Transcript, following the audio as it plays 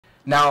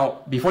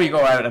Now, before you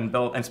go out and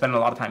build and spend a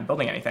lot of time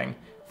building anything,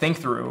 think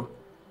through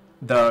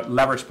the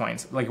leverage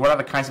points. Like, what are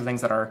the kinds of things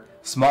that are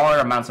smaller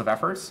amounts of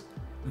efforts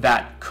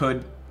that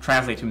could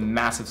translate to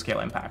massive scale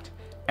impact,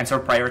 and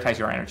sort of prioritize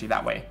your energy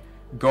that way.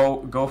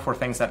 Go for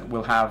things that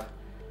will have,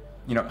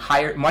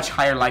 much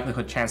higher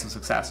likelihood chance of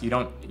success. You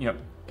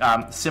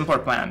don't, simpler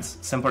plans,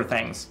 simpler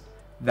things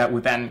that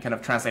would then kind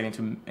of translate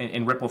into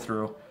and ripple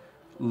through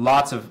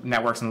lots of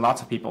networks and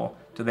lots of people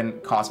to then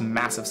cause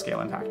massive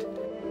scale impact.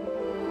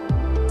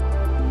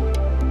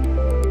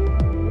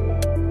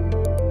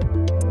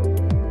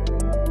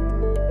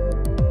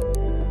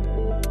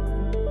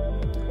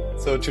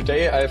 So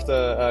today I have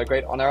the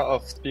great honor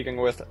of speaking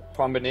with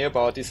Juan Benet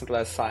about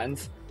decentralized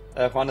science.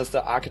 Juan is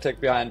the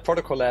architect behind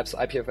Protocol Labs,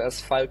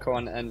 IPFS,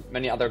 Filecoin, and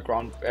many other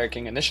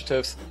groundbreaking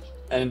initiatives,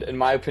 and in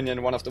my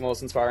opinion, one of the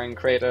most inspiring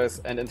creators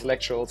and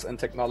intellectuals in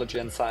technology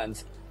and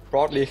science,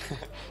 broadly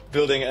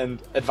building and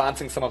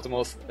advancing some of the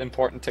most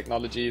important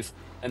technologies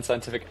and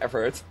scientific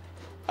efforts.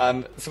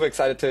 I'm super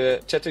excited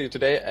to chat to you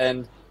today,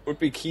 and would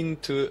be keen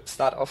to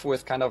start off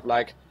with kind of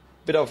like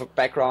a bit of a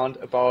background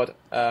about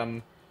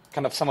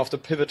kind of some of the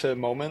pivotal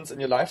moments in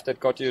your life that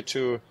got you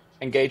to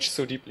engage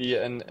so deeply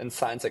in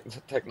science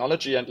and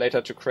technology, and later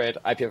to create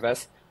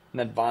IPFS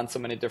and advance so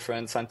many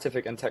different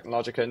scientific and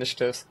technological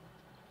initiatives.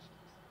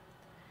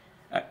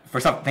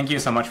 First off, thank you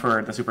so much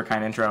for the super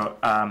kind intro.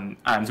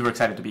 I'm super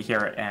excited to be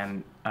here,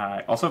 and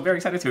also very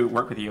excited to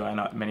work with you and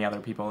many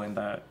other people in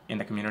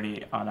the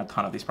community on a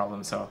ton of these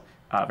problems. So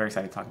very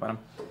excited to talk about them.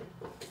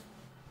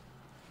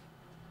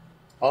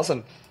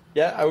 Awesome.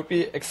 Yeah, I would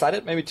be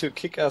excited maybe to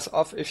kick us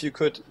off if you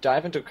could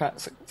dive into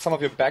some of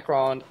your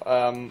background,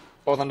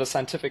 both on the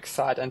scientific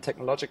side and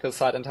technological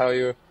side, and how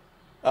you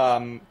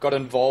got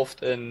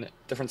involved in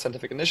different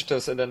scientific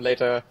initiatives and then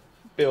later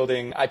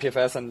building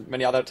IPFS and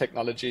many other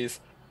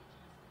technologies.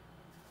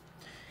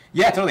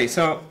 Yeah, totally.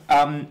 So,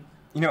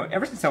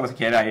 ever since I was a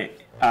kid,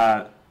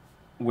 I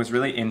was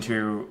really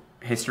into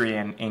history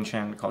and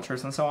ancient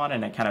cultures and so on,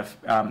 and I kind of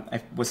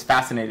I was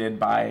fascinated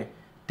by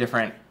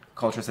different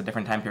cultures at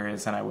different time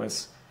periods, and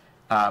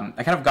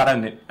I kind of got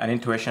an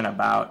intuition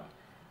about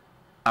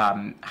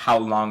how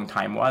long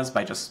time was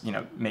by just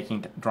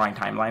drawing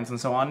timelines and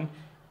so on,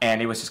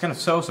 and it was just kind of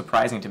so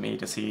surprising to me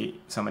to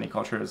see so many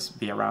cultures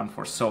be around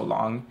for so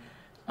long.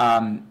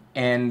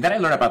 And then I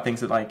learned about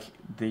things like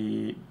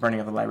the burning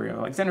of the Library of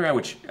Alexandria,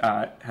 which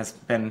has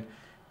been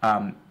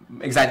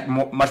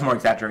much more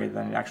exaggerated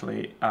than it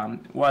actually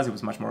was. It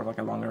was much more of like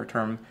a longer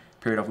term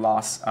period of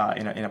loss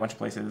in a bunch of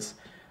places.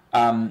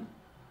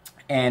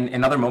 And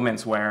in other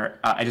moments where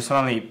I just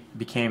suddenly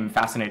became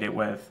fascinated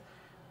with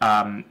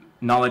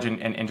knowledge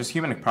and just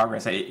human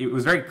progress. It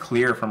was very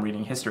clear from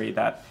reading history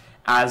that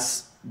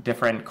as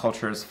different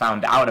cultures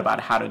found out about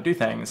how to do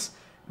things,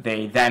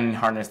 they then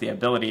harnessed the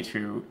ability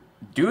to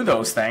do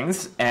those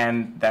things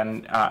and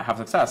then have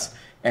success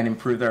and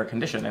improve their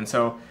condition. And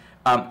so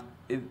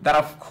that,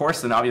 of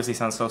course, and obviously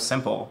sounds so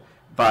simple,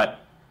 but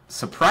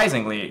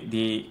surprisingly,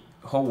 the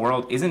whole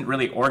world isn't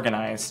really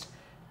organized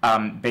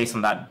based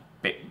on that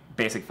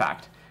basic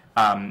fact,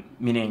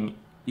 meaning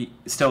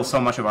still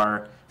so much of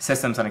our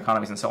systems and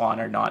economies and so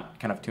on are not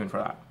kind of tuned for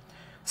that.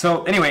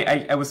 So anyway,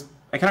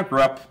 I kind of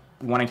grew up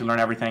wanting to learn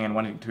everything and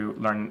wanting to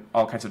learn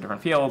all kinds of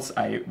different fields.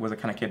 I was a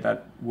kind of kid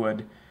that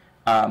would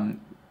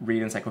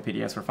read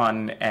encyclopedias for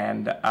fun,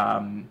 and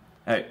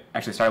I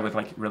actually started with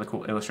like really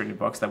cool illustrated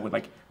books that would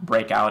like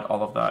break out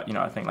all of the,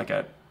 I think like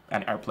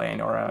an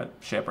airplane or a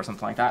ship or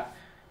something like that.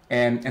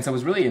 And so I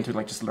was really into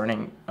like just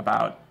learning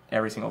about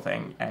every single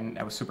thing, and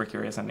I was super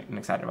curious and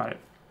excited about it.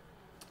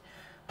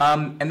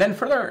 And then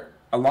further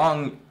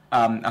along,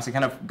 as I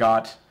kind of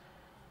got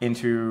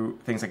into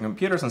things like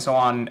computers and so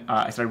on,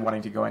 I started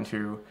wanting to go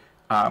into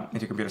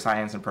computer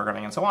science and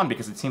programming and so on,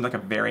 because it seemed like a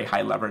very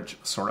high leverage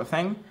sort of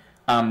thing.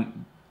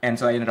 And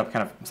so I ended up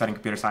kind of studying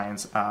computer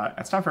science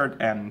at Stanford,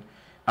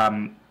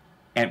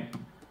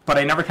 but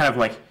I never kind of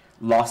like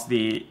lost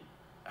the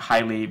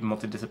highly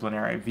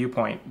multidisciplinary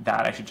viewpoint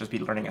that I should just be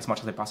learning as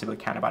much as I possibly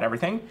can about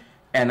everything.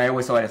 And I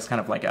always saw it as kind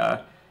of like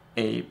a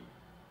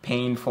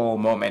painful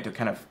moment to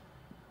kind of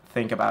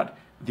think about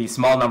the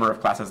small number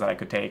of classes that I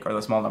could take, or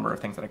the small number of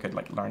things that I could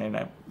like learn in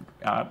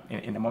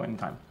a moment in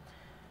time.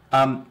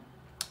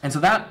 And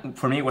so that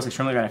for me was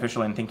extremely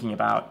beneficial in thinking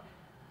about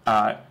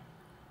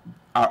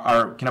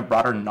our kind of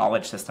broader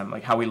knowledge system,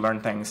 like how we learn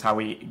things, how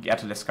we get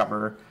to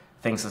discover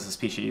things as a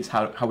species,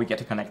 how we get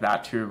to connect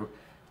that to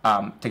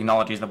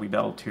technologies that we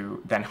build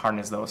to then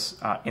harness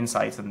those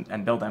insights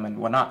and build them and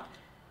whatnot.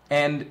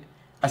 And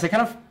as I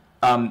kind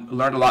of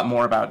learned a lot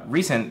more about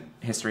recent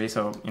history,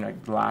 so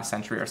the last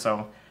century or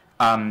so,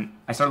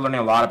 I started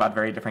learning a lot about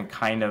very different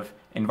kind of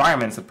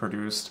environments that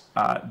produced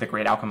the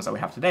great outcomes that we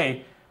have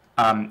today,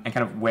 and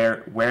kind of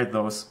where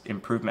those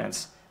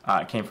improvements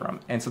came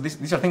from. And so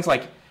these are things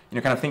like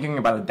kind of thinking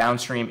about the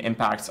downstream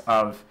impacts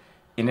of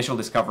initial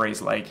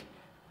discoveries, like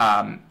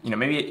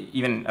maybe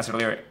even as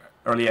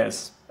early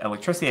as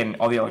electricity and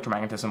all the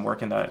electromagnetism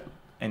work in the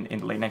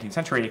late 19th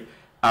century,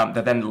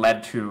 that then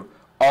led to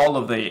all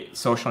of the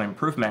social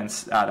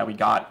improvements that we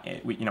got,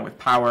 with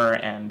power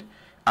and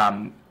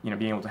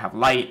being able to have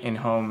light in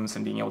homes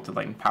and being able to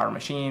like power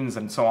machines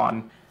and so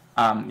on.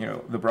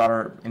 The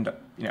broader,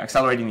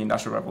 accelerating the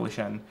Industrial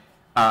Revolution,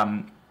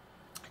 and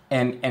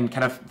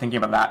kind of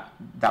thinking about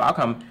that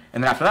outcome.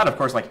 And then after that, of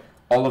course, like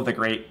all of the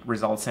great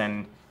results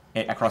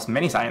across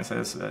many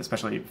sciences,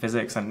 especially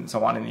physics and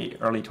so on in the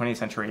early 20th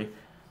century,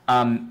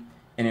 in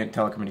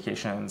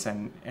telecommunications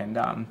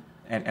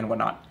and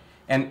whatnot.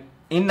 And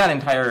in that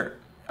entire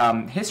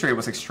history, it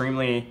was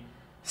extremely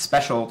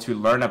special to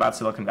learn about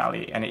Silicon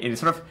Valley. And it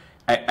sort of,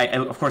 I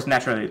of course,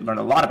 naturally learned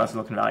a lot about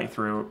Silicon Valley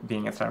through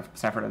being at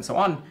Stanford and so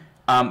on.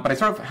 But I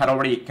sort of had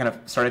already kind of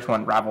started to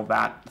unravel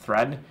that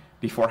thread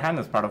beforehand.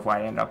 That's part of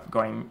why I ended up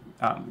going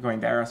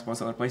there as opposed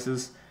to other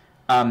places.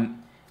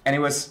 And it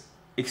was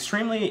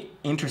extremely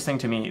interesting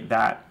to me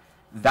that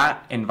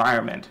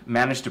environment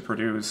managed to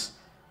produce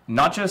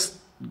not just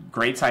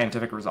great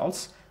scientific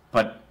results,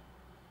 but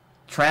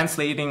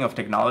translating of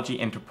technology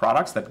into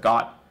products that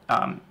got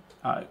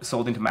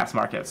sold into mass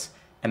markets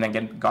and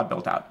then got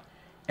built out.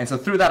 And so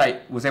through that, I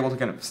was able to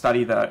kind of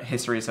study the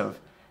histories of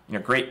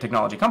great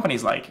technology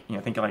companies like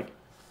think of like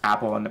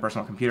Apple and the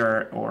personal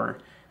computer, or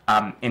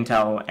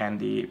Intel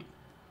and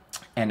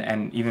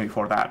even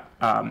before that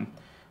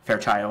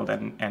Fairchild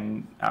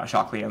and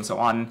Shockley and so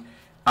on.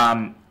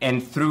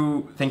 And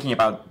through thinking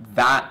about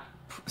that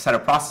set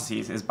of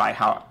processes is by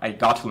how I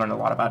got to learn a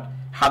lot about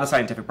how the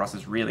scientific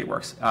process really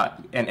works.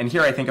 And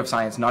here I think of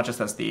science not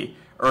just as the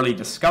early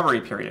discovery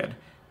period,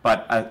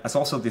 but as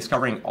also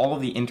discovering all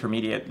of the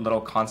intermediate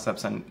little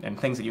concepts and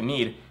things that you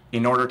need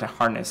in order to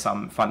harness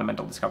some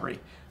fundamental discovery.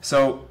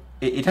 So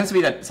it tends to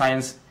be that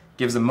science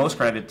gives the most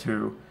credit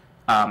to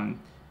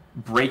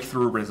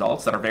breakthrough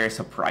results that are very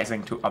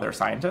surprising to other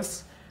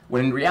scientists,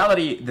 when in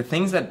reality, the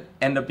things that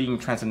end up being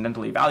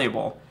transcendently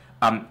valuable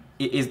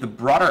is the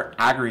broader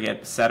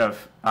aggregate set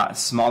of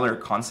smaller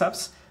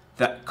concepts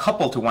that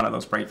couple to one of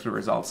those breakthrough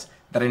results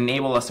that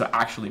enable us to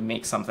actually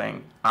make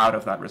something out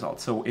of that result.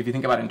 So if you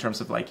think about it in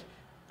terms of like,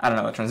 I don't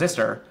know, a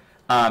transistor,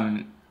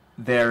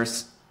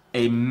 there's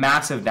a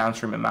massive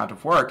downstream amount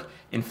of work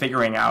in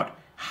figuring out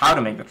how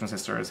to make the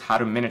transistors, how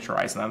to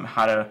miniaturize them,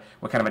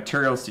 what kind of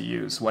materials to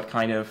use, what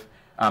kind of,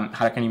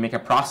 how can you make a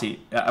process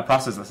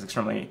that's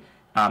extremely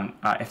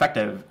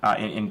effective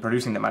in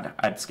producing them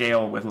at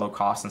scale with low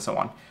cost and so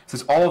on. So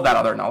it's all of that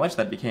other knowledge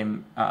that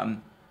became,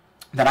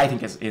 that I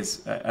think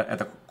is at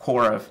the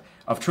core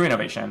of true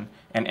innovation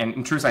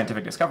and true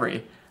scientific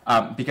discovery,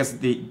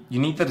 because you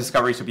need the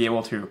discoveries to be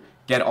able to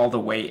get all the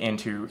way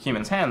into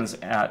humans' hands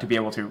to be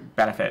able to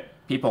benefit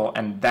people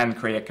and then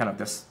create a kind of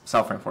this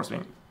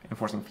self-reinforcing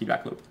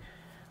feedback loop.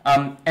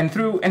 And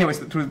through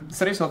the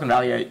study of Silicon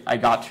Valley, I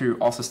got to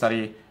also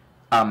study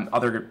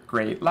other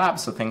great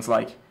labs, so things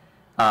like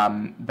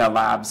Bell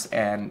Labs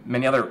and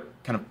many other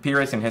kind of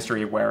periods in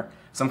history where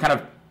some kind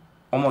of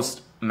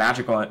almost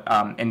magical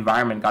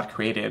environment got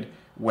created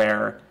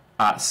where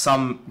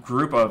some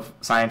group of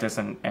scientists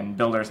and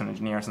builders and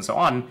engineers and so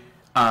on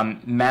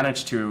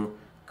managed to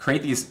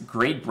create these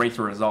great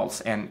breakthrough results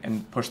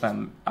and push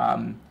them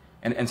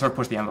and sort of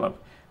push the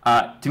envelope.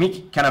 To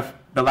me, kind of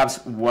Bell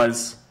Labs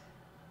was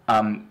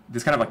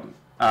this kind of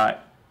like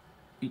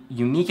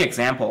unique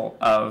example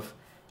of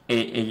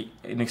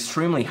an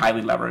extremely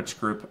highly leveraged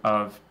group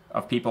of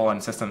people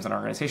and systems and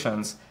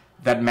organizations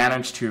that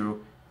managed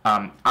to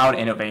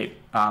out-innovate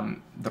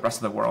the rest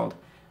of the world,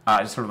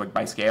 sort of like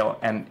by scale.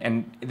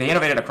 And they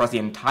innovated across the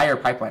entire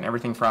pipeline,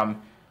 everything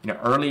from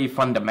early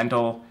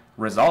fundamental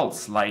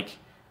results like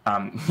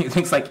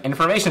things like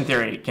information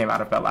theory came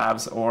out of Bell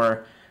Labs,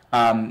 or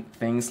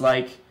things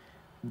like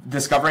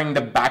discovering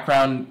the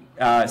background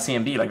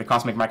CMB, like the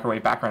cosmic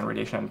microwave background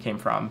radiation, came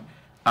from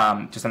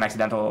just an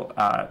accidental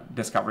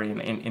discovery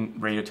in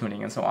radio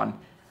tuning and so on.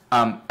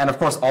 And of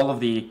course, all of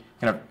the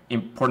kind of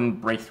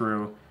important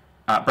breakthroughs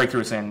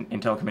in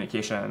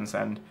telecommunications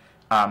and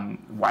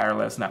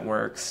wireless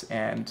networks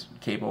and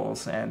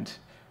cables and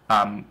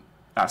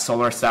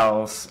solar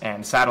cells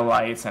and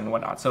satellites and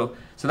whatnot. So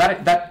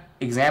that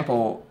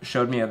example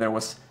showed me that there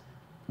was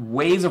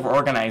ways of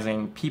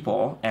organizing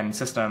people and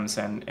systems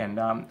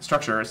and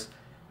structures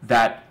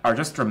that are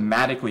just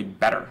dramatically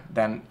better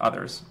than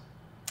others.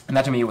 And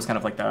that to me was kind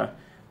of like the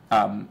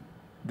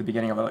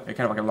beginning of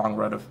a long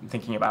road of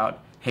thinking about,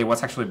 hey,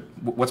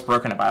 what's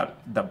broken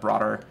about the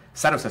broader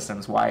set of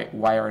systems? Why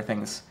are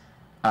things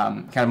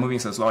kind of moving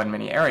so slow in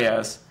many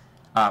areas?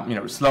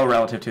 Slow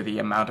relative to the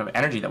amount of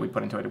energy that we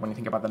put into it when you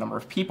think about the number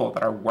of people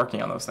that are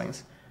working on those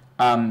things.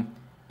 And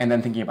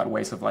then thinking about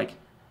ways of like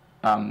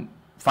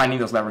finding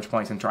those leverage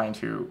points and trying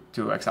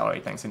to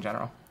accelerate things in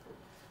general.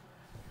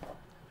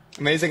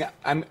 Amazing.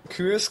 I'm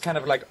curious kind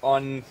of like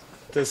on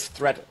this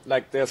thread,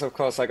 like there's of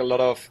course like a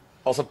lot of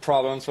also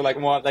problems with like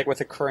more like with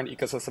the current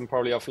ecosystem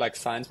probably of like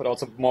science, but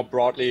also more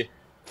broadly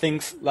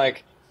things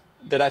like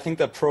that I think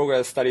the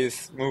progress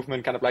studies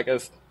movement kind of like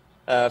is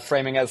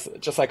framing as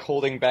just like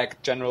holding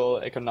back general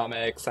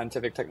economic,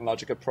 scientific,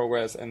 technological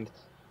progress, and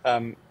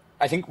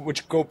I think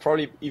which go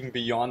probably even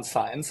beyond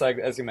science, like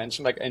as you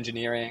mentioned, like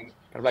engineering,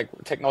 kind of like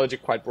technology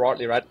quite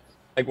broadly, right?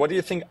 Like what do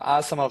you think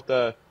are some of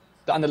the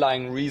the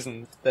underlying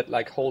reasons that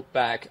like hold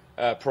back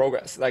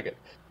progress? Like,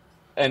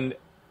 and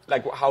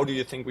like, how do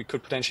you think we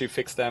could potentially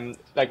fix them,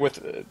 like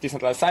with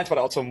decentralized science, but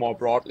also more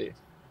broadly?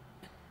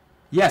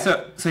 Yeah,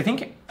 so I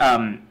think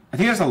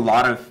there's a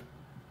lot of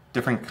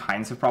different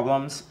kinds of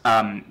problems,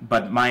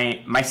 but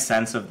my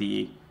sense of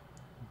the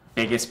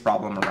biggest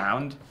problem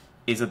around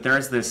is that there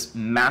is this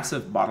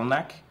massive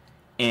bottleneck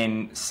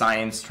in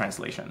science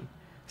translation.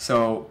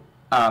 So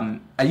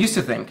I used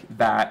to think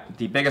that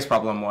the biggest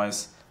problem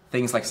was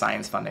things like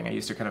science funding. I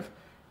used to kind of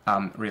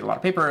read a lot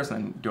of papers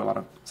and do a lot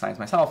of science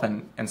myself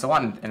and so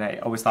on. And I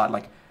always thought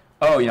like,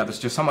 oh, there's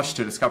just so much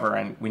to discover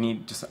and we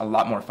need just a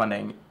lot more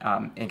funding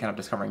in kind of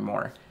discovering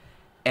more.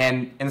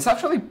 And it's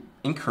actually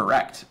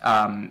incorrect.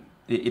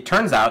 It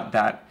turns out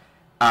that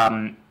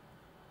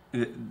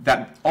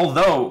that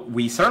although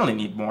we certainly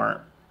need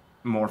more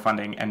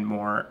funding and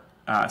more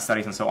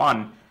studies and so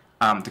on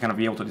to kind of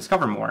be able to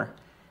discover more,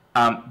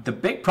 the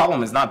big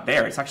problem is not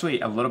there. It's actually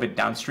a little bit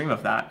downstream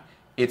of that.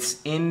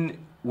 It's in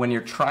when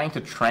you're trying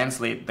to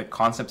translate the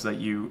concepts that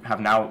you have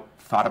now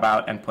thought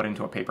about and put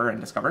into a paper and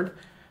discovered,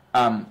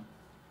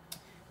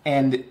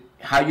 and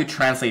how you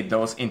translate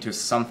those into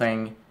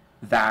something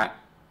that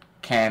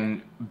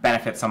can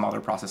benefit some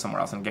other process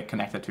somewhere else and get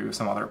connected to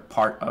some other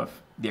part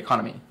of the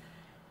economy.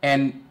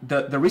 And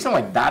the reason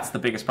why that's the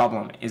biggest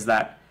problem is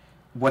that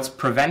what's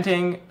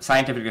preventing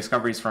scientific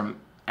discoveries from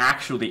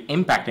actually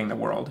impacting the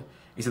world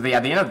is that they,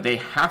 at the end of the day,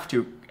 have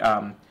to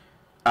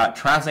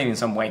translate in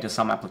some way to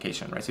some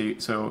application,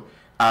 right? So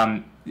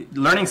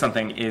learning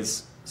something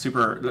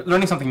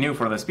new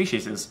for the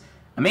species is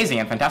amazing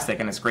and fantastic,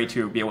 and it's great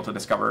to be able to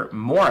discover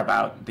more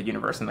about the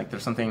universe. And like,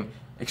 there's something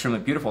extremely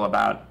beautiful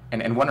about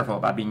and wonderful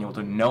about being able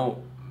to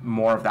know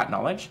more of that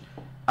knowledge.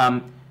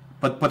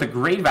 But the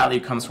great value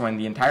comes from when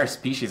the entire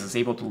species is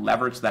able to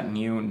leverage that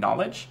new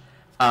knowledge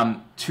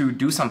to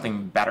do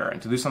something better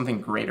and to do something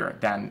greater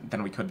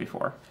than we could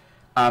before.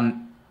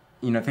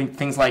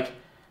 Things like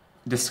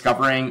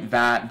discovering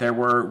that there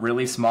were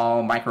really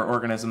small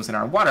microorganisms in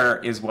our water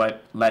is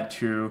what led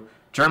to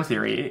germ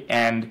theory,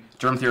 and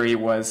germ theory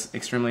was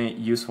extremely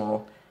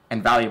useful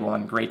and valuable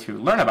and great to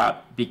learn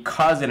about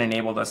because it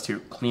enabled us to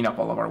clean up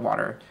all of our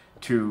water,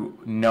 to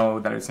know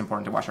that it's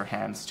important to wash our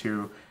hands,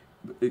 to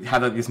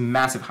have this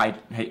massive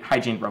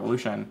hygiene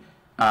revolution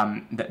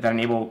that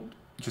enabled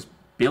just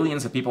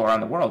billions of people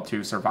around the world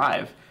to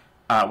survive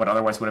what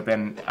otherwise would have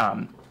been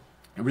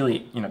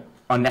really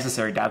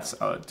unnecessary deaths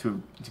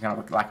to kind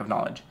of a lack of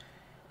knowledge.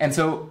 And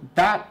so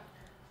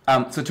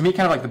so to me,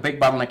 kind of like the big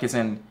bottleneck is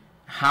in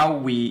how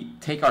we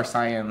take our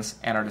science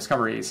and our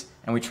discoveries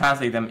and we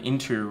translate them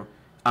into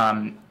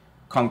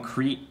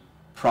concrete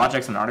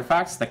projects and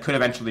artifacts that could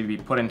eventually be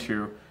put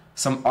into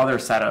some other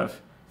set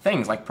of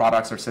things like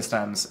products or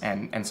systems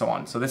and so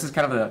on. So this is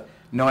kind of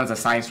known as a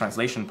science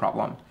translation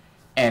problem.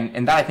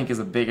 And that, I think, is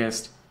the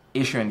biggest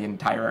issue in the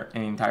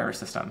entire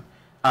system.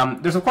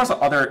 There's, of course,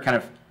 other kind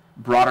of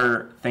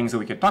broader things that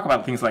we could talk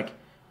about, things like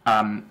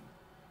kind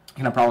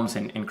of problems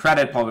in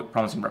credit,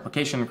 problems in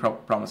replication,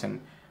 problems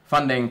in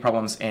funding,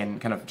 problems in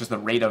kind of just the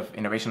rate of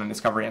innovation and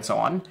discovery and so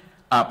on.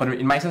 But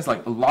in my sense,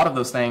 like, a lot of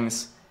those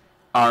things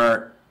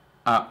are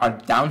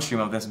downstream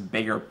of this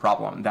bigger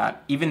problem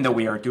that even though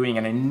we are doing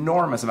an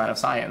enormous amount of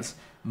science,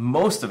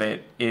 most of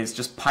it is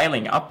just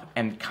piling up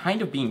and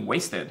kind of being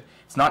wasted.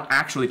 It's not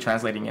actually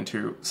translating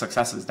into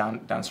successes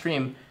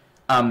downstream.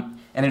 And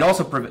it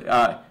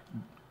also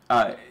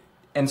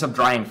ends up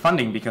drying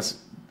funding because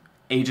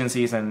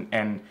agencies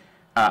and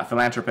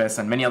philanthropists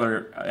and many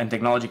other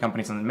technology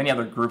companies and many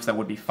other groups that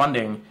would be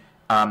funding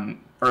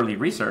early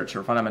research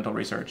or fundamental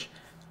research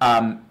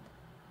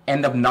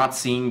end up not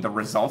seeing the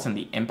results and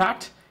the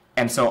impact,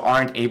 and so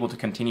aren't able to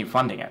continue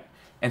funding it.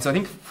 And so I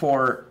think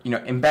for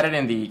embedded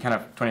in the kind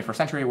of 21st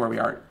century where we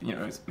are,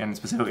 and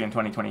specifically in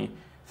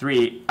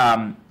 2023,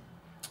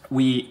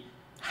 we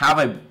have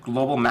a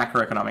global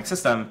macroeconomic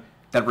system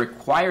that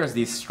requires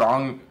these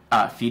strong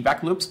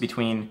feedback loops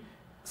between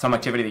some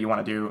activity that you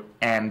want to do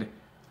and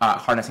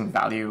harnessing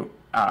value,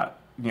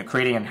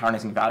 creating and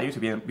harnessing value to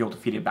be able to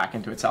feed it back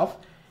into itself.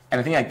 And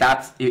I think like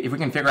that's, if we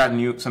can figure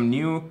out some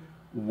new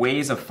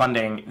ways of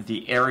funding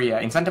the area,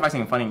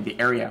 incentivizing and funding the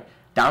area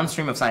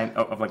downstream of science,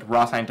 of like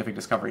raw scientific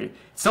discovery,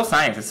 it's still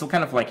science. It's still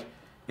kind of like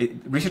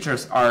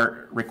researchers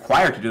are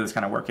required to do this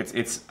kind of work.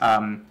 It's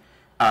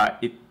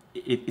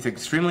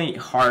extremely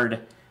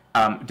hard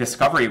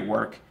discovery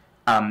work,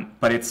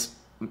 but it's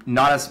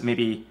not as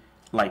maybe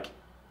like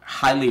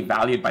highly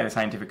valued by the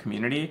scientific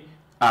community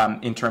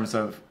in terms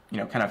of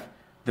kind of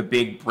the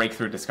big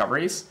breakthrough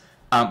discoveries.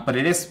 But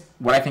it is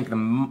what I think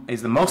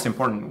is the most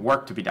important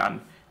work to be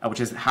done,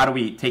 which is how do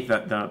we take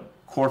the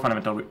core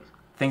fundamental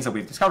things that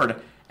we've discovered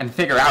and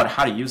figure out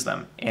how to use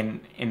them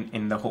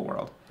in the whole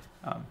world.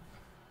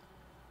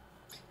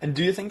 And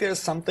do you think there's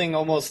something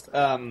almost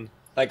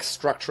like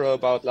structural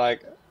about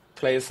like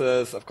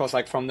places, of course,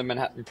 like from the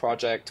Manhattan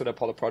Project to the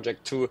Apollo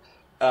Project to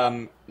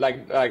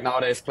like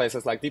nowadays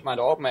places like DeepMind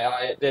or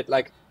OpenAI, that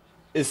like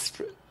is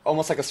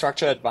almost like a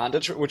structural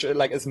advantage which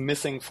like is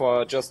missing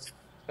for just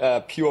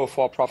pure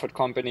for-profit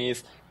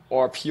companies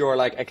or pure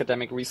like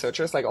academic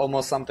researchers, like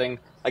almost something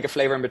like a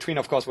flavor in between,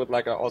 of course, with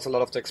like also a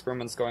lot of the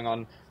experiments going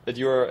on that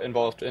you're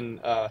involved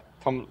in,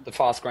 from the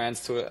FAST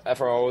grants to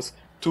FROs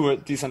to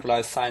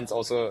decentralized science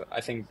also,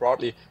 I think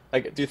broadly.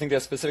 Like, do you think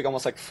there's specific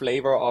almost like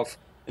flavor of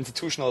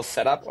institutional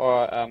setup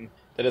or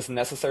that is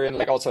necessary, and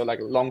like also like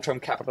long-term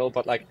capital,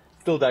 but like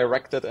still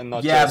directed and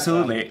not just,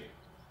 absolutely.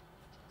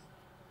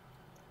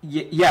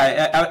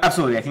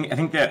 Absolutely. I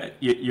think that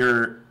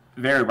you're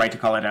very right to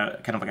call it a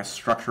kind of like a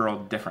structural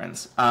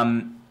difference.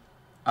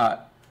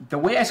 The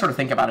way I sort of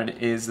think about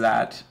it is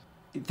that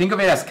think of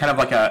it as kind of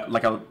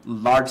like a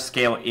large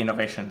scale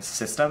innovation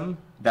system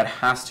that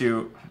has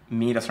to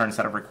meet a certain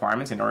set of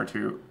requirements in order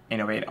to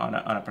innovate on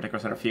a particular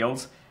set of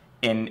fields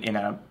at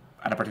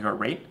a particular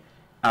rate.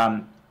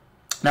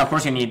 Now, of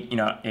course, you need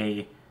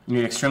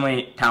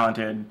extremely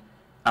talented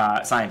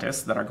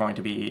scientists that are going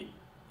to be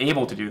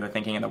able to do the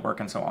thinking and the work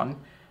and so on.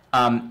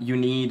 You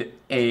need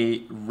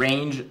a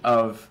range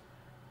of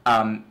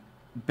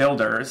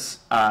builders,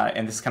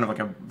 and this is kind of like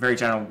a very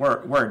general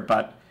word,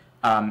 but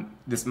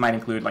this might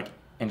include like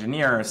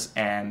engineers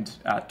and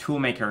tool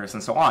makers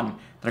and so on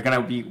that are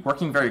going to be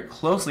working very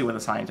closely with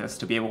the scientists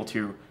to be able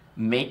to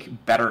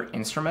make better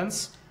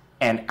instruments,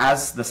 and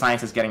as the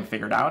science is getting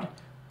figured out,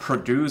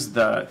 produce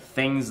the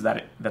things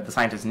that the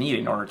scientists need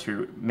in order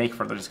to make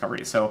further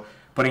discoveries. So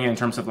putting it in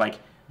terms of like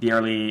the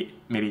early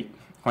maybe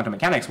quantum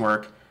mechanics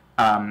work,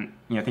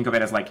 think of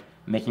it as like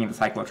making the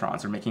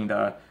cyclotrons or making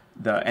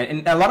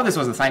and a lot of this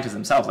was the scientists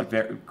themselves, like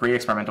they're great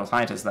experimental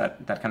scientists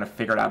that kind of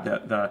figured out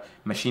the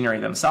machinery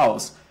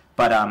themselves.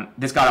 But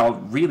this got all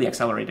really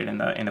accelerated in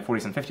the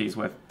 40s and 50s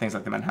with things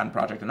like the Manhattan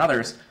Project and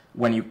others,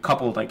 when you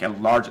coupled like a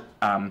large,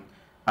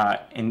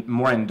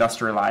 more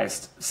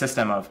industrialized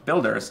system of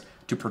builders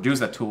to produce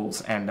the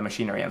tools and the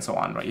machinery and so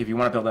on. Right? If you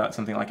want to build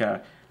something like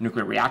a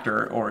nuclear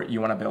reactor, or you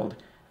want to build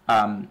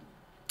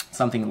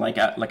something like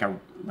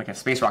a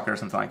space rocket or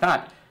something like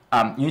that,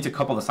 you need to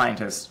couple the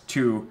scientists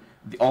to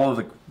all of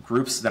the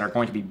groups that are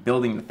going to be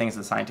building the things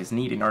that scientists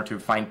need in order to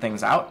find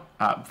things out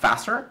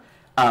faster,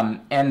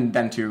 and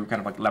then to kind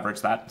of like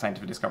leverage that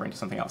scientific discovery into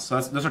something else. So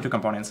those are two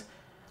components.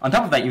 On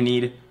top of that, you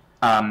need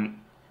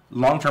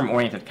long-term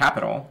oriented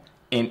capital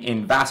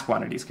in vast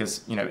quantities,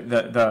 because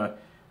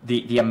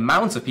the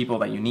amounts of people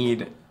that you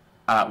need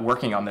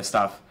working on this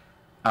stuff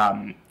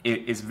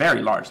is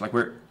very large. Like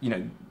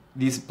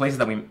these places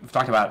that we've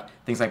talked about,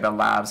 things like the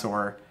labs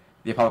or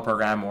the Apollo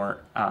program,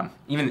 or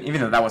even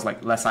though that was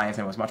like less science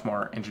and was much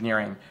more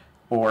engineering,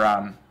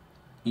 or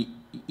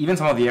even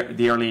some of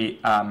the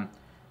early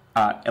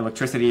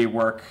electricity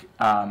work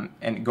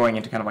and going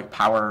into kind of like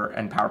power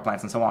and power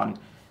plants and so on,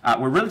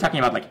 we're really talking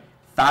about like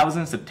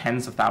thousands to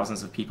tens of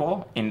thousands of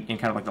people in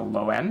kind of like the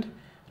low end,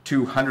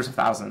 to hundreds of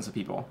thousands of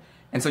people.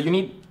 And so you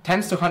need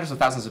tens to hundreds of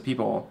thousands of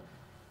people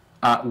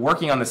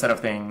working on this set of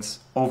things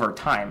over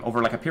time,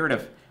 over like a period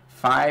of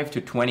 5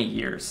 to 20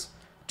 years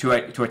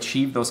to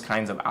achieve those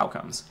kinds of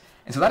outcomes.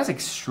 And so that is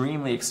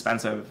extremely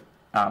expensive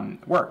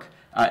work,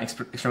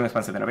 extremely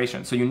expensive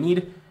innovation. So you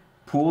need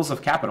pools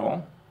of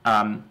capital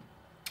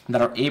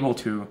that are able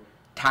to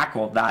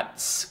tackle that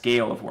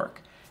scale of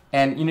work.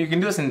 And you can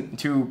do this in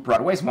two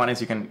broad ways. One is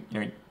you can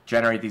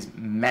generate these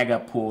mega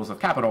pools of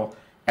capital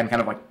and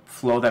kind of like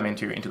flow them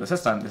into the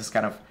system. This is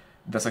kind of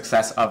the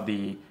success of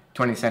the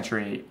 20th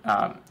century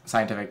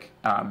scientific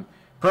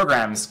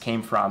programs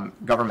came from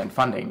government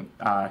funding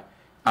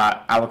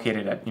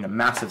allocated at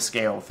massive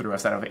scale through a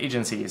set of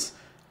agencies,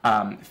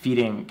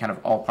 feeding kind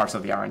of all parts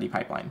of the R&D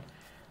pipeline.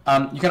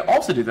 You can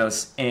also do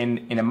this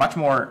in a much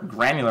more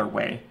granular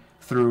way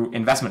through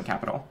investment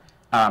capital.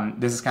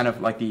 This is kind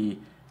of like the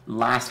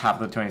last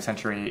half of the 20th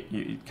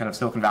century, kind of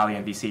Silicon Valley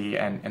and VC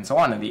and so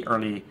on. In the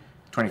early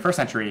 21st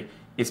century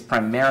is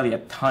primarily a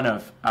ton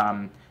of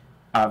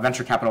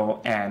venture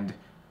capital and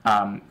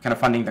kind of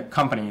funding the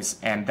companies,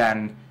 and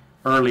then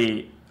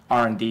early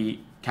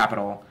R&D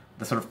capital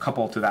that sort of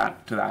couple to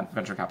that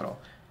venture capital.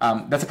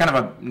 That's a kind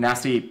of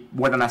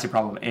where the nasty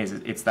problem is.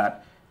 It's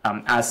that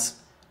as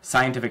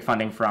scientific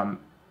funding from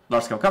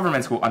large-scale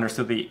governments who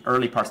understood the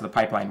early parts of the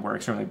pipeline were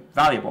extremely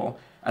valuable,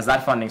 as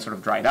that funding sort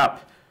of dried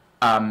up,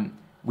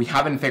 we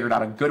haven't figured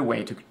out a good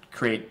way to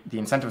create the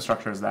incentive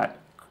structures that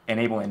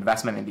enable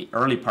investment in the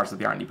early parts of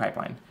the R&D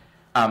pipeline.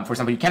 For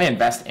example, you can't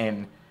invest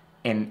in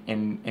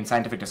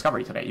scientific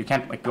discovery today. You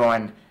can't like go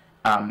and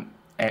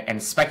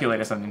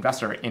speculate as an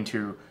investor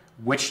into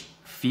which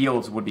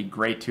fields would be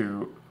great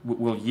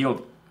will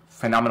yield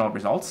phenomenal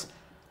results,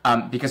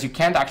 because you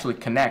can't actually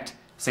connect,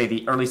 say,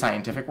 the early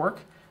scientific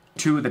work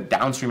to the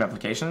downstream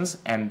applications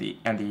and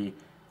the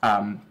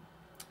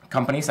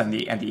companies and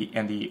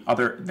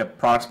the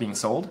products being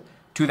sold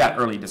to that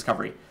early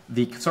discovery.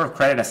 The sort of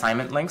credit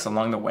assignment links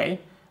along the way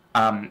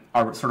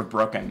are sort of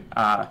broken.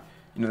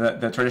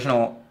 The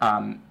traditional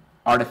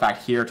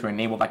artifact here to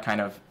enable that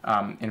kind of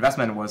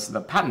investment was the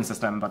patent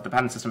system, but the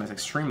patent system is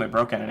extremely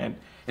broken, and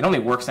it only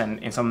works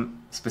in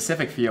some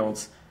specific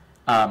fields,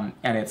 and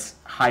it's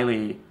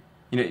highly,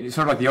 sort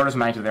of like the orders of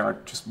magnitude there are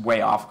just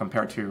way off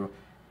compared to,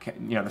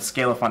 the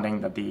scale of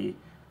funding that the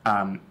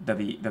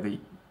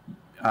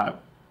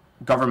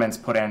governments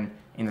put in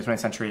in the 20th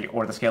century,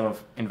 or the scale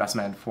of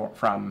investment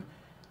from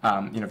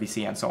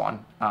VC and so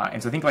on.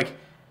 And so I think like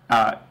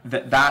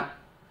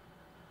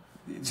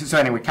so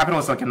anyway, capital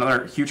is like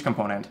another huge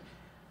component.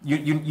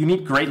 You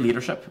need great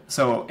leadership.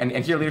 So and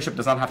here leadership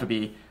does not have to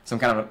be some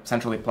kind of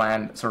centrally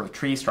planned sort of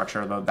tree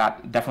structure, though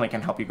that definitely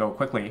can help you go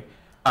quickly.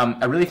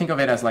 I really think of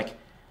it as like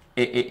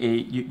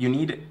you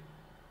need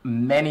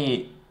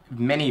many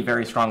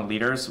very strong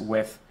leaders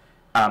with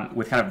kind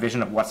of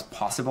vision of what's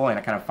possible in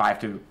a kind of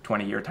 5 to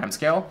 20 year time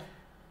scale,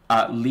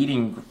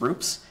 leading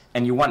groups,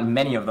 and you want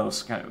many of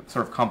those kind of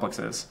sort of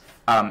complexes.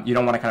 You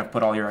don't want to kind of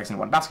put all your eggs in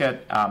one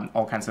basket.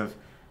 All kinds of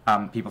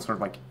people sort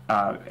of like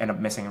end up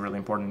missing really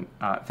important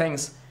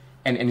things,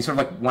 and you sort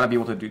of like want to be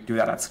able to do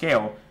that at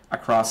scale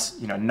across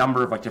a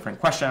number of like different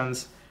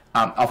questions.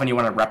 Often you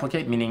want to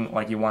replicate, meaning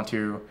like you want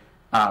to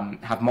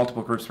have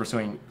multiple groups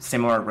pursuing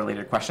similar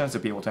related questions to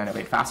be able to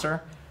innovate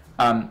faster.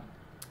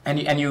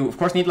 And you of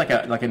course need like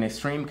an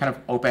extreme kind of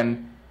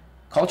open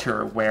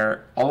culture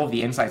where all of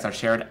the insights are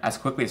shared as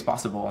quickly as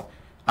possible.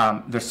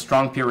 There's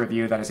strong peer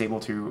review that is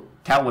able to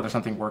tell whether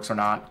something works or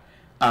not,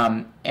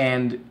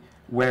 and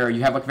where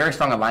you have like very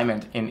strong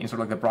alignment in sort of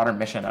like the broader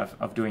mission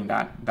of doing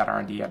that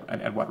R&D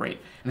at what rate.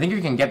 I think if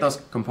you can get those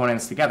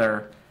components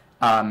together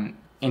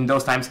in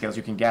those timescales,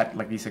 you can get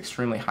like these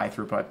extremely high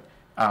throughput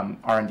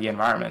R&D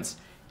environments.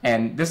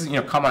 And this is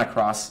common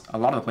across a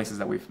lot of the places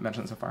that we've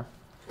mentioned so far.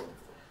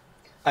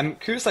 I'm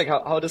curious like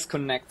how this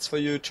connects for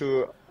you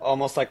to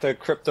almost like the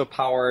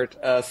crypto-powered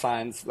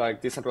science,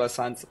 like decentralized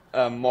science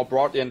more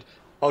broadly, and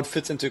how it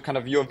fits into kind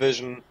of your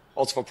vision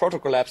also for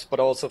protocol labs, but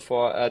also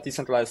for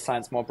decentralized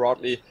science more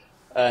broadly.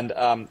 And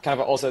kind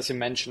of also, as you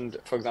mentioned,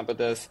 for example,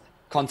 this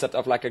concept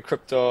of like a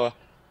crypto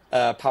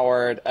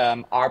powered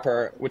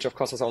Arbor, which of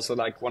course is also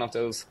like one of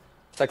those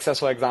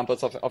successful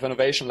examples of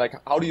innovation. Like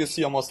how do you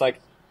see almost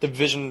like the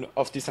vision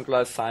of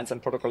decentralized science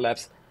and protocol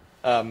labs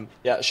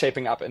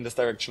shaping up in this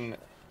direction?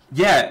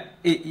 So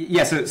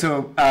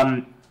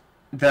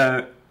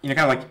the kind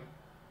of like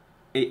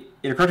it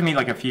occurred to me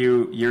like a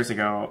few years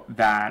ago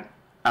that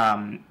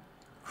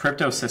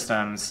crypto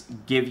systems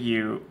give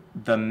you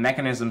the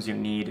mechanisms you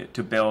need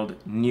to build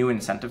new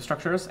incentive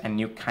structures and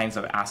new kinds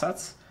of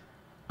assets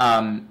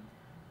let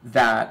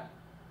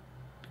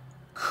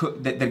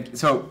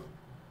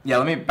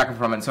me back up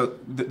for a moment. So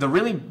the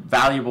really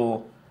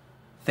valuable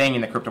thing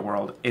in the crypto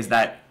world is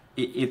that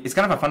it's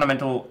kind of a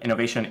fundamental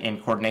innovation in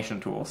coordination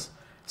tools.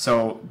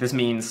 So this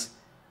means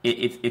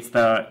it's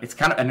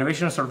kind of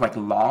innovation is sort of like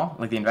law,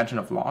 like the invention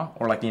of law,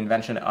 or like the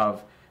invention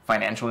of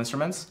financial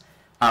instruments.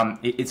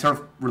 It sort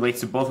of relates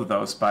to both of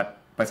those, but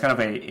it's kind of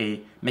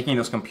a making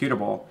those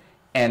computable.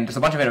 And there's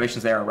a bunch of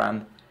innovations there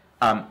around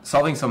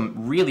solving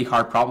some really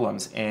hard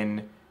problems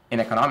in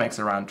economics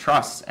around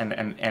trust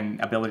and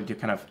ability to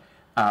kind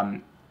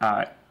of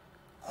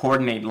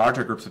coordinate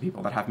larger groups of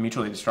people that have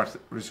mutually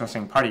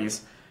distrusting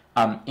parties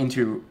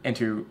into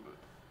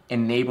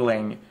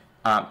enabling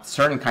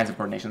certain kinds of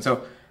coordination.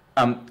 So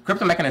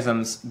crypto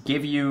mechanisms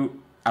give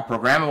you a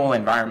programmable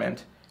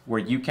environment where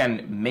you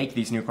can make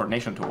these new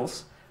coordination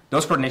tools.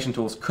 Those coordination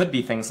tools could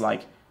be things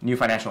like new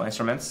financial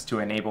instruments to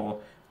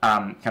enable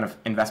kind of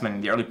investment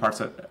in the early parts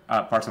of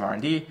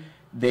R&D.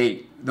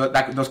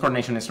 Those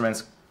coordination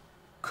instruments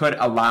could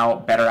allow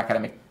better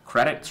academic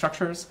credit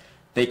structures.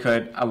 They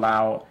could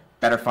allow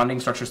better funding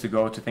structures to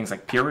go to things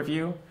like peer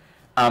review.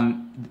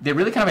 They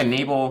really kind of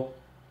enable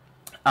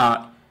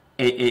an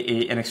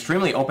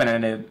extremely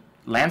open-ended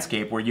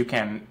landscape where you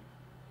can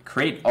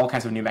create all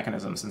kinds of new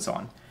mechanisms and so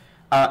on.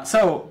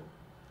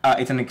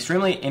 It's an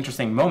extremely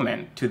interesting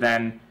moment to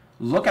then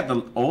look at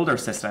the older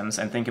systems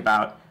and think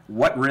about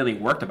what really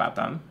worked about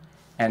them,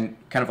 and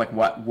kind of like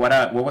what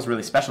was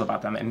really special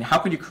about them, and how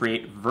could you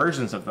create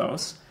versions of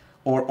those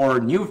or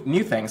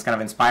new things kind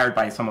of inspired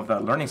by some of the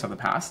learnings of the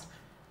past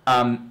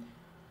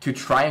to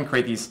try and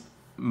create these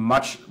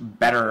much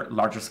better,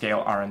 larger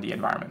scale R&D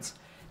environments.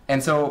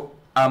 And so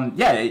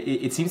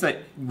it seems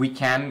that we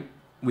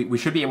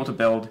should be able to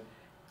build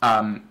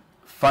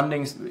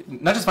funding,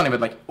 not just funding,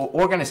 but like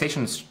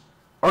organizational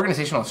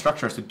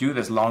structures to do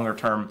this longer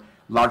term,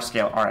 large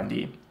scale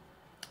R&D.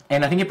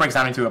 And I think it breaks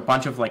down into a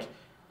bunch of like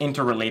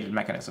interrelated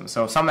mechanisms.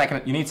 So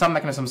you need some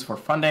mechanisms for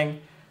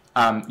funding.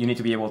 You need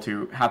to be able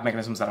to have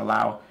mechanisms that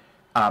allow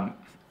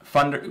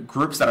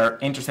groups that are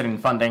interested in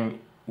funding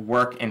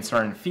work in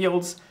certain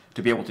fields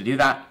to be able to do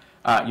that.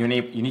 You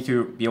need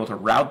to be able to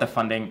route the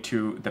funding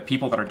to the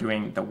people that are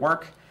doing the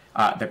work,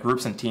 the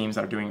groups and teams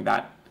that are doing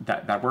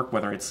that work,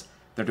 whether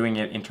they're doing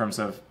it in terms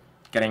of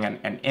getting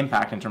an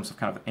impact in terms of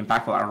kind of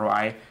impactful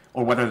ROI,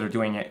 or whether they're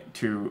doing it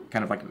to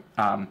kind of like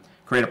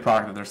create a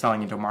product that they're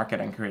selling into a market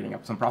and creating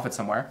some profit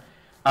somewhere.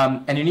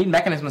 And you need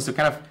mechanisms to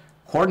kind of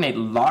coordinate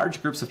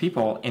large groups of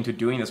people into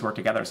doing this work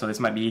together. So this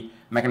might be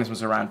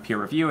mechanisms around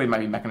peer review. It might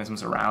be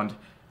mechanisms around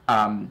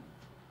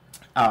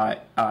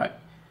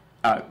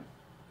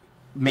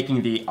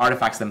making the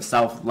artifacts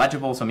themselves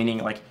legible. So meaning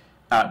like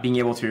being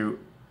able to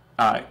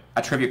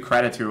attribute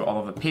credit to all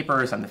of the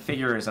papers and the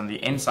figures and the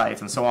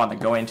insights and so on that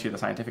go into the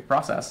scientific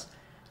process.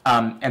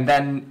 And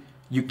then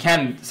you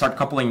can start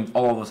coupling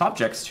all of those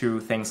objects to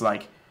things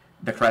like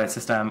the credit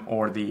system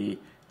or the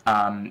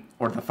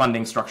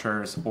funding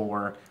structures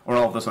or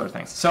all of those other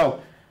things.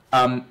 So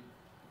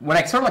when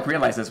I sort of like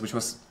realized this, which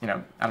was, I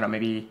don't know,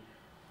 maybe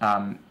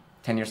 10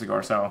 years ago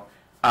or so,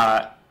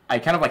 I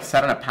kind of like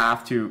set on a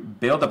path to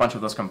build a bunch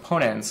of those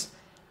components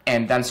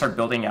and then start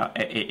building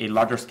a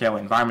larger scale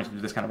environment to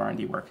do this kind of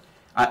R&D work.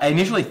 I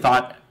initially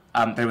thought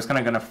that it was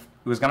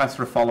gonna sort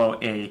of follow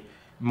a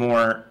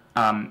more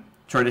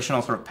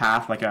traditional sort of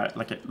path, like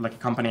a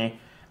company,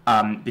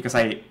 because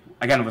I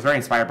again was very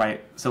inspired by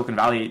Silicon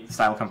Valley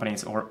style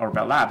companies or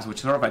Bell Labs, which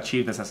sort of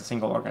achieved this as a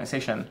single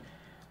organization.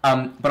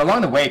 But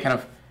along the way, kind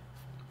of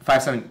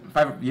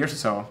 5 years or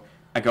so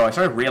ago, I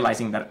started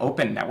realizing that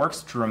open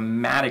networks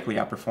dramatically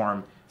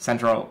outperform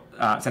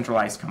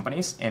centralized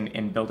companies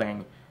in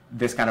building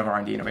this kind of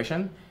R&D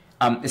innovation,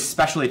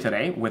 especially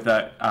today with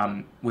the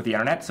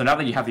internet. So now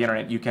that you have the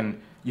internet, you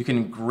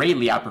can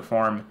greatly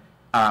outperform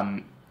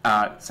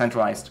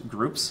centralized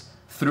groups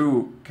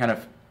through kind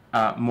of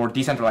more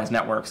decentralized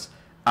networks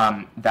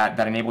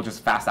that enable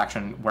just fast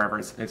action wherever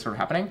it's sort of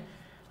happening.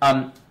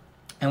 And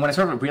when I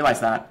sort of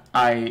realized that,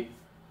 I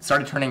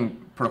started turning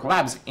Protocol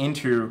Labs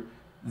into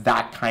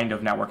that kind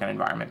of network and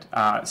environment.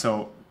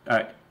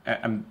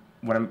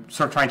 What I'm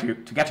sort of trying to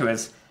get to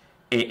is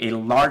a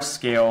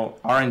large-scale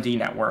R&D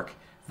network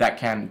that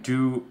can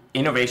do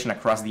innovation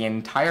across the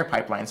entire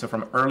pipeline. So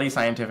from early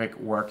scientific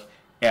work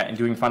and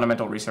doing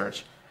fundamental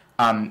research,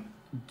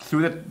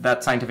 through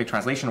that scientific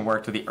translation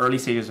work to the early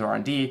stages of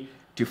R&D,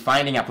 to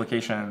finding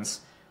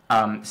applications,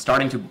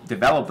 starting to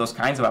develop those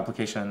kinds of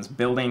applications,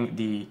 building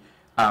the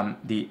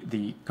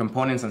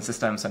components and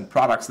systems and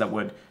products that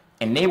would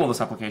enable those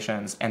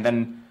applications, and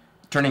then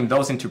turning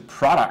those into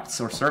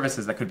products or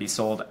services that could be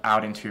sold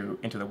out into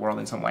the world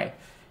in some way.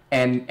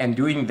 And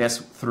doing this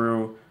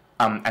through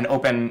an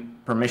open,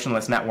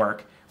 permissionless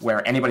network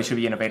where anybody should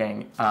be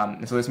innovating.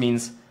 And so this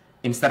means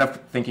instead of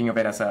thinking of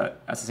it as a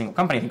single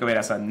company, think of it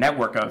as a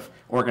network of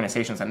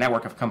organizations, a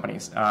network of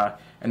companies, a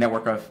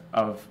network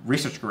of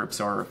research groups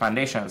or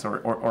foundations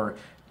or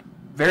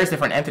various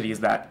different entities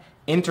that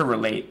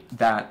interrelate,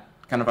 that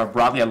kind of are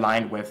broadly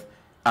aligned with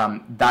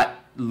that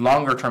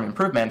longer term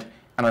improvement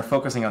and are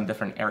focusing on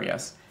different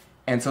areas.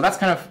 And so that's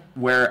kind of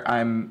where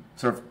I'm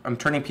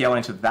turning PL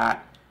into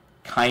that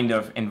kind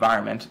of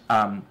environment.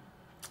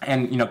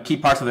 And key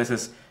parts of this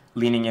is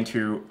leaning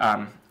into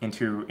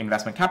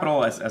investment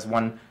capital as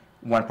one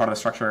part of the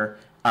structure,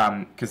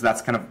 because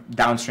that's kind of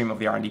downstream of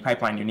the R&D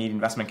pipeline. You need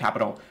investment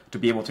capital to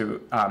be able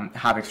to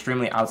have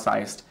extremely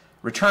outsized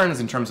returns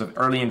in terms of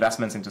early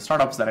investments into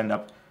startups that end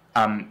up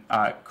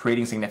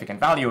creating significant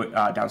value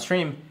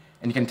downstream.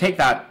 And you can take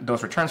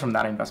those returns from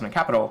that investment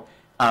capital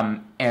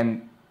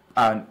and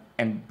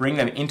bring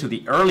them into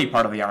the early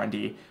part of the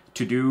R&D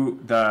to do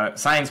the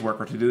science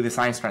work or to do the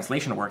science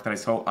translation work that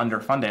is so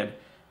underfunded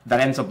that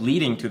ends up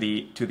leading to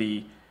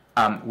the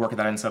work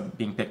that ends up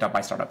being picked up by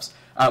startups.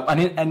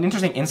 An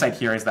interesting insight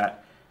here is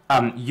that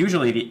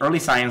usually the early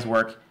science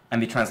work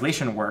and the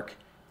translation work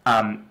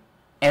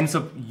ends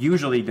up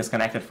usually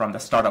disconnected from the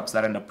startups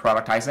that end up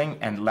productizing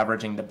and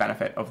leveraging the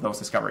benefit of those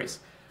discoveries.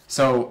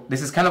 So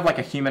this is kind of like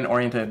a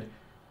human-oriented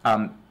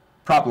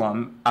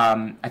problem.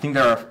 I think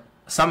there are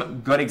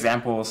some good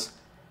examples,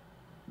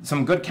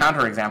 some good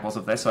counterexamples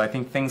of this. So I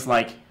think things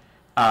like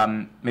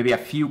maybe a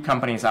few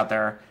companies out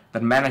there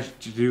that manage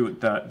to do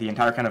the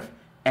entire kind of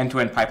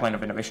end-to-end pipeline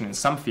of innovation in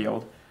some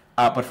field.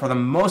 But for the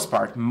most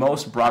part,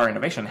 most broader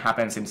innovation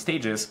happens in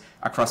stages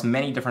across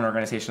many different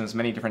organizations,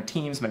 many different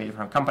teams, many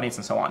different companies,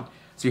 and so on.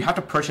 So you have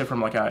to approach it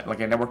from like a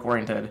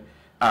network-oriented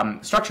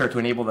structure to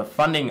enable the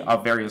funding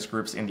of various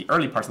groups in the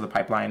early parts of the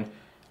pipeline,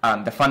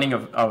 the funding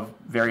of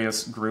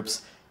various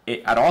groups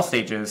at all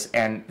stages,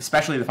 and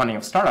especially the funding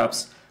of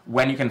startups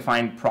when you can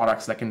find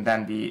products that can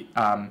then be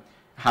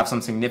have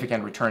some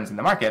significant returns in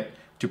the market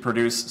to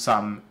produce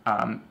some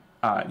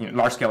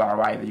large-scale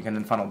ROI that you can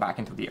then funnel back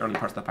into the early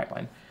parts of the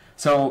pipeline.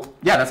 So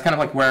yeah, that's kind of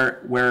like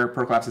where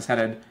Protocol Labs is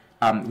headed.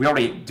 We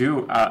already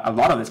do a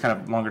lot of this kind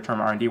of longer-term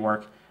R&D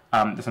work.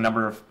 There's a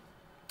number of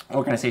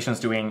organizations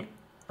doing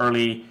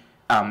early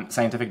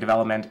scientific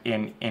development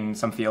in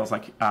some fields.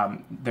 Like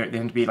they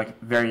tend to be like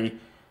very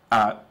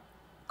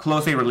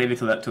closely related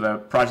to the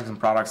projects and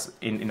products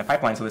in the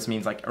pipeline. So this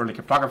means like early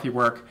cryptography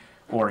work,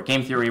 or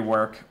game theory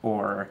work,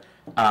 or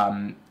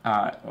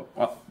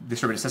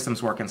distributed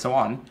systems work, and so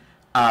on.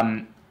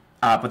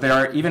 But there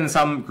are even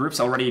some groups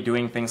already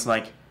doing things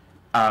like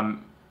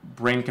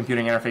brain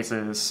computing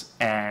interfaces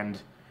and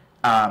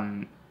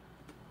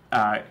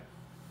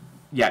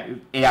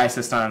AI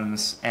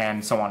systems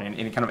and so on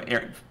in kind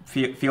of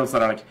fields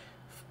that are like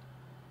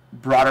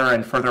broader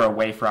and further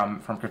away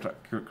from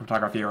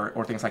cryptography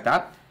or things like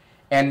that.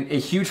 And a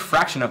huge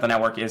fraction of the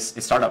network is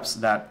startups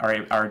that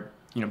are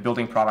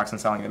building products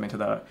and selling them into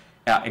the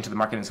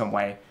market in some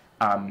way,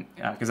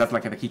 because that's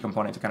like the key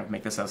component to kind of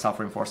make this a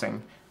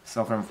self-reinforcing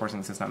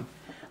system.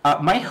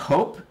 My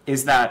hope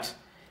is that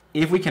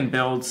if we can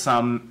build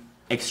some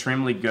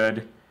extremely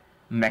good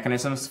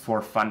mechanisms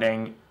for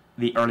funding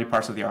the early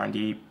parts of the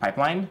R&D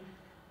pipeline,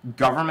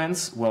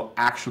 governments will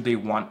actually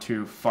want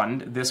to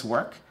fund this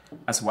work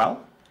as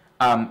well.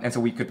 And so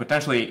we could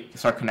potentially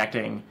start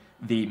connecting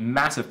the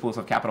massive pools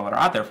of capital that are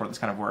out there for this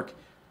kind of work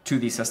to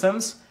these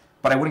systems,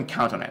 but I wouldn't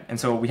count on it. And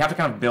so we have to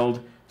kind of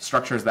build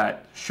structures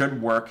that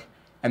should work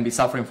and be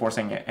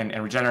self-reinforcing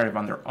and regenerative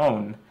on their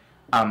own,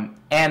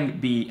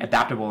 and be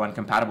adaptable and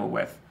compatible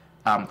with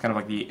kind of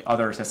like the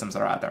other systems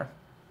that are out there.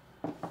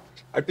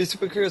 I'd be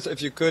super curious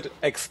if you could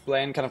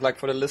explain kind of like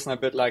for the listener a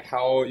bit like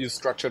how you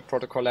structured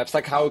Protocol Labs,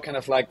 like how kind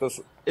of like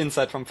this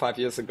insight from 5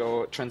 years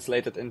ago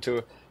translated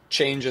into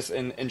changes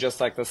in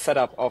just like the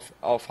setup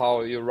of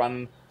how you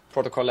run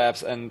Protocol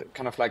Labs and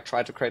kind of like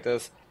try to create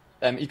this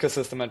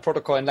ecosystem and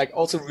protocol, and like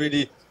also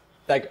really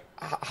like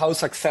how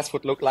success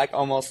would look like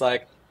almost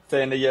like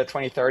say in the year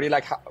 2030,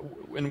 like how,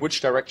 in which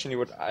direction you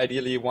would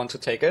ideally want to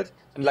take it,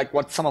 and like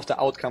what some of the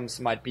outcomes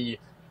might be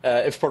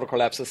if Protocol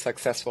Labs is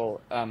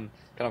successful, kind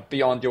of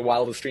beyond your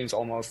wildest dreams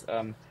almost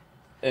in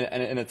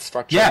its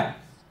structure.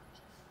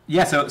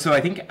 Yeah. So I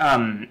think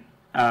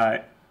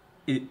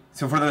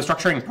so for the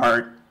structuring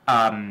part,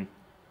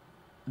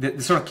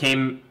 the sort of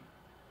came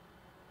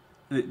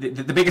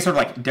the biggest sort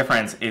of like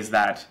difference is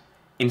that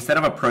instead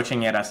of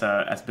approaching it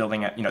as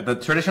building a, the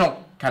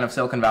traditional kind of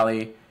Silicon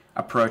Valley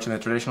approach and the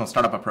traditional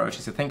startup approach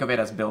is to think of it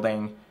as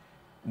building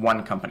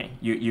one company.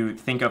 You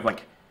think of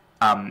like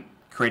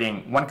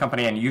creating one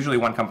company, and usually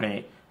one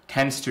company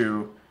tends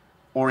to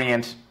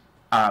orient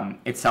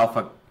itself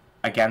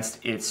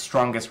against its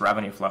strongest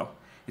revenue flow.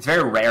 It's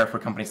very rare for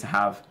companies to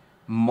have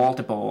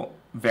multiple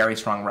very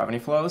strong revenue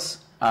flows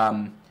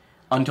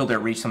until they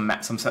reach some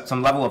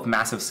level of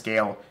massive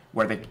scale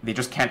where they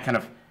just can't kind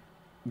of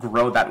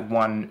grow that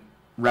one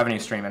revenue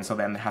stream, and so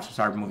then they have to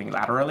start moving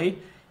laterally.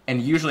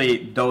 And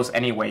usually those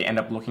anyway end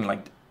up looking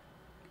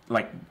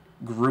like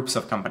groups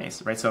of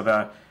companies, right? So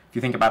if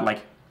you think about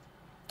like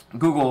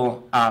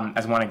Google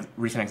as one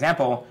recent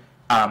example,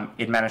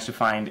 it managed to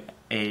find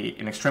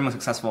an extremely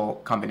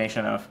successful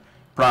combination of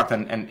product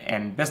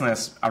and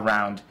business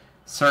around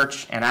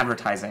search and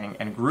advertising,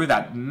 and grew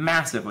that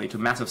massively to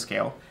massive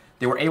scale.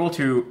 They were able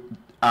to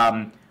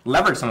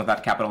leverage some of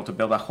that capital to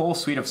build a whole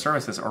suite of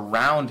services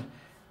around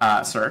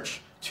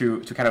search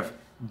to kind of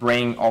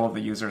bring all of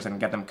the users and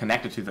get them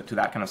connected to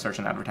that kind of search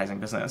and advertising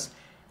business.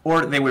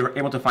 Or they were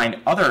able to find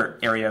other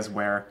areas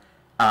where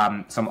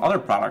some other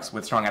products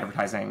with strong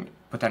advertising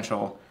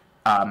potential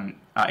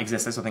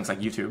existed, so things like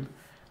YouTube.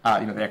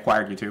 They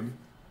acquired YouTube.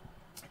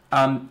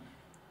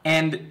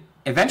 And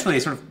eventually they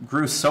sort of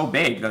grew so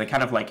big that they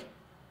kind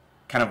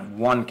of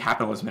won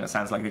capitalism in a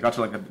sense. Like they got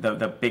to like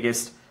the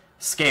biggest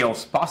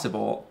scales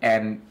possible,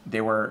 and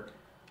they were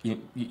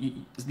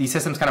these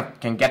systems kind of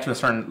can get to a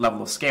certain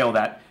level of scale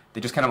that they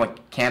just kind of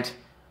like can't.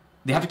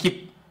 They have to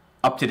keep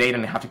up to date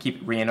and they have to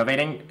keep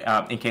re-innovating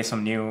in case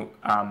some new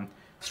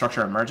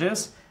structure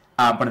emerges.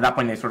 But at that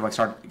point, they sort of like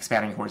start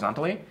expanding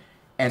horizontally.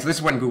 And so this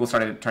is when Google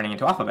started turning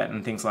into Alphabet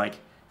and things like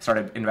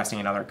started investing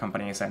in other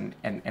companies and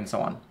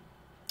so on.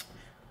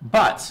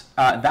 But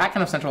that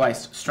kind of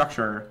centralized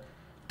structure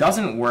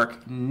doesn't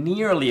work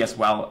nearly as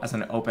well as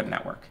an open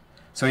network.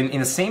 So in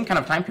the same kind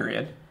of time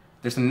period,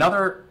 there's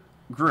another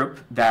group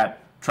that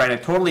tried a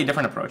totally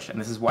different approach, and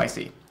this is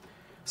YC.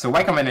 So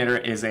Y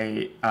Combinator is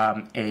an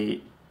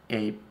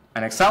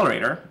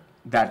accelerator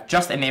that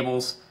just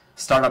enables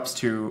startups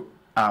to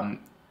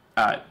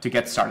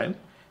get started.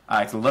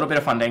 It's a little bit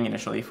of funding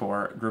initially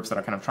for groups that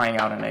are kind of trying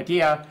out an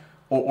idea,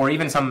 or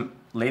even some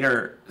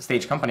later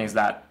stage companies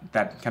that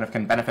kind of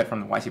can benefit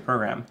from the YC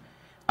program.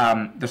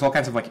 There's all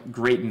kinds of like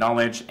great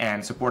knowledge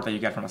and support that you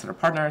get from a set of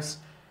partners.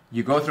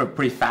 You go through a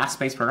pretty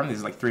fast-paced program. This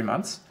is like 3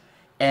 months.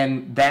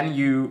 And then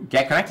you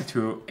get connected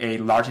to a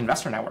large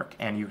investor network,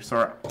 and you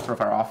sort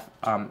of are off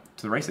to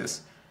the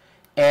races.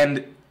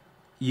 And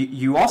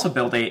you also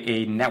build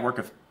a network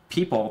of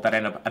people that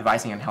end up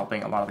advising and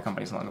helping a lot of the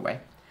companies along the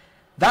way.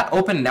 That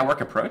open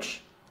network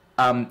approach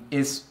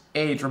is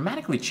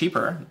dramatically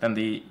cheaper than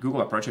the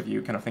Google approach if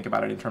you kind of think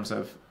about it in terms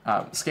of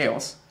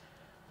scales.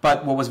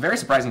 But what was very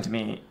surprising to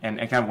me,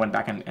 and I kind of went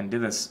back and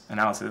did this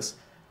analysis,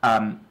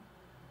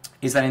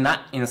 is that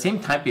in the same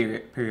time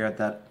period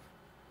that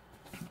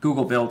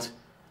Google built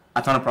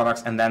a ton of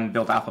products and then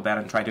built Alphabet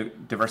and tried to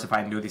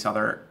diversify and do these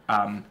other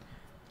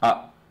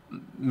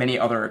many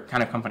other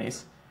kind of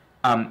companies,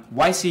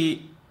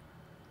 YC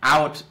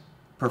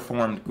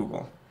outperformed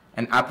Google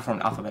and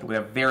outperformed Alphabet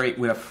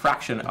with a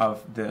fraction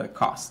of the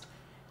cost,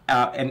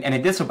 and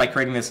it did so by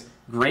creating this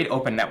great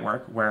open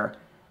network where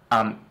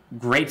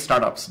great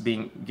startups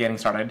getting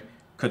started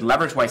could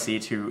leverage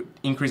YC to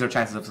increase their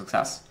chances of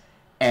success,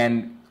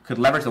 and could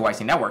leverage the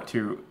YC network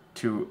to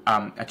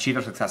achieve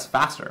their success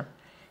faster.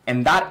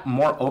 And that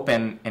more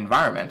open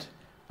environment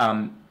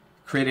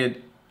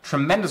created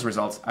tremendous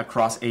results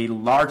across a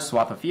large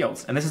swath of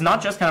fields. And this is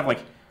not just kind of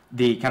like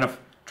the kind of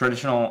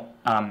traditional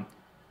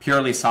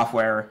purely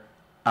software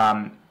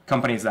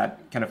companies that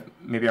kind of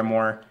maybe are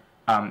more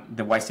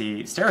the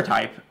YC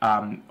stereotype,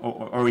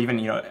 or even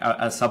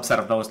a subset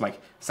of those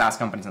like SaaS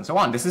companies and so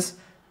on.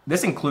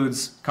 This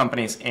includes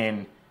companies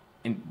in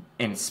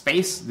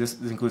space. This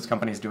includes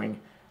companies doing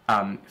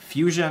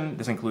fusion.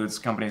 This includes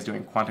companies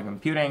doing quantum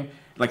computing,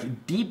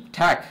 like deep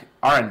tech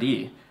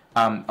R&D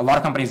a lot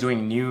of companies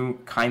doing new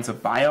kinds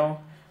of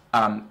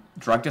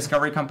drug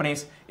discovery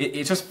companies.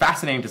 It's just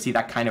fascinating to see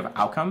that kind of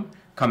outcome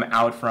come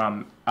out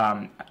from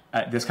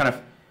this kind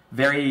of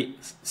very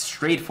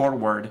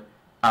straightforward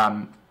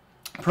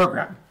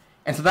program.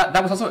 And so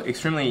that was also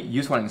extremely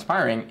useful and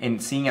inspiring in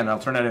seeing an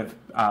alternative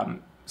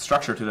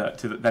structure to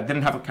that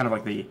didn't have kind of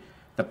like the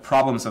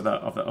problems of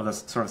the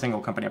sort of single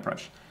company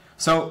approach.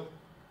 So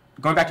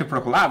going back to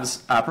Protocol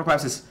Labs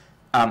is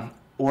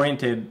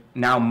oriented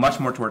now much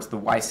more towards the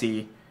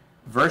YC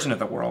version of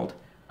the world.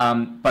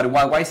 But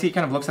while YC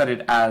kind of looks at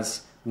it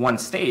as one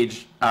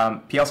stage,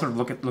 PL sort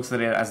of looks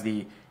at it as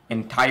the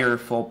entire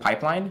full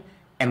pipeline.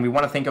 And we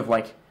want to think of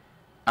like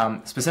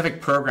specific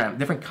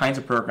different kinds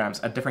of programs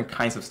at different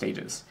kinds of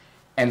stages.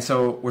 And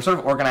so we're sort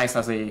of organized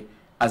as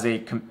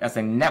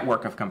a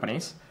network of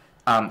companies.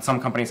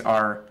 Some companies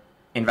are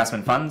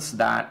investment funds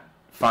that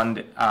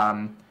fund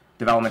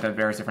development at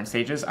various different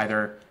stages,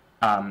 either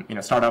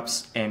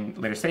startups in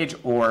later stage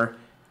or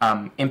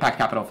impact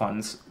capital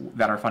funds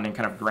that are funding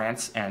kind of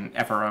grants and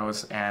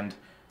FROs and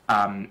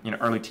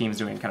early teams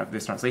doing kind of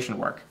this translation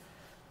work.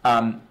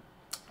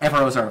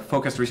 FROs are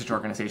focused research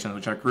organizations,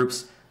 which are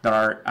groups that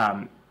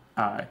are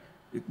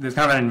there's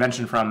kind of an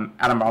invention from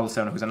Adam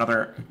Bartlestone, who's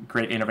another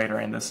great innovator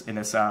in this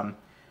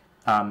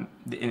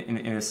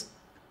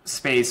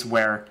space,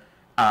 where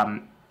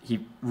he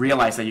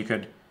realized that you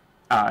could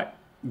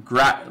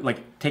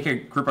take a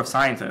group of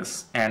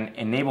scientists and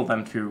enable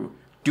them to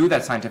do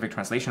that scientific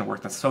translation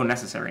work that's so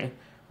necessary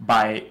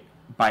by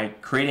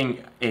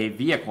creating a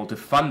vehicle to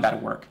fund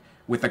that work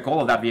with the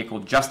goal of that vehicle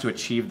just to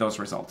achieve those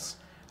results.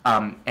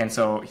 And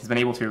so he's been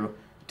able to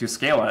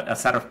scale a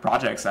set of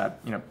projects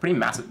at pretty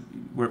massive.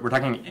 We're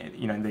talking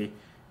in the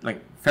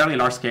fairly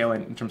large scale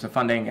in terms of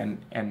funding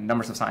and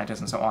numbers of scientists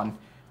and so on,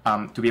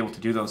 to be able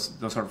to do those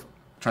sort of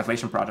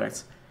translation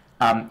projects.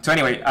 So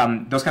anyway,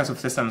 those kinds of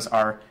systems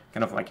are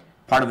kind of like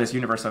part of this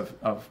universe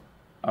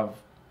of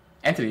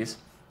entities.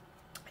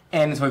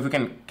 And so if we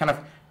can kind of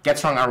get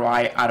strong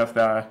ROI out of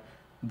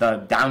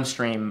the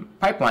downstream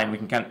pipeline, we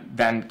can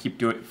then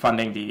keep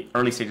funding the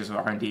early stages of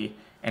R&D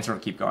and sort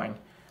of keep going.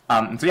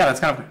 And so yeah, that's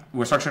kind of,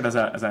 we're structured as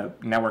a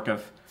network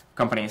of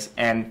companies.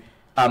 And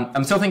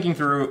I'm still thinking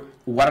through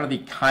what are the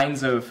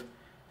kinds of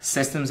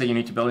systems that you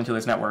need to build into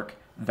this network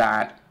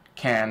that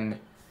can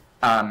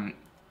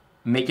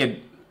make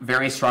it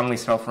very strongly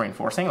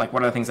self-reinforcing. Like,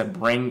 what are the things that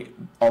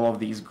bring all of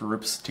these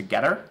groups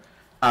together?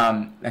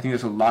 I think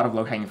there's a lot of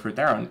low-hanging fruit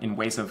there in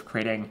ways of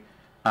creating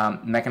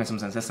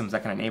mechanisms and systems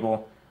that can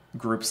enable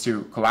groups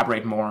to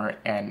collaborate more.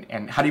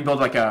 And how do you build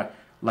like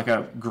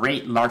a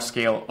great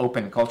large-scale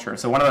open culture?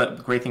 So one of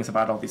the great things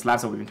about all these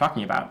labs that we've been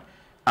talking about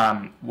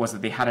was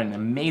that they had an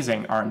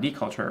amazing R&D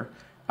culture.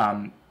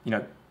 The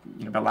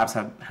labs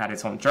had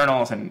its own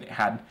journals and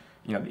had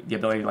the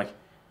ability to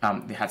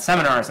they had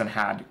seminars and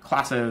had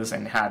classes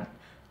and had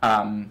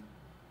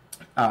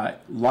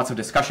lots of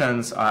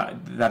discussions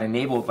that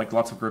enabled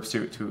lots of groups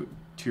to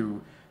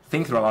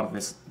think through a lot of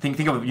this. Think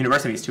of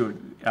universities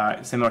too,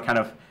 similar kind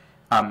of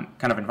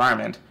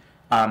environment.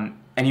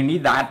 And you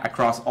need that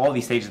across all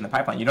these stages in the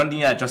pipeline. You don't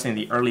need that just in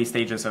the early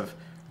stages of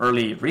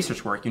early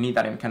research work. You need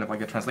that in kind of like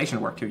the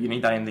translation work too. You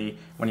need that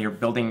when you're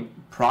building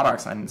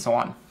products and so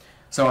on.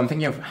 So I'm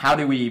thinking of how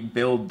do we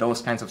build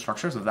those kinds of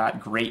structures of that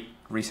great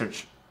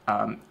research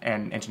and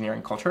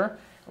engineering culture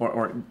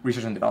or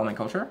research and development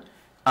culture,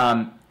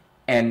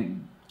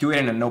 and do it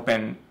in an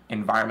open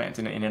environment,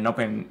 in an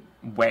open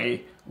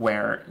way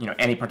where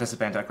any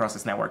participant across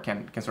this network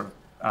can sort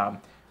of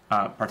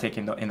partake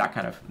in that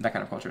kind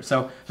of culture.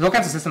 So there's all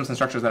kinds of systems and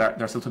structures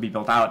that are still to be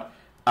built out,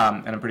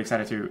 and I'm pretty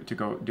excited to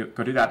go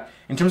do that.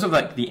 In terms of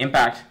the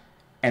impact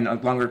and a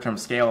longer term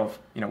scale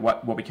of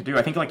what we could do,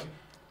 I think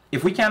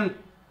if we can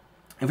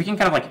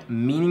kind of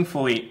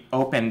meaningfully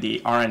open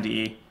the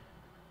R&D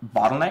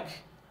bottleneck,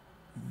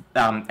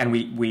 and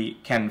we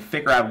can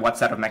figure out what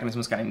set of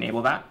mechanisms can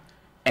enable that,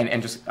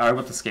 and just are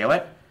able to scale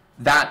it,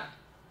 that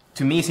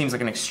to me seems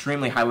like an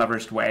extremely high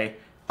leveraged way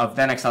of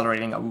then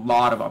accelerating a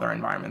lot of other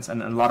environments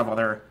and a lot of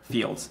other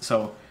fields.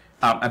 So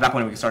at that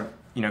point we can start,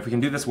 if we can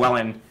do this well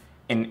in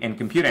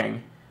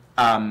computing,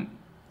 then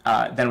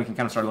we can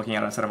kind of start looking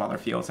at a set of other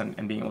fields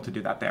and being able to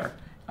do that there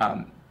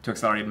to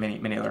accelerate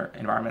many other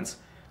environments.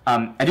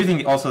 I do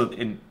think also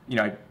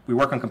we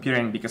work on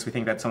computing because we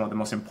think that some of the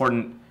most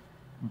important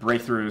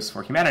breakthroughs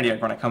for humanity are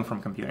going to come from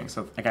computing.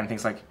 So again,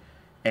 things like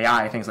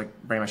AI, things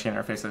like brain-machine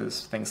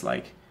interfaces, things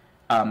like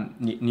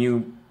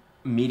new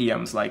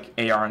mediums like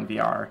AR and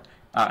VR,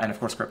 and of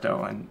course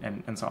crypto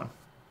and so on.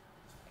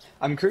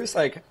 I'm curious,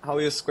 how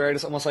you square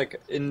this almost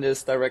in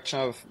this direction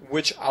of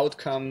which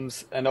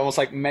outcomes and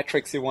almost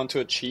metrics you want to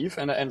achieve,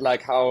 and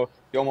how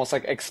you almost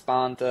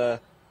expand the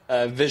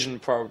vision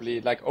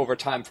probably over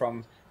time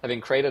from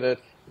having created it.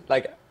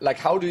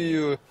 How do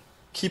you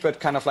keep it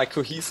kind of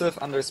cohesive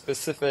under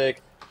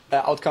specific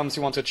outcomes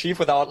you want to achieve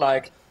without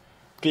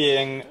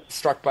being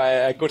struck by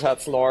a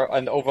Goodhart's law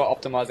and over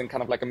optimizing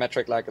kind of a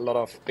metric like a lot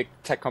of big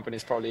tech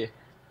companies probably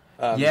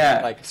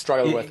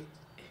struggle with?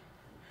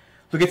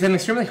 Look, it's an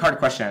extremely hard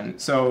question.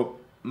 So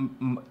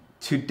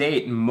to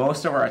date,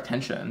 most of our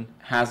attention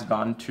has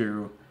gone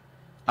to,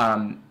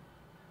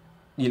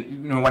 you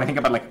know, when I think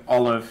about like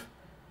all of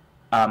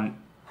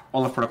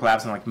Protocol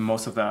Labs and like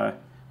most of the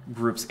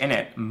groups in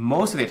it,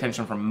 most of the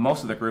attention from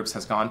most of the groups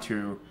has gone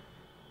to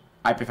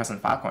IPFS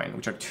and Filecoin,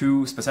 which are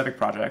two specific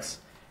projects.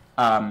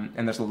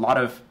 And there's a lot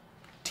of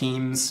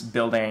teams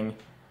building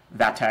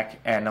that tech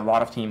and a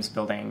lot of teams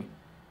building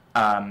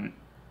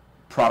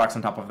products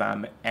on top of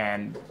them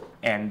and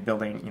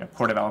building, you know,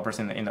 core developers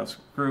in those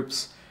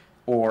groups,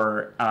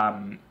 or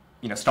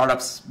you know,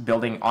 startups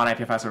building on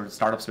IPFS or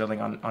startups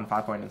building on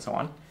Filecoin and so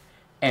on.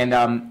 And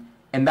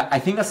I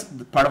think that's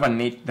part of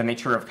the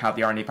nature of how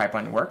the R&D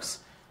pipeline works,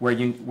 where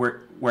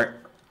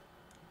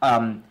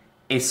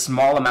a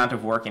small amount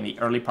of work in the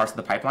early parts of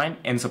the pipeline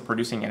ends up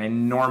producing an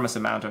enormous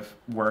amount of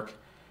work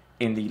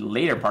in the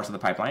later parts of the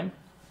pipeline.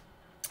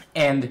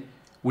 And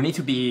we need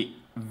to be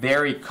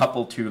very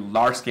coupled to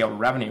large-scale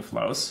revenue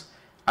flows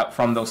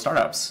from those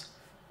startups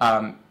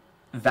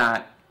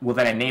that will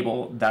then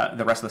enable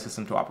the rest of the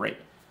system to operate.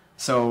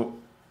 So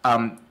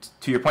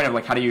to your point of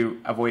like, how do you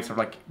avoid sort of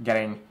like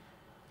getting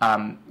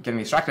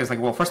distracted? It's like,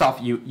 well, first off,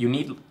 you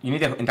need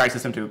the entire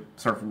system to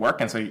sort of work,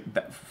 and so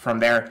from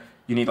there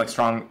you need like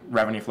strong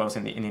revenue flows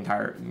in the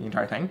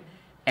entire thing,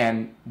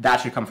 and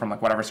that should come from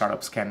like whatever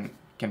startups can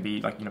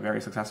be like, you know,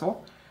 very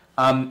successful.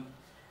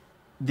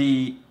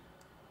 The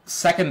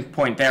second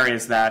point there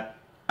is that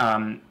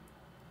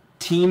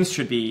teams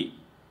should be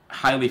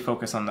highly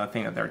focused on the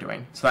thing that they're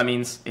doing. So that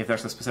means if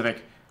there's a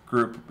specific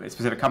group, a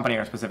specific company,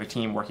 or a specific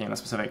team working on a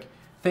specific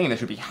thing, they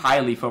should be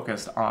highly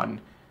focused on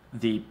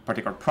the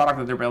particular product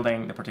that they're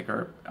building, the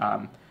particular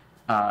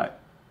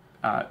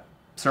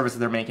service that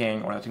they're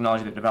making, or the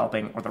technology they're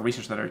developing, or the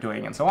research that they're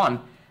doing, and so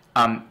on.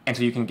 And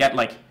so you can get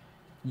like,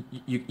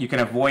 you can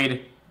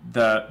avoid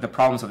the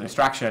problems of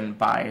distraction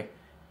by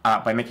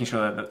making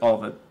sure that all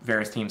the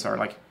various teams are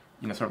like,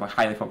 you know, sort of like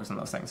highly focused on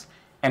those things.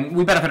 And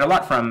we benefit a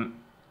lot from,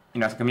 you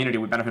know, as a community,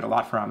 we benefit a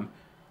lot from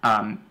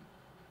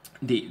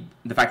the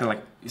fact that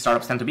like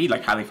startups tend to be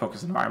like highly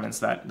focused environments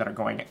that are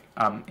going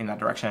in that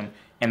direction.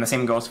 And the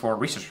same goes for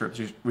research groups.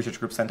 Research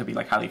groups tend to be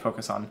like highly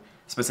focused on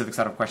specific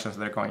set of questions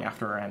that they're going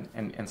after,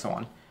 and so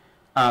on.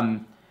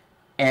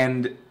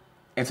 And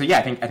so yeah,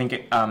 I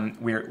think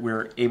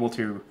we're able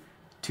to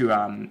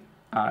kind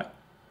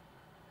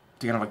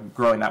of like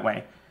grow in that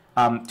way.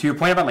 To your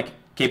point about like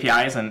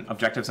KPIs and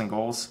objectives and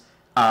goals,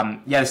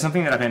 yeah, it's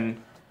something that I've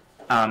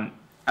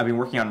been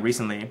working on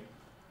recently.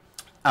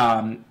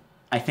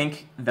 I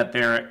think that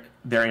there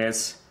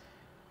is,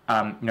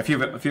 you know, a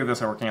few of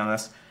us are working on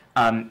this.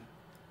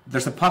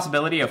 There's a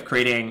possibility of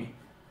creating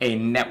a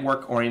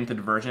network-oriented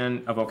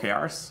version of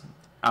OKRs,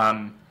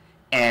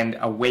 and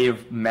a way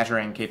of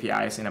measuring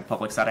KPIs in a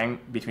public setting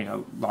between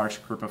a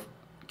large group of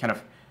kind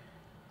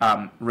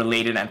of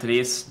related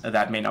entities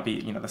that may not be,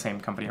 you know, the same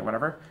company or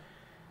whatever.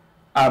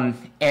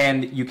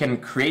 And you can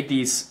create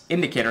these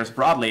indicators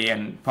broadly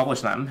and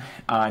publish them,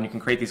 and you can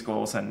create these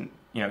goals, and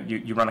you know,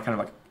 you run a kind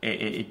of like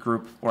a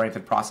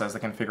group-oriented process that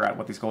can figure out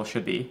what these goals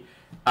should be,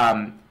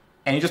 and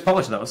you just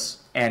publish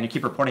those, and you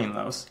keep reporting on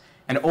those,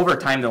 and over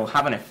time they'll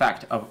have an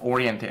effect of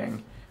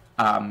orienting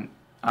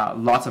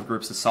lots of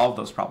groups to solve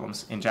those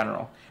problems in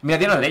general. I mean, at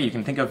the end of the day, you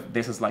can think of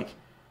this as like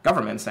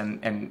governments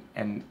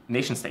and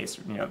nation states.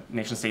 You know,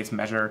 nation states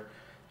measure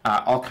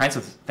all kinds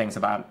of things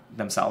about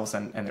themselves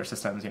and their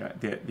systems. You know,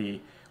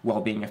 the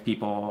well-being of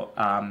people,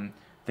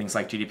 things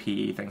like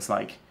GDP, things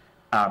like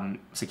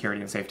security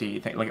and safety,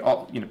 like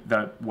all, you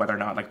know, whether or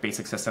not like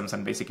basic systems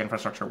and basic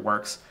infrastructure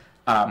works,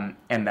 and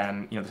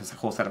then, you know, there's a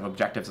whole set of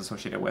objectives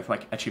associated with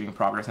like achieving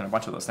progress and a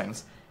bunch of those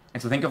things.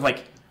 And so think of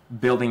like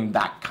building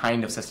that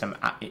kind of system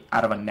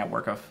out of a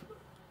network of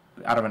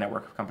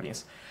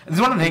companies. This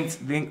is one of the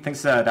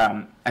things that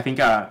I think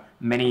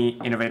many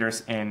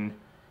innovators in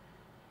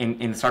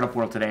the startup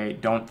world today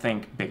don't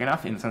think big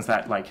enough, in the sense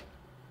that like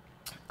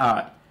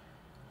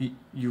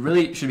you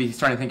really should be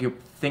starting to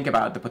think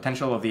about the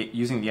potential of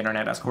using the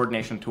internet as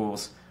coordination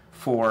tools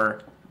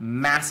for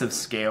massive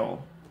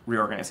scale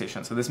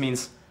reorganization. So this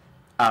means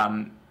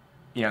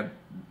you know,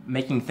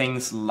 making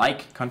things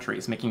like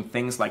countries, making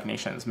things like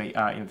nations, you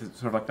know,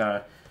 sort of like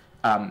the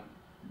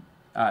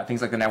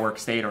things like the network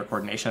state or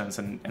coordinations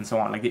and so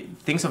on, like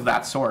things of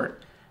that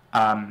sort.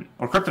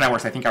 Or crypto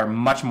networks, I think, are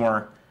much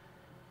more.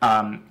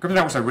 Crypto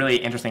networks are really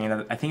interesting in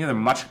that I think they're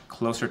much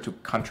closer to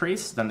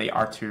countries than they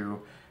are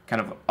to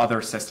kind of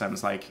other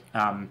systems like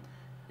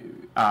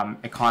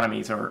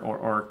economies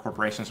or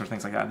corporations or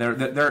things like that.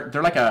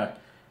 They're like a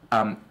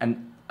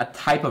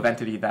type of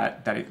entity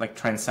that it like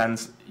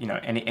transcends, you know,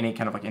 any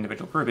kind of like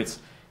individual group.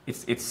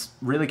 It's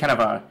really kind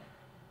of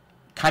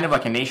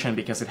like a nation,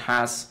 because it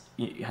tends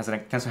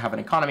to have an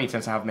economy, it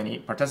tends to have many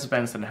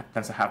participants, and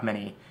tends to have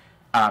many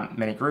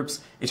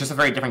groups. It's just a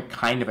very different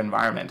kind of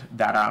environment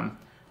that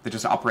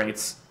just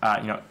operates,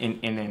 you know, in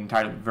an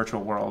entirely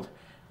virtual world,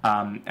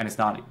 and it's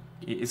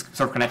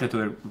sort of connected to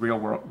the real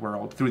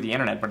world through the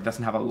internet, but it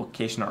doesn't have a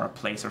location or a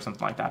place or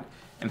something like that.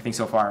 And I think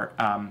so far,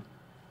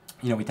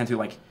 you know, we tend to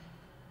like.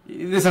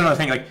 This is another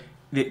thing. Like,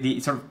 the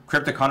sort of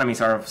crypto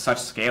economies are of such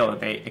scale that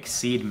they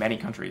exceed many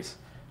countries,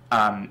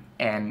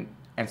 and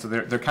so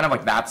they're kind of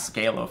like that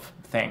scale of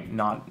thing,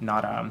 not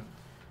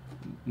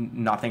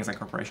things like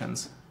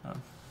corporations.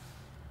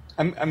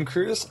 I'm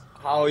curious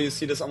how you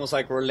see this almost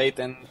like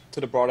relating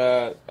to the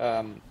broader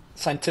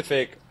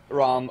scientific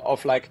realm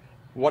of like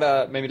what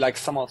are maybe like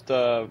some of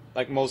the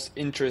like most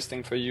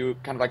interesting for you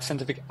kind of like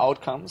scientific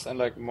outcomes and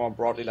like more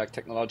broadly like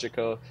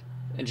technological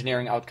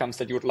engineering outcomes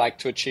that you would like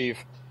to achieve,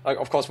 like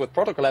of course with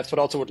protocol labs, but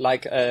also would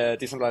like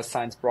decentralized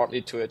science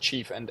broadly to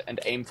achieve and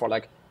aim for,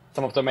 like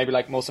some of the maybe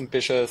like most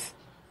ambitious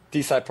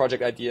DeSci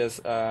project ideas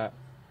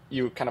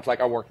you kind of like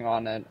are working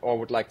on and or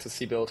would like to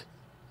see built.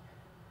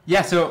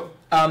 Yeah, so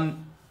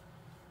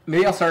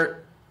maybe I'll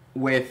start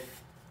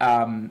with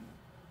some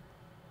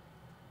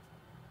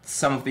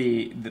of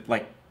the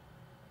like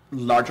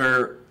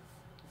larger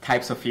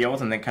types of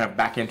fields, and then kind of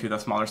back into the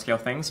smaller scale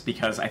things,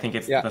 because I think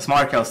it's the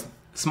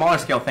smaller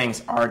scale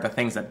things are the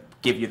things that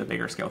give you the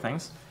bigger scale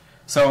things.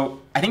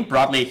 So I think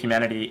broadly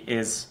humanity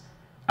is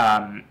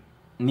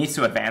needs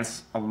to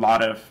advance a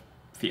lot of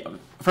field.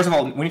 First of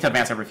all, we need to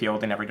advance every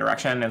field in every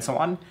direction and so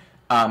on.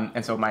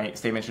 And so my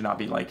statement should not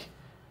be like,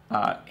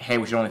 hey,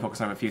 we should only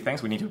focus on a few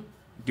things. We need to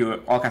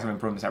do all kinds of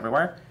improvements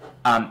everywhere.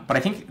 But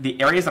I think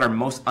the areas that are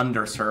most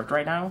underserved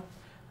right now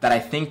that I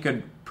think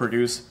could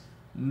produce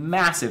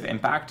massive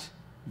impact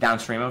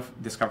downstream of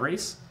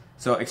discoveries,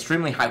 so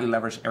extremely highly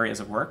leveraged areas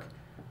of work,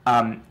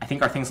 I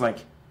think are things like,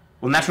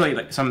 well, naturally,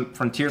 like some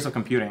frontiers of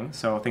computing,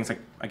 so things like,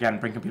 again,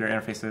 brain-computer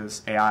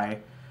interfaces, AI,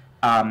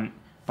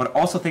 but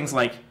also things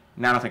like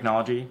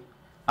nanotechnology.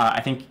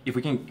 I think if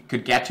we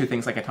could get to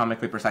things like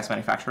atomically precise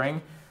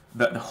manufacturing,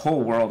 the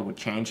whole world would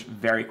change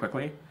very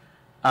quickly.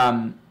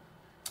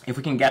 If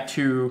we can get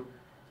to,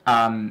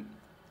 I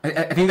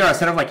think there are a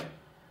set of like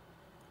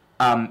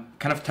kind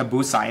of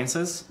taboo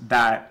sciences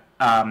that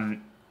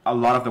a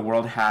lot of the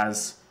world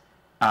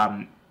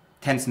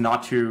tends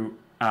not to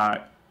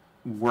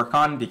work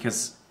on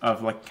because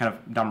of like kind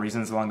of dumb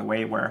reasons along the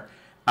way, where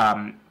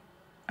a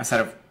set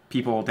of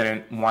people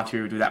didn't want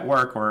to do that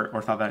work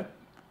or thought that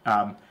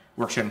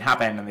work shouldn't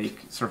happen, and they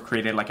sort of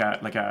created like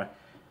a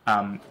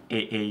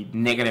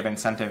negative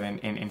incentive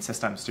in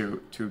systems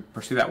to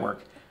pursue that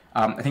work.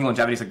 I think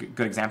longevity is a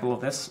good example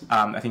of this.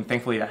 I think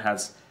thankfully that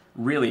has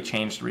really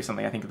changed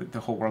recently. I think the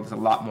whole world is a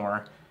lot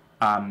more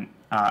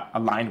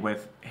aligned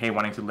with, hey,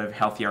 wanting to live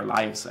healthier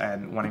lives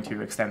and wanting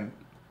to extend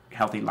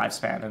healthy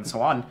lifespan and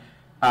so on.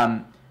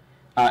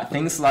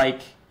 Things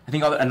like, I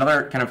think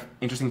another kind of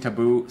interesting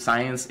taboo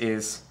science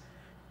is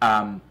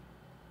cryo.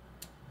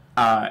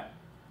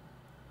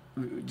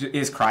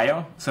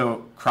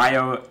 So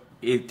cryo,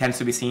 it tends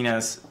to be seen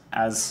as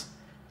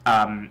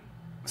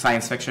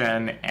science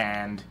fiction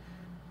and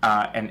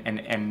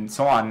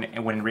so on,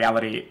 when in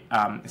reality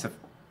it's a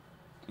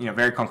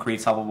very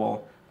concrete,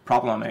 solvable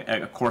problem,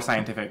 a core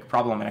scientific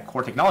problem and a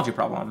core technology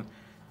problem,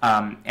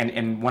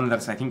 and one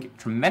that's, I think,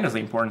 tremendously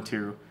important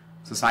to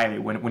society.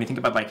 When you think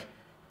about like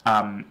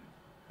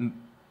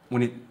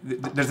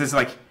there's this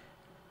like,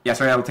 yeah,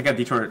 sorry, I'll take a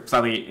detour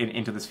slightly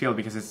into this field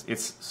because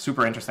it's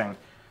super interesting.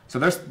 So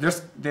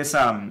there's this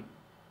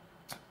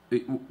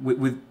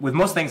with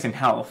most things in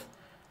health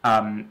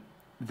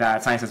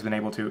that science has been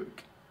able to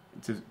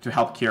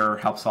help cure,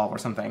 help solve, or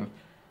something.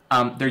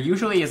 There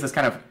usually is this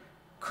kind of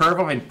curve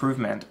of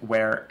improvement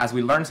where, as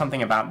we learn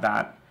something about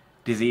that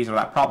disease or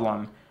that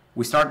problem,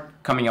 we start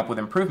coming up with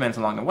improvements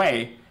along the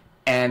way,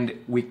 and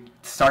we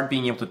start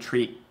being able to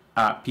treat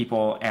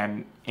people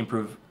and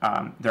improve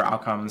their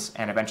outcomes,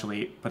 and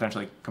eventually,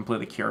 potentially,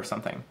 completely cure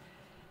something.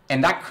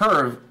 And that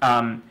curve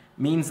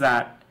means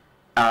that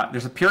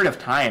there's a period of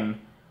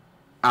time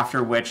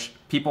after which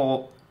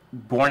people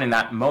born in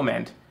that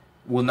moment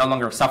will no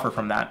longer suffer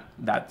from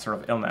that sort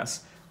of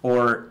illness,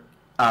 or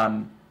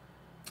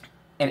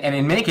and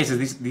in many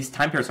cases these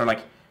time periods are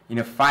like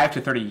 5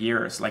 to 30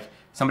 years. Like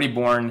somebody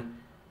born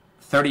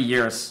 30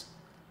 years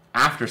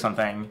after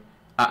something,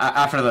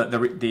 after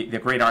the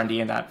great R&D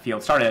in that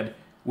field started,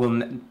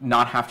 will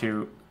not have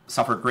to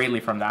suffer greatly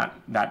from that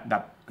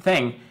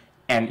thing.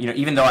 And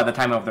even though at the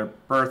time of their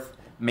birth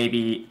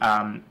maybe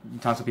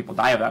tons of people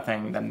die of that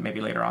thing, then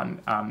maybe later on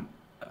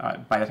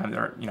by the time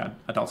they're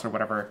adults or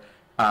whatever,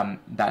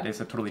 that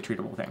is a totally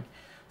treatable thing.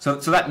 So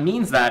that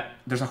means that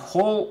there's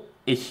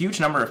a huge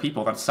number of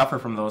people that suffer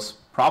from those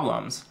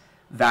problems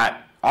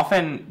that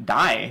often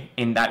die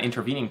in that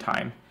intervening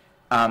time,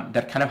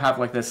 that kind of have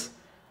like this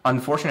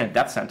unfortunate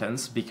death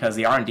sentence because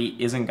the R&D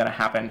isn't going to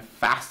happen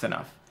fast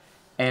enough.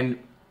 And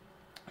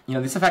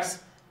this affects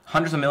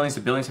hundreds of millions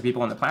to billions of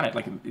people on the planet.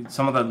 Like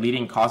some of the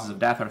leading causes of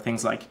death are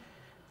things like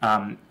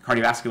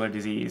cardiovascular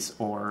disease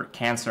or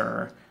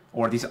cancer,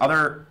 or these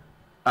other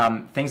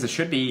things that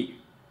should be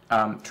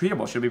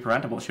treatable, should be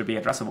preventable, should be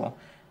addressable.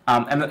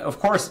 And of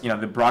course,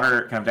 the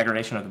broader kind of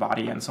degradation of the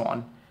body and so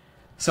on.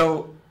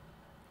 So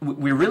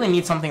we really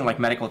need something like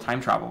medical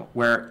time travel,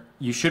 where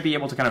you should be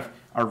able to kind of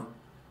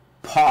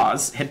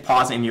hit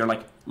pause in your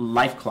like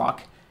life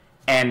clock,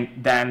 and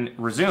then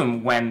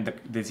resume when the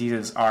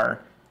diseases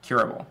are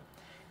curable.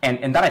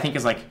 And that, I think,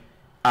 is like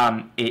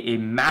a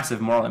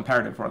massive moral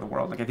imperative for the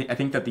world. Like I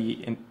think that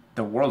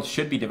the world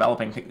should be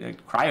developing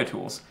cryo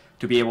tools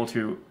to be able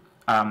to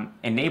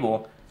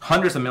enable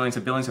hundreds of millions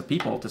of billions of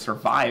people to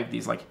survive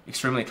these like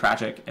extremely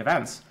tragic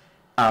events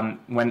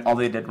when all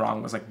they did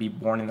wrong was like be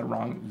born in the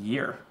wrong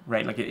year,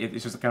 right? Like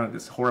it's just kind of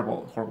this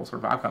horrible sort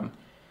of outcome.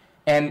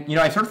 And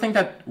I sort of think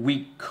that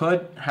we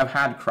could have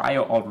had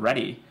cryo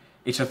already.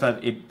 It's just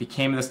that it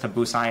became this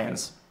taboo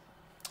science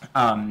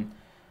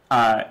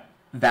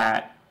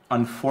that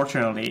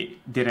unfortunately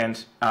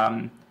didn't,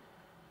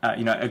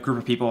 a group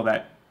of people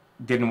that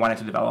didn't want it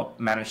to develop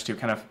managed to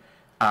kind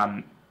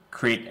of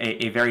create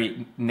a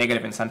very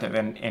negative incentive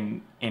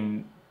in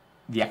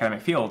the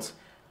academic fields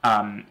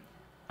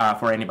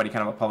for anybody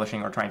kind of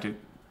publishing or trying to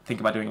think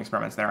about doing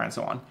experiments there and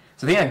so on.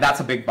 So I think that's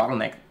a big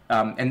bottleneck.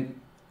 And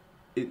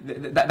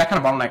that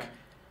kind of bottleneck,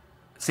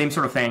 same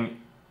sort of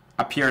thing,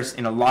 appears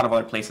in a lot of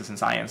other places in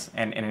science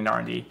and in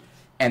R&D.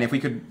 And if we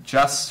could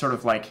just sort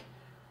of like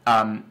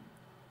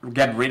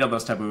get rid of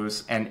those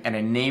taboos and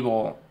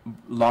enable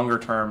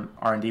longer-term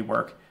R&D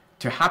work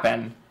to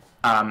happen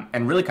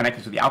and really connect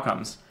it to the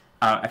outcomes,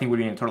 I think we'd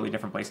be in a totally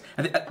different place.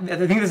 I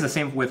think this is the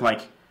same with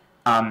like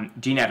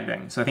gene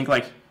editing. So I think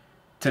like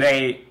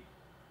today,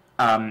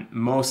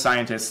 most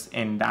scientists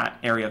in that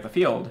area of the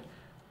field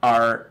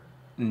are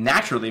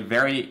naturally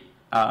very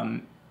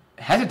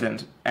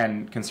hesitant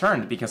and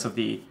concerned because of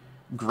the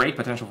great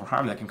potential for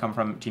harm that can come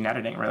from gene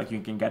editing, right? Like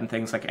you can get in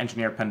things like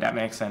engineered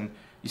pandemics and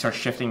you start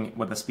shifting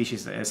what the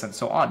species is and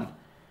so on.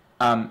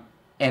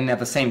 And at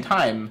the same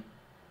time,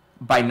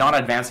 by not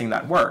advancing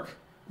that work,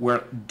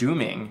 we're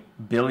dooming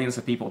billions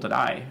of people to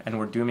die, and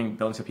we're dooming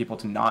billions of people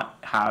to not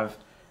have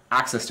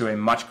access to a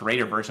much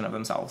greater version of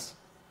themselves.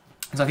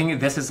 So I think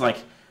this is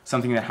like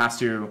something that has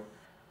to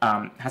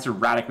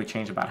radically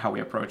change about how we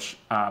approach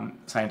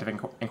scientific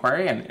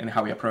inquiry and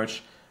how we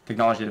approach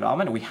technology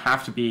development. We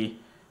have to be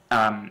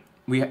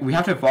we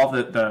have to evolve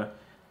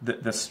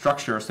the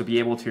structures to be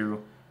able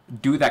to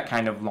do that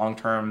kind of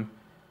long-term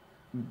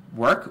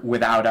work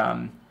without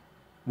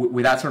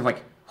sort of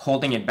like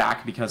holding it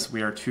back because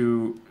we're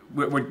too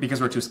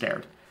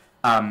scared.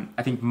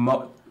 I think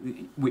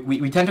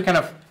we tend to kind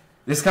of,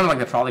 this is kind of like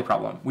the trolley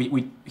problem.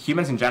 We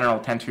humans in general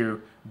tend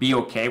to be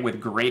okay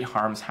with great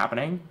harms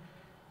happening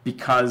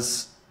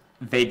because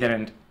they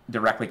didn't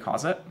directly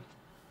cause it,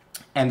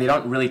 and they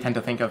don't really tend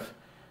to think of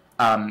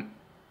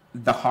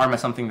the harm as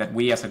something that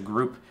we as a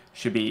group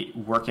should be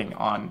working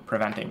on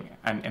preventing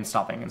and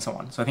stopping and so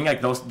on. So I think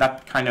like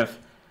that kind of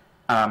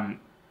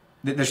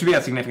there should be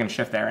a significant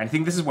shift there. And I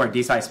think this is where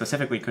DeSci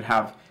specifically could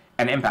have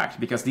an impact,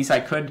 because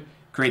DeSci could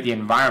create the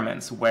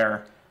environments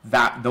where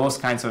those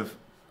kinds of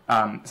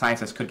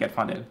sciences could get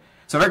funded.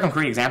 So a very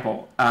concrete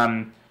example,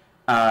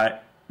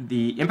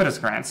 the Impetus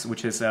Grants,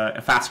 which is a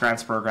fast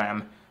grants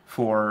program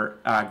for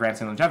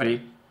grants in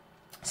longevity,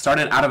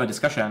 started out of a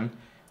discussion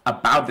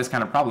about this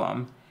kind of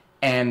problem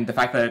and the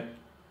fact that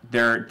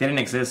there didn't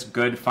exist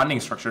good funding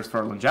structures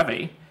for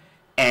longevity.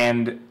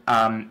 And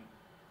then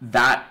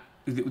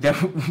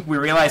we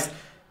realized,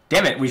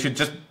 damn it, we should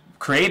just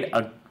create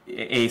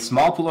a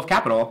small pool of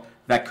capital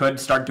that could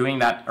start doing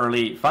that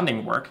early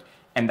funding work,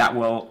 and that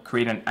will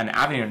create an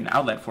avenue and an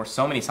outlet for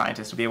so many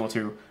scientists to be able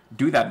to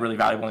do that really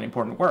valuable and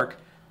important work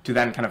to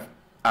then kind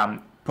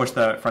of push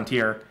the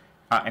frontier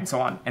and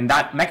so on. And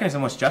that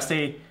mechanism was just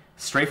a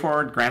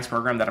straightforward grants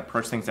program that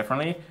approached things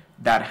differently,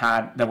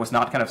 that was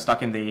not kind of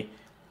stuck in the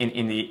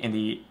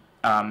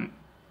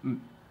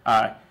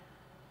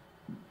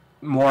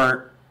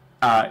more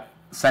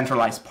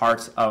centralized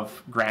parts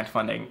of grant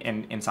funding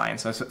in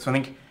science. So I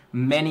think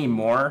many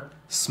more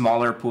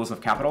smaller pools of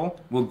capital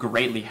will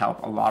greatly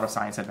help a lot of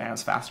science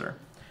advance faster.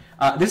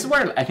 This is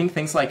where I think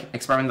things like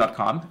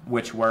experiment.com,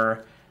 which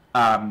were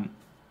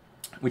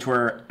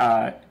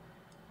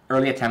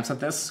early attempts at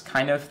this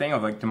kind of thing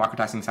of like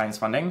democratizing science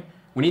funding,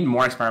 we need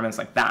more experiments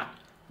like that,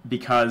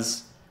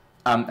 because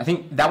I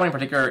think that one in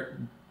particular,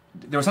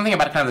 there was something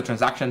about kind of the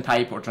transaction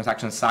type or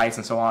transaction size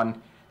and so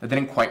on that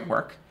didn't quite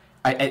work.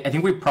 I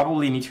think we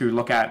probably need to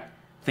look at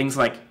things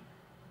like,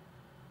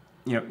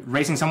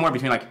 raising somewhere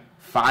between like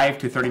 $5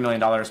 to $30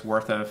 million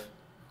worth of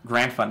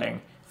grant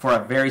funding for a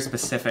very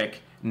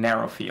specific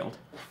narrow field,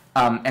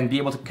 and be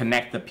able to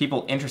connect the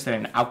people interested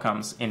in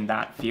outcomes in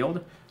that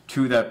field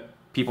to the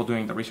people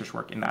doing the research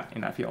work in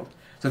that field.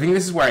 So I think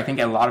this is where I think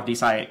a lot of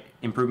DeSci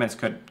improvements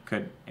could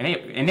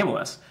enable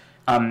us.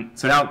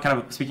 So now, kind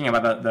of speaking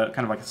about the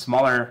kind of like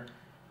smaller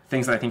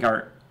things that I think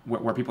are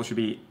where people should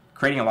be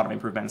creating a lot of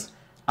improvements.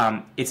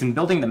 It's in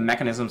building the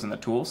mechanisms and the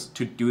tools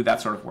to do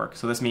that sort of work.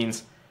 So this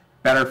means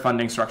better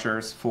funding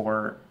structures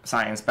for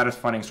science, better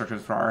funding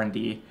structures for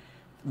R&D,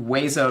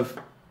 ways of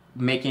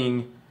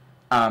making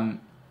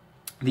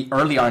the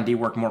early R&D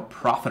work more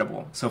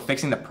profitable. So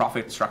fixing the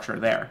profit structure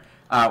there.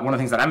 One of the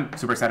things that I'm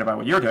super excited about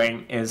what you're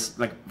doing is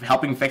like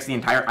helping fix the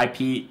entire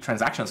IP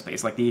transaction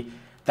space. Like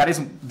that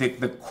is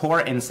the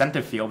core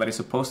incentive field that is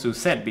supposed to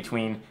sit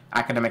between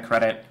academic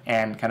credit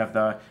and kind of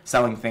the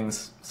selling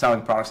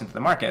products into the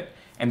market.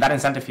 And that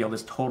incentive field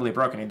is totally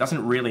broken. It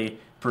doesn't really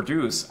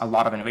produce a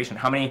lot of innovation.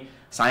 How many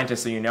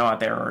scientists do you know out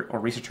there or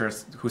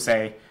researchers who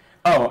say,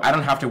 oh, I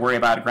don't have to worry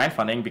about grant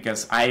funding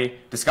because I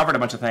discovered a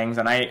bunch of things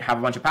and I have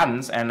a bunch of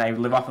patents and I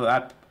live off of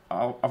that,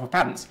 off of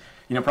patents?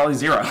 Probably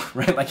zero,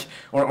 right? Like,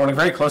 or like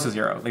very close to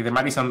zero. Like there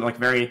might be some like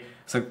very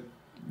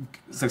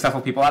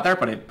successful people out there,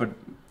 but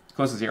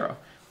close to zero.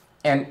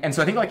 And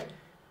so I think like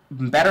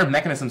better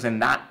mechanisms in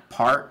that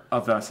part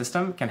of the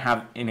system can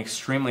have an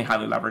extremely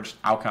highly leveraged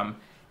outcome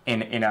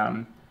in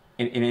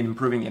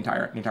improving the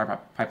entire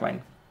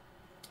pipeline.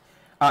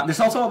 There's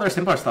also other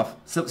simpler stuff,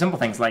 simple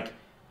things like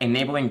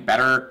enabling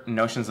better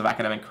notions of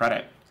academic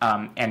credit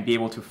and be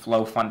able to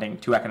flow funding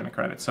to academic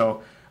credit.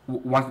 So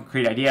one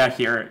concrete idea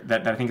here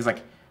that I think is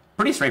like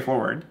pretty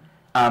straightforward.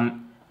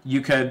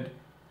 You could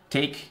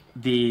take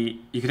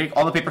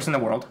all the papers in the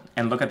world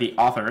and look at the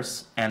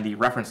authors and the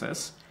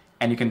references,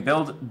 and you can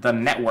build the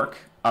network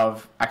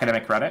of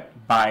academic credit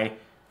by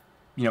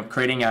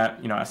creating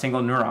a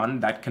single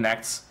neuron that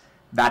connects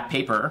that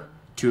paper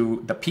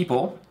to the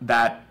people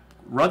that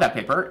wrote that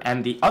paper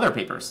and the other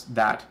papers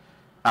that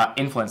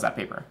influence that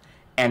paper.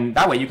 And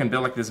that way you can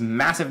build like this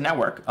massive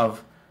network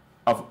of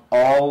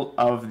all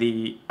of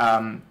the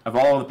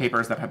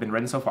papers that have been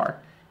written so far.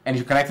 And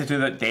you connect it to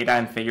the data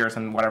and figures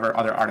and whatever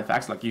other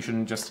artifacts. Like you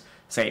shouldn't just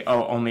say,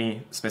 oh,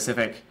 only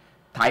specific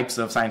types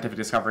of scientific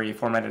discovery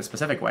formatted a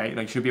specific way.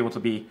 Like you should be able to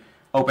be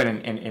open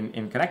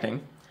in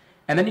connecting.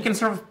 And then you can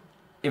sort of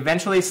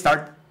eventually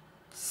start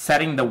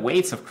setting the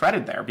weights of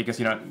credit there, because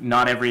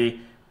not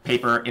every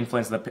paper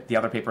influenced the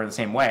other paper the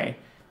same way.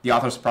 The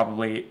authors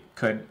probably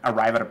could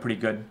arrive at a pretty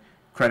good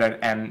credit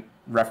and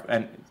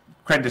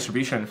credit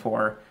distribution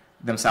for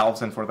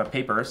themselves and for the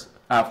papers,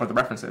 for the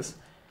references.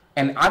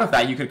 And out of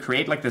that, you could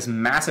create like this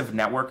massive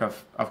network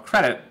of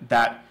credit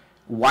that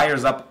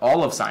wires up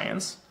all of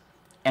science.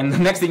 And the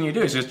next thing you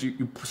do is just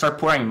you start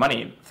pouring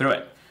money through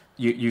it.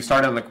 You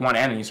start at like one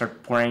end and you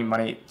start pouring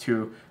money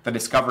to the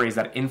discoveries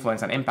that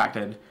influenced and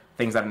impacted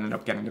things that ended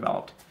up getting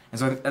developed. And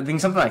so I think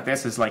something like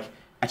this is like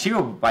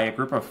achievable by a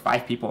group of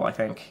 5 people, I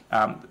think.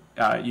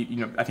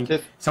 I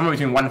think somewhere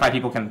between 1 and 5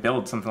 people can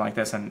build something like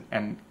this,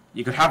 and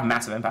you could have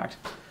massive impact.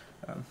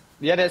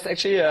 Yeah, there's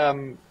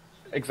actually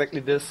exactly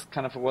this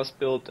kind of was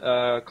built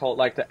called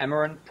like the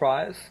Amaranth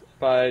Prize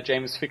by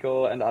James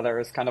Fickle and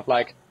others, kind of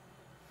like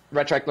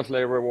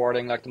retroactively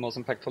rewarding like the most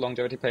impactful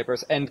longevity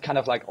papers and kind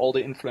of like all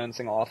the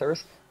influencing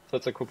authors. So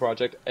it's a cool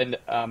project. And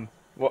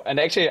and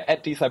actually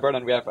at DeSci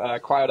Berlin we have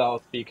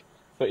CryoDAO speak.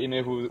 So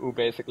Emil, who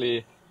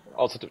basically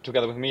also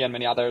together with me and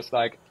many others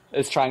like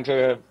is trying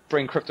to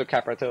bring crypto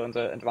capital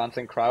into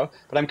advancing cryo.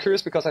 But I'm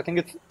curious because I think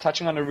it's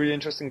touching on a really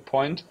interesting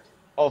point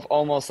of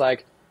almost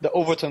like the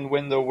Overton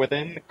window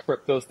within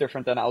crypto is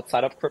different than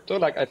outside of crypto.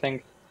 Like I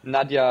think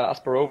Nadia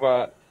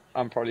Asparova,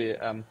 I'm probably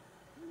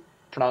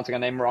pronouncing her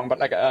name wrong, but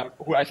like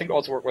who I think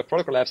also worked with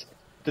Protocol Labs,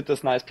 did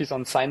this nice piece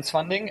on science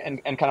funding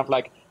and kind of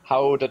like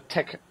how the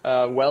tech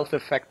wealth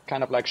effect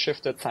kind of like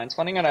shifted science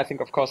funding. And I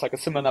think of course like a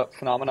similar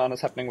phenomenon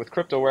is happening with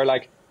crypto, where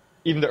like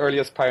even the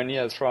earliest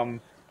pioneers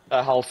from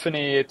Hal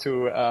Finney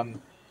to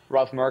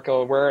Ralph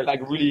Merkel were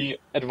like really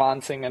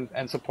advancing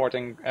and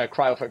supporting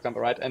cryo, for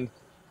example, right? And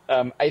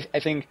I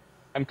think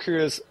I'm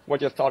curious what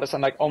your thought is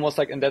on like almost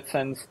like in that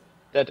sense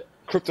that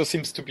crypto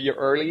seems to be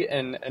early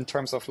in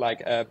terms of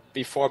like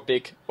before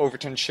big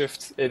Overton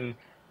shifts in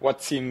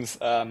what seems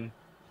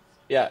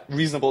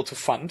reasonable to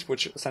fund,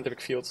 which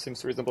scientific field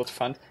seems reasonable to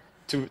fund,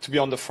 to be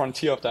on the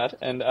frontier of that.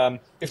 And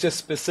if there's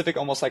specific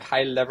almost like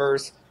high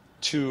levers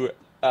to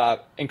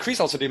increase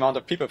also the amount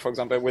of people, for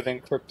example,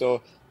 within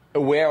crypto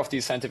aware of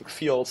these scientific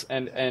fields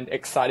and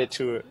excited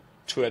to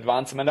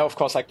advance them. And now, of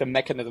course, like the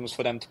mechanisms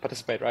for them to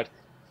participate, right?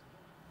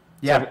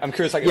 Yeah, so I'm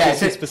curious, like, if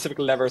there's specific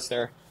levers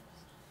there.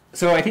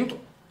 So I think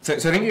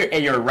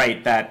you're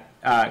right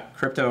that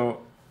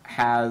crypto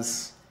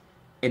has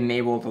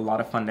enabled a lot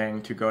of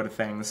funding to go to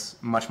things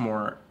much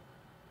more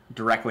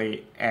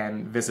directly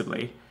and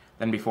visibly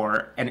than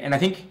before, and I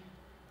think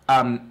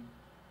I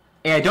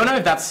don't know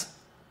if that's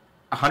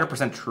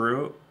 100%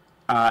 true.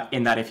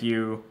 In that I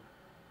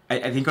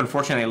think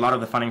unfortunately a lot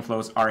of the funding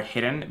flows are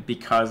hidden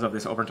because of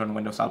this Overton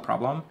window style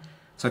problem.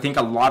 So I think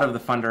a lot of the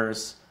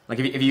funders, like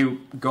if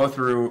you go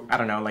through, I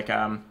don't know, like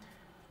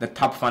the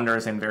top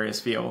funders in various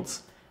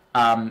fields,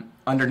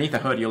 underneath the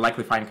hood, you'll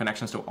likely find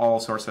connections to all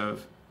sorts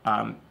of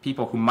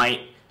people who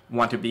might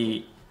want to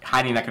be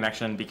hiding that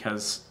connection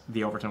because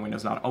the Overton window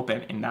is not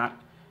open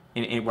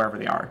in wherever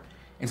they are.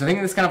 And so I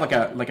think it's kind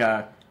of like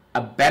a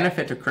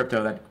benefit to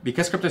crypto that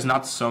because crypto is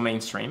not so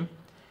mainstream,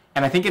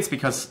 and I think it's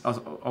because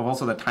of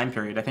also the time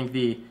period. I think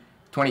the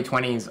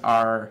 2020s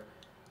are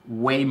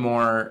way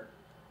more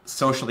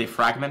socially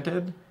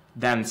fragmented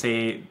than,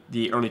 say,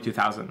 the early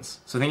 2000s.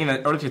 So I think in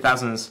the early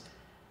 2000s,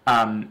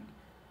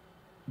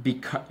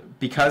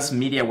 because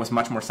media was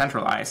much more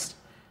centralized,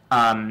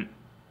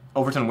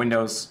 Overton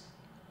windows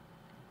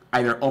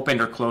either opened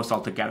or closed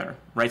altogether,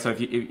 right? So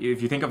if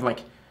you think of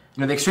like,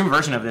 the extreme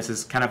version of this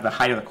is kind of the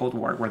height of the Cold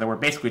War, where there were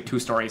basically 2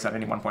 stories at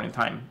any one point in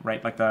time,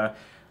 right? Like the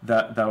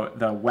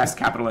West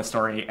capitalist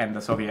story and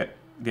the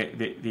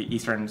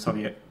Eastern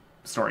Soviet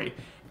story,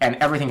 and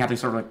everything had to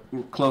sort of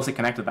like closely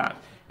connect to that.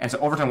 And so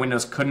overturned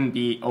windows couldn't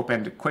be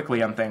opened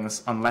quickly on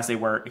things unless they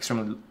were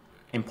extremely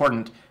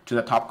important to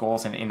the top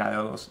goals in either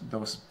of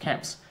those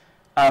camps.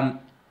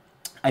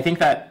 I think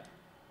that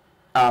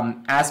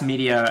as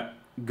media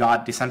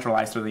got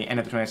decentralized through the end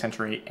of the 20th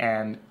century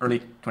and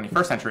early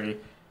 21st century,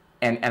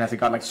 and as it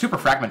got like super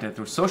fragmented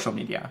through social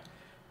media,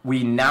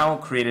 we now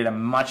created a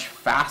much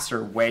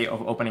faster way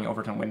of opening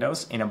overturned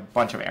windows in a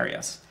bunch of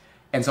areas.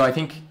 And so I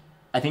think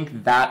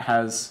that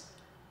has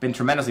been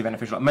tremendously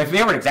beneficial. My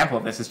favorite example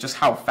of this is just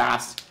how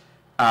fast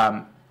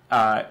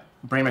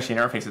brain-machine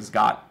interfaces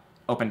got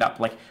opened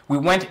up. Like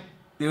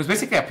it was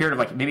basically a period of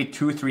like maybe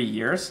 2-3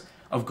 years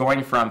of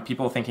going from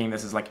people thinking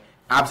this is like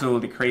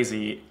absolutely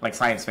crazy, like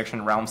science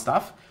fiction realm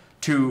stuff,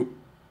 to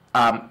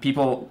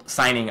people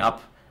signing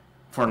up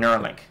for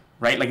Neuralink,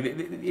 right? Like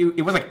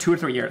it was like 2 or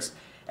 3 years.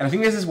 And I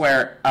think this is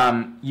where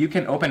you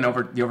can open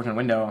over the overturned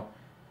window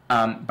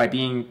by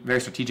being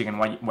very strategic in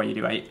what you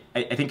do. I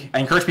think I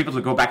encourage people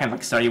to go back and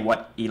like study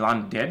what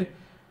Elon did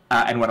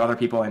and what other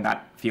people in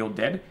that field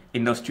did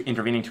in those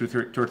intervening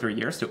 2 or 3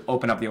 years to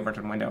open up the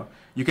overturned window.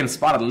 You can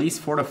spot at least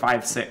 4 to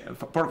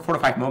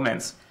 5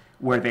 moments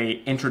where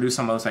they introduced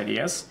some of those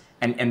ideas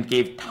and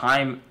gave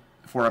time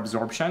for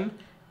absorption,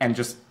 and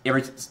just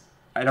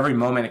at every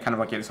moment it kind of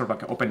like it sort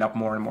of like opened up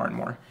more and more and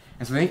more.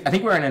 And so I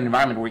think we're in an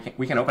environment where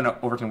we can open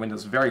up overturned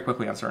windows very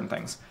quickly on certain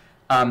things.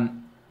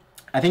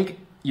 I think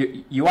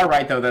you are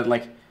right though that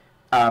like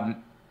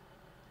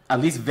at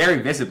least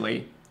very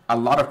visibly a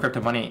lot of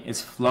crypto money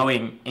is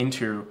flowing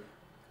into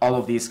all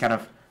of these kind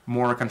of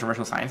more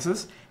controversial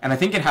sciences, and I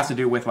think it has to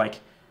do with like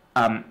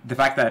the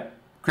fact that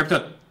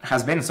crypto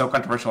has been so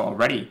controversial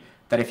already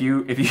that if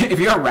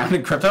you're around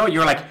in crypto,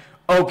 you're like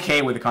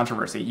okay with the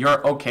controversy.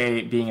 You're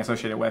okay being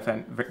associated with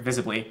and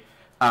visibly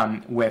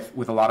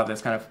with a lot of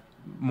this kind of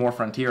more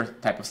frontier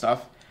type of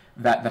stuff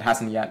that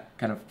hasn't yet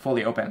kind of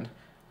fully opened.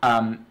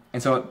 And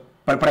so,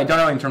 but I don't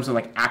know in terms of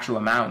like actual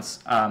amounts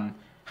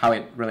how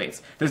it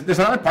relates. There's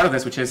another part of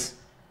this which is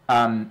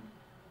I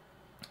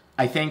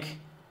think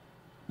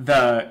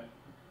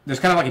there's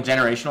kind of like a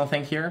generational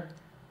thing here,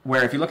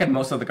 where if you look at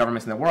most of the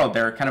governments in the world,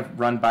 they're kind of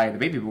run by the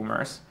baby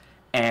boomers,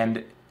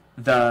 and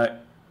the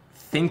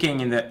thinking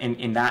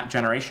in that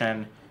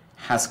generation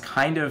has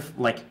kind of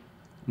like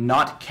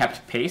not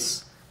kept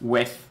pace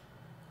with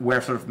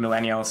where sort of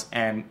millennials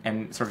and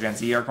sort of Gen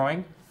Z are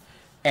going,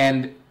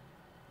 and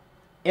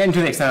to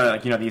the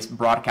extent that like these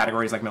broad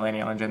categories like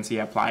millennial and Gen Z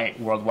apply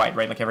worldwide,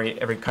 right? Like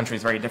every country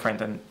is very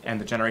different, and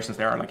the generations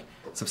there are like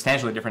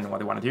substantially different in what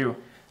they want to do.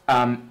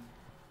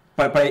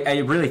 But I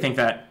really think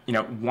that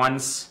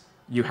once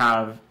you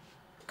have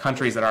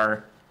countries that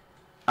are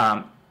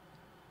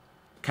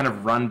kind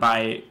of run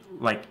by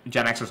like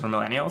Gen Xers or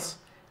millennials,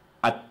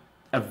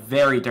 a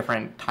very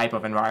different type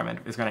of environment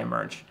is going to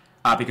emerge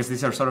because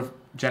these are sort of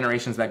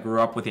generations that grew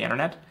up with the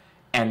internet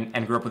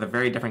and grew up with a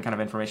very different kind of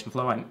information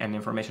flow and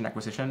information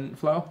acquisition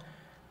flow.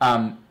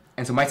 And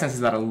so my sense is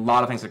that a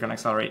lot of things are going to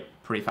accelerate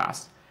pretty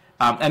fast.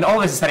 And all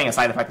of this is setting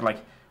aside the fact that like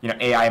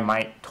AI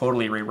might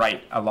totally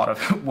rewrite a lot of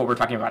what we're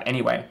talking about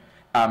anyway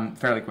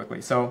fairly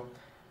quickly. So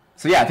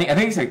yeah, I think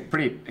it's like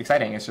pretty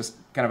exciting. It's just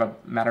kind of a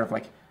matter of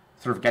like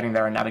sort of getting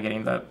there and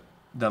navigating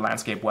the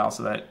landscape well,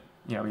 so that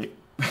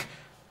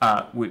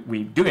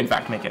we do in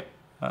fact make it.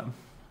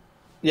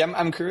 Yeah,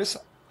 I'm curious,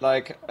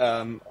 like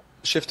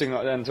shifting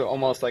into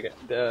almost like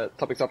the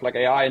topics of like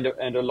AI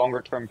and the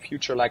longer term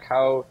future, like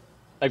how,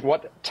 like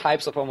what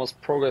types of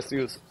almost progress do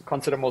you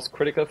consider most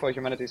critical for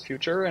humanity's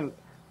future,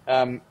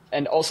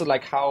 and also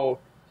like how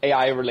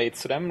AI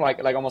relates to them, like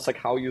almost like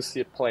how you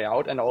see it play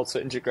out, and also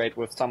integrate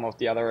with some of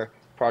the other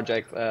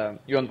projects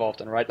you're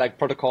involved in, right? Like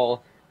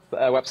protocol,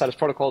 website is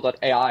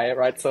protocol.ai,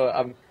 right?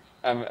 So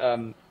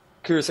I'm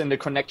curious in the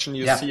connection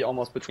you see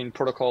almost between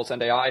protocols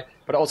and AI,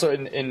 but also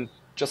in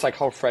just like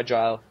how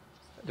fragile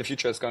the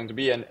future is going to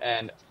be,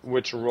 and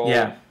which role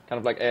kind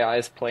of like AI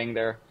is playing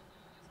there.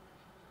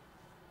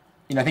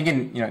 I think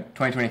in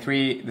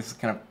 2023, this is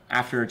kind of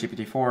after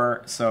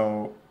GPT-4,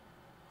 so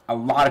a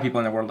lot of people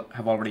in the world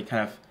have already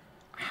kind of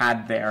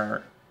had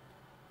their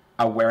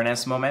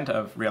awareness moment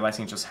of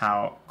realizing just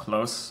how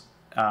close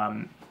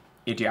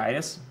AGI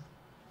is.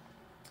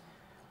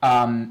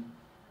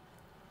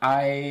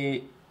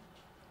 I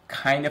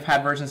kind of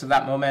had versions of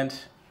that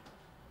moment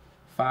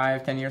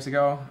 5-10 years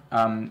ago.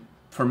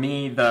 For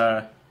me,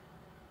 the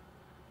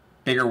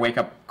bigger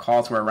wake-up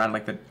calls were around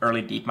like the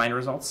early DeepMind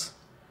results,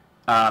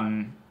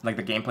 like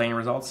the game playing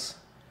results,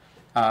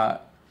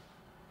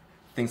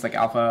 things like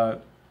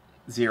Alpha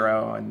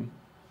Zero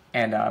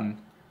and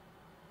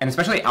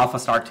especially Alpha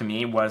Star to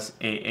me was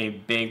a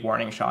big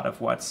warning shot of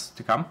what's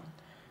to come.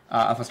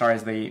 Alpha Star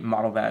is the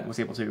model that was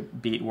able to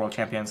beat world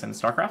champions in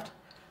StarCraft,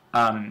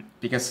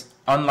 because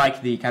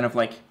unlike the kind of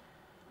like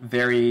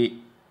very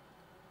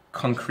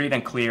concrete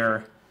and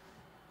clear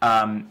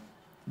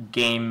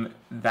game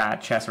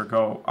that chess or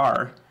Go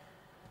are,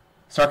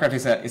 StarCraft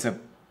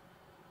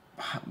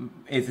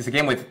is a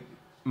game with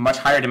much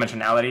higher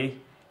dimensionality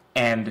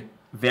and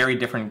very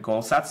different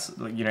goal sets.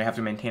 You have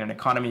to maintain an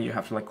economy, you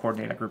have to like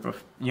coordinate a group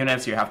of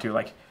units, you have to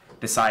like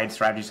decide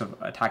strategies of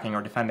attacking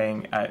or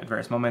defending at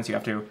various moments. You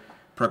have to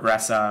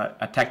progress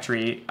a tech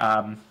tree.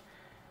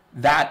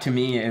 That, to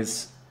me,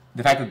 is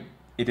the fact that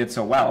it did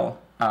so well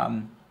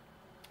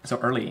so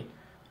early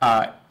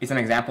is an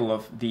example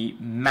of the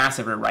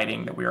massive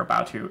rewriting that we're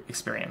about to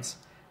experience.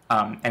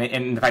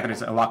 And the fact that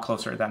it's a lot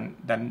closer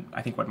than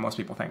I think what most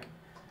people think.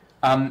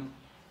 I've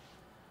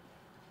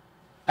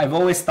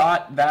always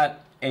thought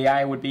that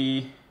AI would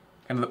be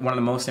kind of one of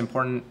the most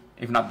important,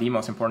 if not the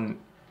most important,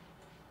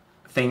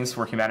 things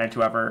for humanity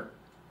to ever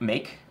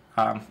make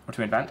or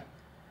to invent.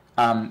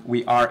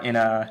 We are in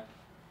a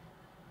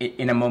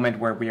moment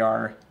where we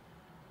are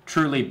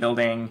truly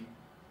building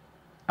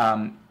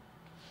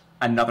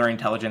another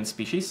intelligent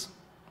species,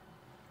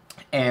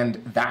 and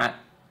that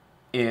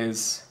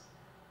is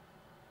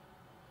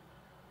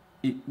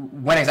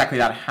when exactly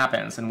that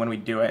happens, and when we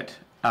do it,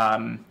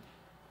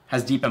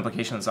 has deep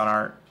implications on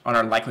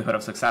our likelihood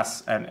of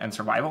success and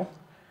survival.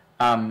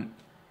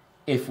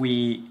 If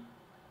we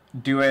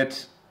do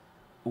it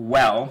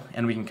well,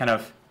 and we can kind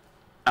of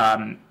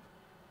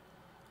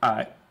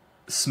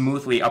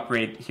smoothly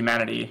upgrade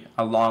humanity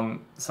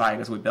alongside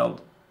as we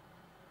build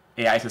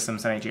AI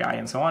systems and AGI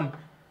and so on,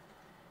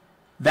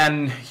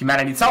 then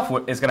humanity itself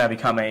is going to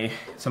become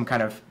some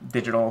kind of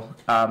digital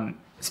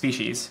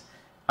species.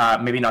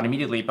 Maybe not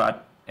immediately,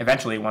 but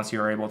eventually, once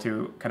you're able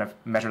to kind of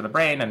measure the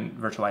brain and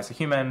virtualize a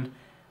human,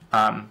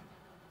 and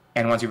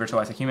once you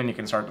virtualize a human, you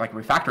can start like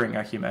refactoring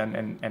a human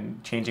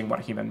and changing what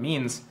a human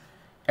means.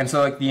 And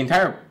so, like the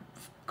entire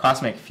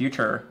cosmic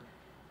future,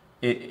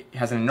 it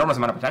has an enormous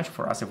amount of potential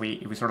for us if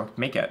we sort of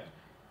make it.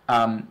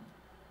 And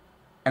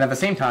at the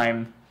same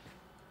time,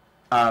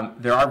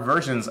 there are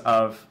versions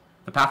of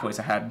the pathways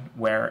ahead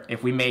where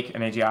if we make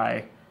an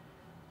AGI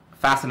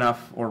fast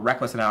enough or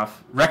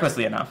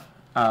recklessly enough,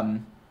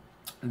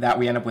 that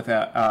we end up with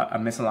a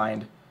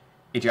misaligned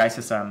AGI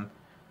system,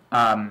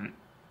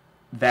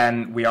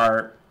 then we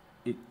are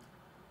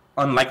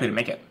unlikely to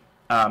make it.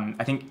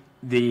 I think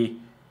the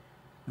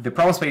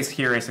problem space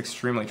here is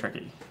extremely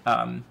tricky.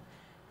 And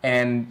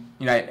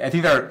I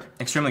think there are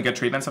extremely good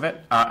treatments of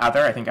it out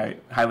there. I think I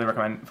highly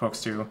recommend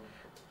folks to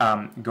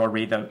go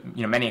read the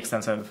many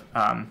extensive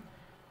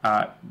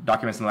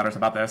documents and letters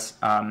about this.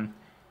 And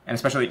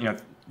especially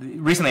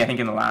recently, I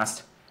think in the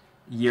last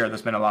year,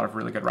 there's been a lot of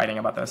really good writing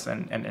about this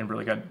and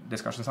really good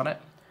discussions on it.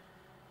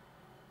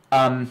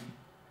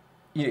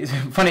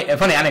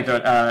 Funny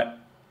anecdote.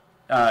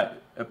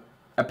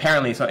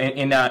 Apparently, so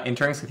in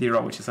Turing's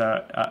Cathedral, which is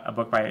a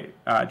book by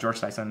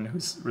George Dyson,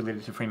 who's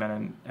related to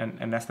Freeman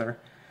and Nestor,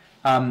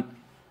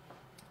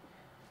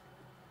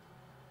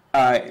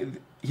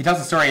 he tells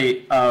the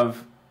story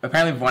of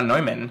apparently von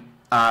Neumann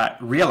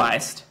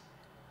realized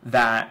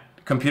that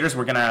computers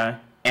were going to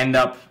end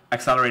up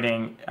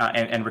accelerating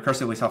and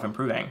recursively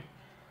self-improving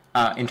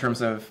in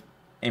terms of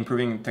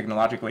improving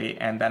technologically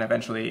and then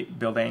eventually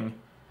building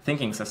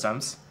thinking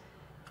systems.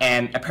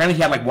 And apparently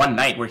he had like one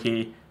night where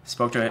he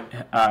spoke to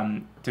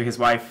his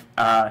wife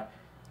and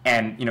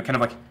kind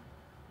of like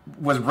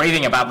was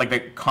raving about like the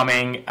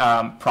coming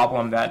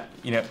problem that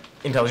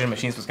intelligent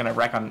machines was going to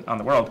wreck on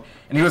the world.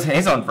 And he was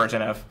his own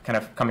version of kind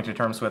of coming to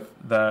terms with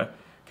the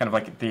kind of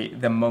like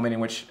the moment in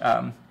which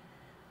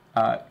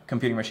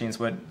computing machines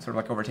would sort of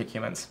like overtake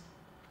humans.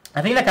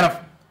 I think that kind of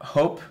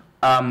hope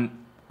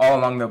all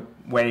along the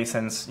way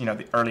since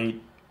the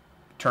early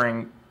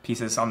Turing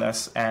pieces on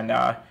this and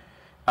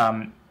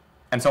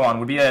so on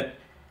would be that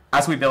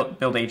as we build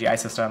AGI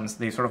systems,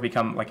 they sort of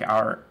become like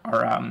our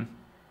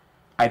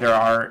either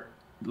our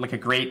like a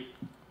great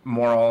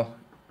moral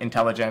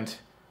intelligent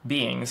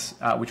beings,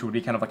 which would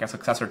be kind of like a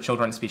successor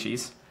children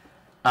species,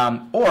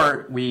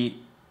 or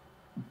we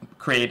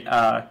create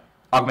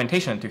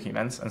augmentation to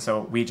humans, and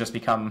so we just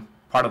become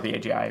part of the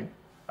AGI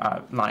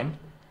line.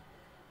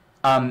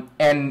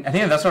 And I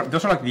think those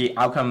are like the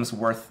outcomes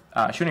worth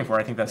shooting for.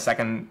 I think the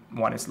second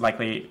one is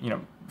likely,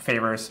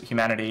 favors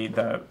humanity.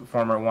 The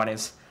former one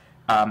is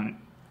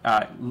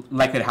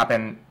likely to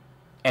happen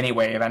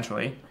anyway,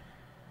 eventually.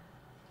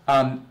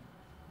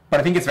 But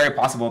I think it's very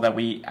possible that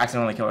we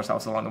accidentally kill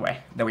ourselves along the way,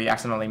 that we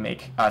accidentally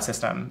make a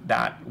system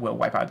that will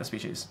wipe out the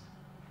species.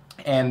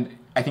 And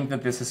I think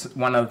that this is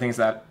one of the things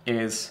that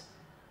is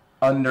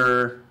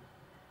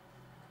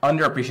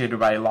underappreciated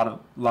by a lot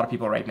of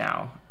people right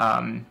now.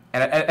 And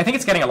I think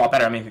it's getting a lot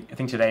better. I mean, I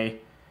think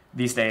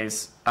these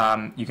days,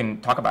 you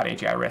can talk about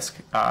AGI risk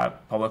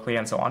publicly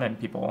and so on, and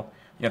people,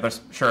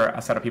 there's sure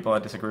a set of people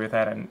that disagree with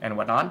that and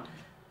whatnot.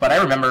 But I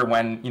remember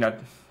when,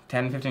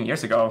 10, 15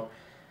 years ago,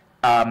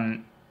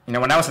 when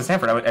I was at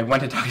Stanford, I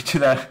went to talk to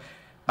the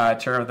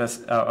chair of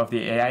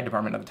the AI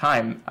department at the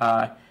time,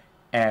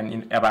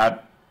 and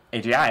about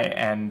AGI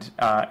and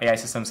AI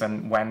systems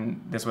and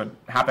when this would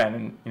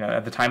happen. And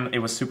at the time, it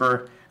was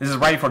this is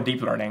right before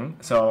deep learning,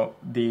 so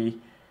the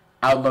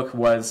outlook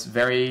was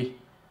very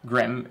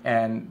grim,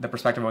 and the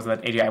perspective was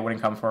that AGI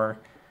wouldn't come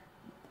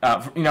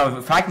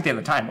the faculty at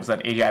the time was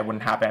that AGI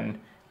wouldn't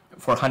happen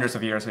for hundreds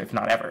of years, if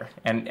not ever.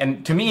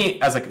 And to me,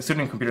 as a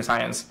student in computer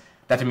science,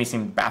 that to me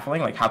seemed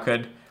baffling. Like, how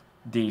could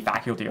the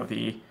faculty of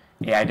the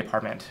AI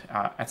department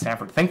at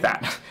Stanford think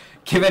that,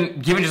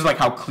 given just like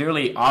how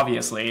clearly,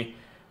 obviously,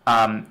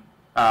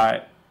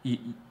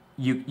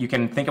 you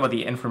can think about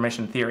the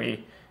information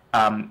theory.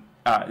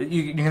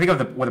 You can think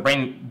of what the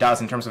brain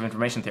does in terms of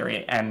information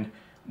theory and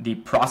the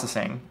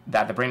processing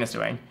that the brain is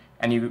doing,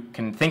 and you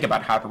can think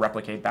about how to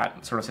replicate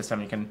that sort of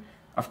system. You can,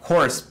 of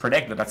course,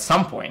 predict that at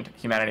some point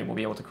humanity will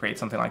be able to create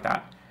something like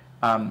that.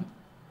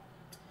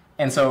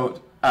 And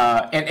so,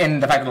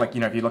 and the fact that, like,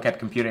 if you look at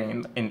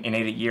computing in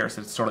 80 years,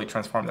 it's totally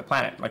transformed the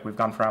planet. Like, we've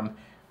gone from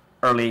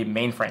early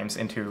mainframes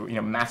into,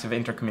 massive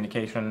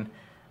intercommunication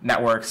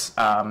networks,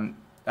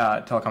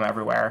 telecom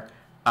everywhere,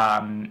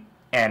 and,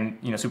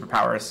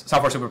 superpowers,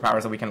 software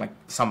superpowers that we can, like,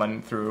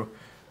 summon through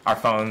our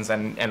phones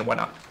and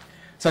whatnot.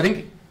 So I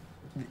think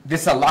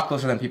this is a lot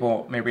closer than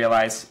people may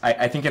realize.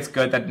 I think it's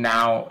good that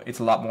now it's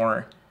a lot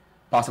more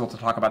possible to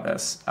talk about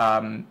this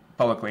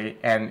publicly,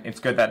 and it's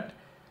good that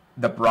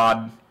the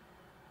broad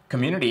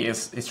community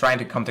is trying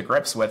to come to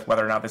grips with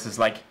whether or not this is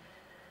like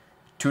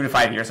 2 to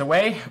 5 years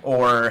away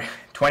or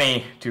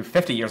 20 to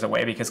 50 years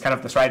away, because kind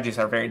of the strategies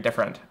are very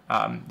different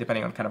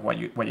depending on kind of what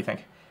you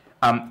think.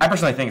 I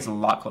personally think it's a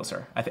lot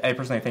closer. I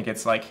personally think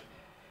it's like,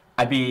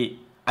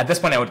 at this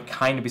point I would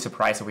kind of be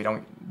surprised if we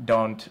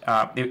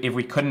if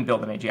we couldn't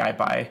build an AGI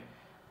by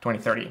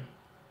 2030.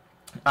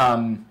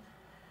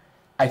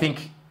 I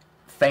think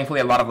thankfully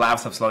a lot of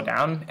labs have slowed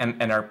down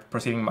and are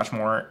proceeding much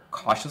more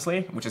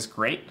cautiously, which is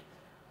great.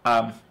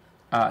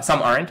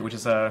 Some aren't, which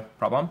is a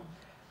problem.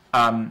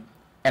 And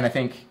I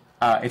think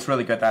it's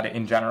really good that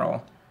in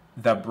general,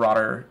 the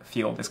broader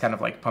field is kind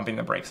of like pumping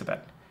the brakes a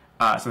bit.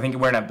 So I think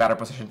we're in a better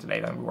position today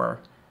than we were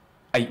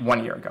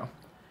 1 year ago.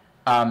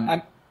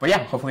 But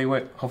yeah, hopefully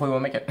we'll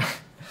make it.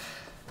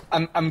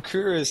 I'm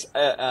curious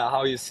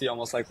how you see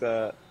almost like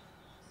the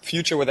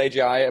future with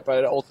AGI,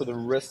 but also the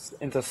risks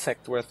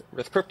intersect with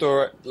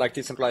crypto, like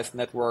decentralized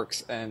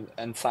networks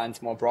and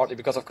science more broadly,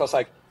 because of course,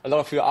 like, a lot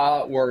of you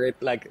are worried,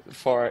 like,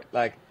 for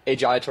like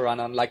AGI to run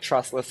on like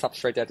trustless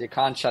substrate that you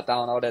can't shut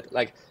down, or that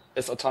like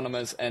is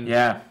autonomous and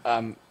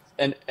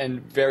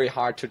and very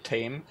hard to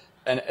tame,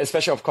 and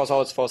especially of course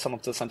also for some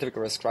of the scientific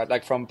risks, right?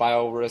 Like from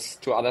bio risks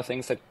to other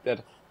things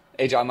that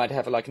AGI might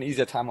have like an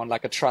easier time on,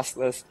 like a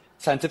trustless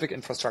scientific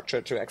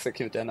infrastructure to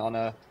execute than on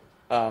a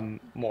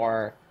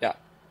more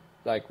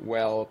like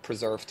well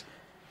preserved.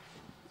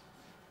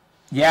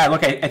 Yeah,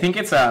 look, I think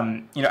it's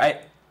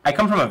I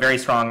come from a very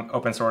strong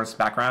open source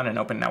background and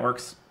open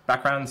networks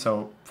background.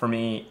 So for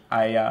me,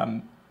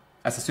 I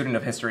as a student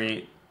of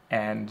history,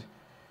 and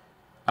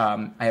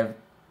I have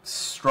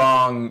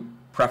strong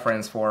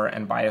preference for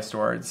and bias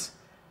towards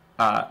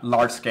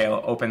large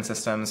scale open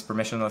systems,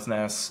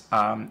 permissionlessness,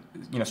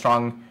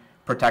 strong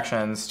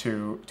protections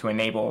to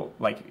enable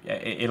like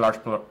a large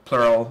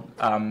plural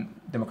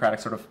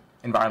democratic sort of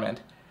environment.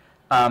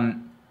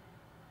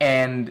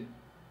 And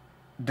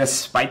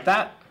despite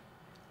that,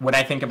 when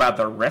I think about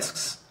the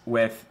risks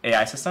with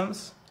AI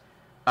systems,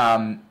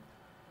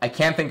 I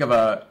can't think of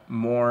a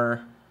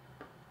more,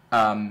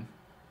 kind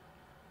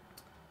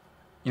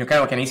of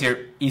like an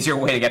easier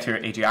way to get to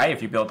AGI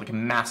if you build like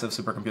massive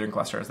supercomputing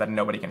clusters that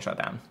nobody can shut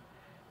down.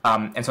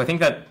 And so I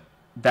think that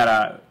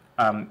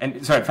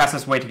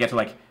fastest way to get to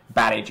like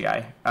bad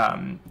AGI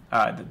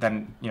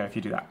than if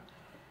you do that.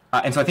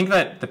 And so I think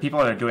that the people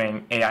that are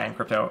doing AI and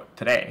crypto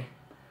today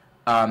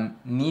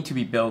need to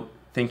be built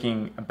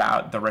thinking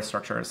about the risk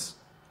structures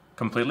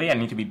completely, and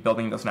need to be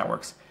building those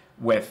networks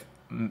with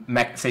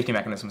safety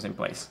mechanisms in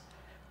place.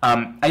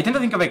 I tend to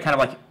think of it kind of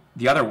like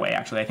the other way,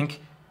 actually.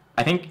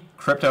 I think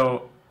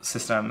crypto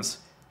systems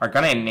are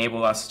going to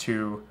enable us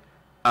to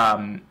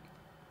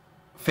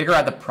figure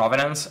out the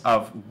provenance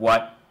of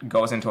what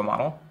goes into a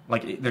model.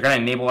 Like, they're going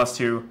to enable us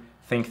to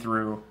think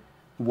through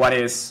what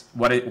is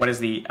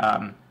the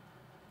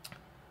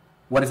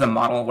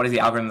model, what is the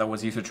algorithm that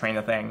was used to train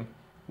the thing,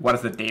 what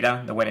is the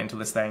data that went into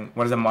this thing,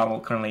 what is the model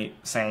currently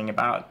saying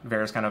about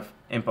various kind of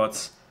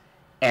inputs,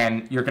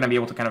 and you're going to be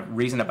able to kind of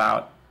reason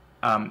about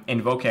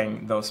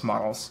invoking those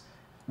models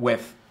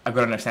with a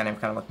good understanding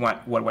of kind of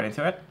like what went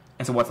into it,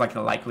 and so what's like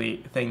the likely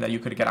thing that you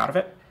could get out of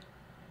it.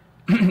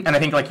 And I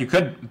think like you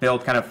could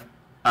build kind of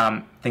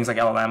things like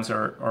LLMs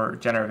or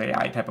generative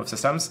AI type of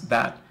systems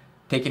that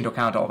take into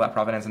account all of that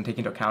provenance and take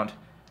into account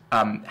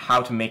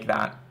how to make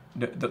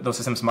those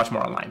systems much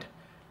more aligned.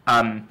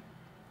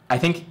 I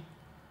think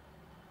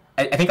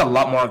a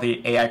lot more of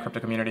the AI crypto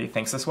community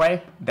thinks this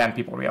way than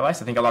people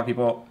realize. I think a lot of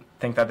people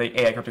think that the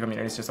AI crypto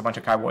community is just a bunch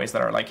of cowboys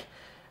that are like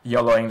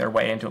YOLOing their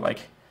way into like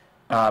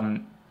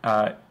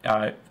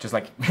just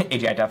like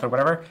AGI death or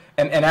whatever.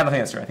 And I don't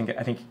think that's true.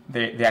 I think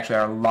they actually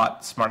are a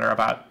lot smarter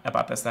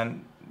about this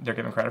than they're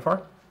given credit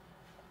for.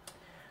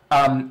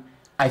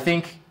 I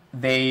think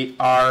a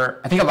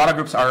lot of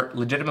groups are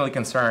legitimately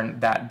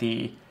concerned that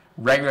the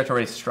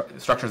regulatory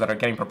structures that are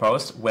getting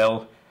proposed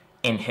will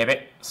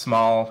inhibit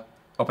small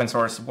open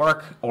source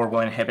work, or will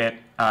inhibit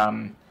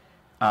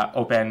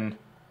open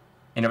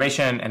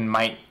innovation, and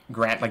might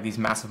grant like these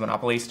massive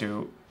monopolies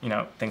to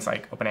things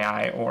like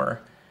OpenAI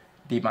or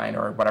DeepMind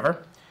or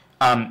whatever.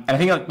 And I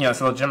think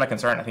it's a legitimate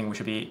concern. I think we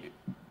should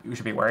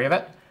be wary of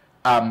it.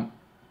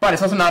 But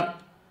it's also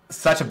not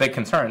such a big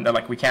concern that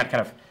like we can't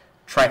kind of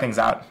try things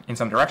out in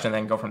some direction and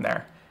then go from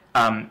there.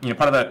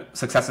 Part of the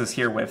successes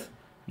here with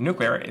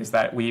nuclear is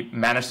that we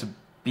managed to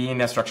be in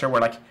a structure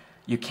where like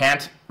you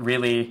can't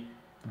really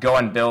go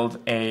and build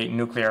a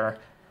nuclear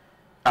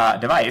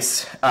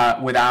device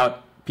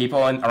without people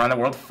around the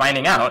world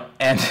finding out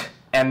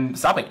and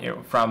stopping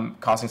you from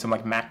causing some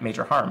like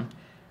major harm.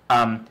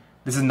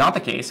 This is not the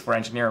case for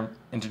engineered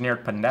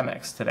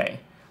pandemics today.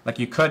 Like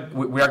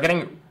we are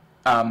getting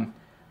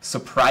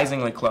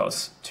surprisingly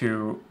close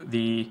to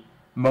the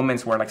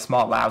moments where like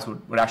small labs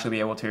would actually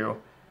be able to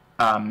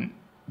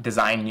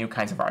design new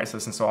kinds of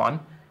viruses and so on,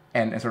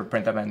 and sort of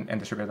print them and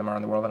distribute them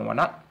around the world and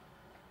whatnot.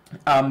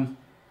 And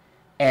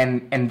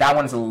that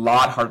one is a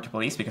lot harder to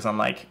police because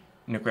unlike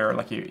nuclear,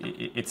 like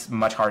it's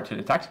much harder to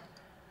detect.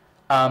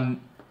 And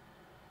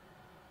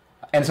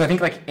so I think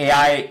like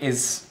AI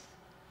is,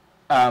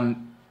 I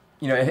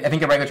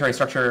think a regulatory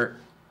structure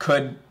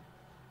could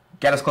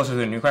get us closer to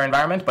the nuclear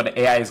environment, but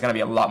AI is going to be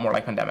a lot more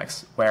like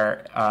pandemics,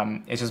 where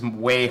it's just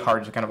way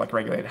harder to kind of like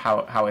regulate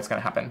how it's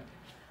going to happen,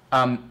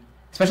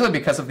 especially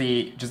because of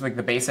the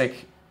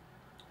basic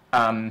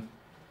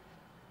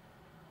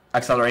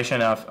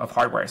acceleration of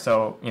hardware.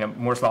 So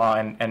Moore's law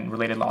and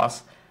related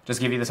laws just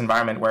give you this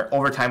environment where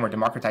over time we're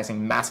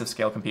democratizing massive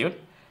scale compute.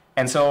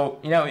 And so,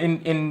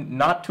 in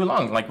not too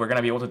long, like we're going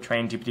to be able to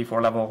train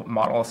GPT-4 level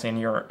models in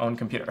your own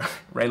computer,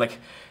 right? Like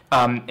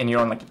in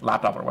your own like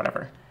laptop or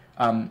whatever.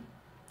 I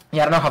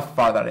don't know how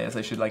far that is.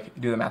 I should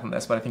like do the math on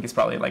this, but I think it's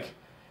probably like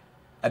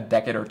a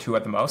decade or two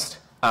at the most.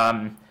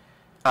 And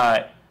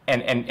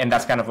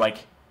that's kind of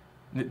like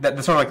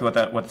that's sort of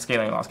like what the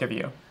scaling laws give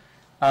you.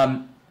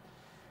 But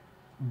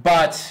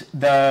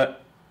I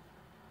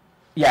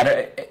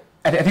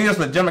think there's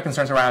legitimate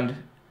concerns around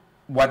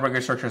what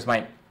regulatory structures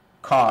might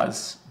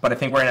cause, but I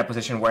think we're in a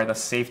position where the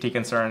safety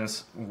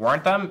concerns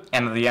warrant them,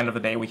 and at the end of the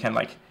day, we can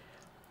like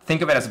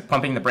think of it as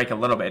pumping the brake a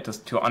little bit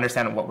to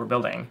understand what we're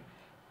building,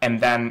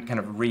 and then kind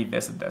of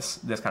revisit this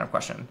kind of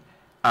question.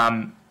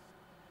 And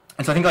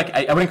so I think like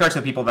I would encourage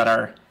the people that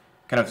are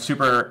kind of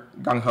super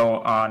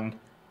gung-ho on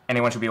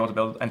anyone should be able to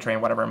build and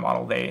train whatever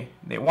model they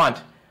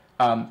want,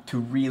 to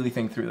really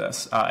think through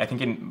this. I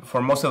think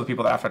for most of the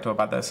people that I've talked to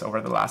about this over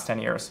the last 10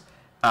 years,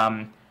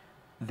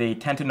 they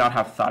tend to not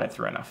have thought it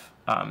through enough.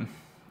 And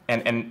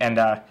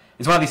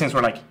it's one of these things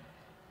where like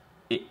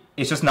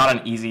it's just not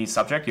an easy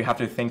subject. You have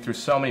to think through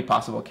so many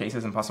possible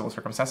cases and possible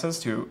circumstances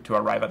to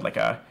arrive at like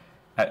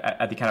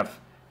at the kind of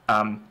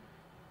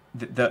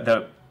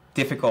the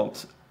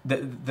difficulty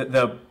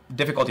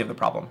of the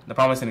problem. The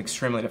problem is an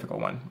extremely difficult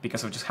one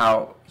because of just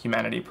how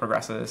humanity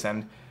progresses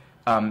and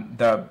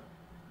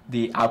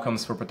the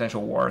outcomes for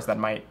potential wars that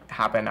might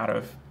happen out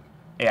of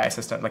AI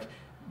systems, like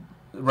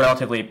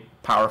relatively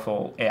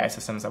powerful AI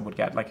systems that would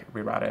get like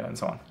rerouted and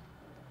so on.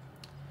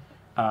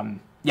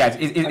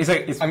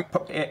 It's an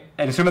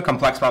extremely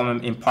complex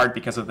problem in part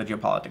because of the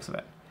geopolitics of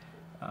it.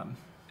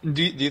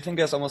 Do you think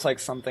there's almost like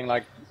something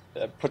like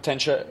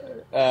potential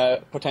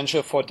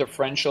for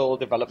differential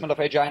development of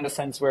AGI in the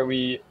sense where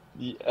we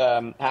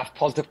have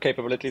positive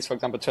capabilities, for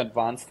example, to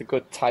advance the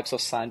good types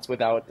of science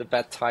without the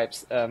bad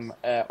types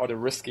or the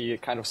risky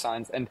kind of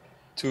science, and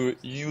to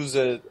use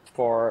it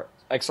for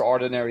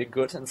extraordinary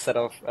good instead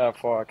of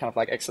for kind of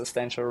like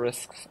existential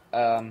risks?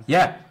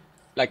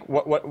 Like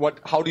what?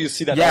 How do you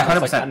see that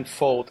like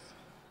unfold,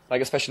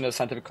 like especially in the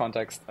scientific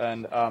context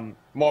and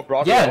more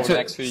broadly over the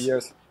next few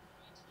years?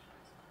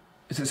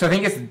 So I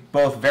think it's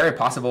both very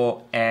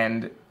possible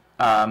and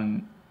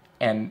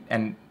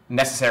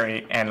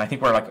necessary, and I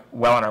think we're like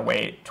well on our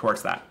way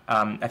towards that.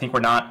 I think we're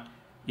not,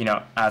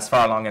 as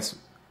far along as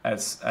to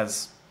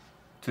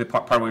the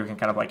part where we can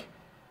kind of like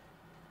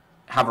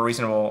have a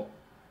reasonable,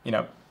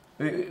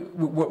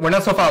 we're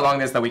not so far along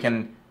this that we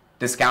can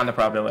discount the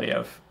probability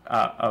of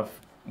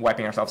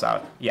wiping ourselves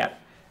out yet.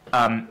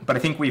 But I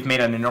think we've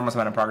made an enormous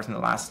amount of progress in the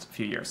last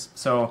few years.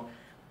 So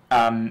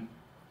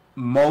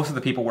most of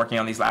the people working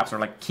on these labs are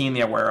like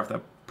keenly aware of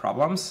the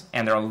problems,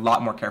 and they're a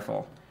lot more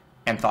careful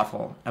and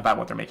thoughtful about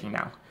what they're making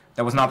now.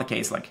 That was not the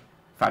case like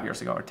 5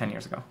 years ago or 10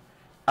 years ago.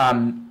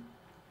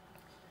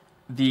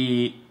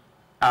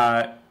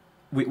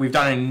 We've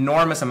done an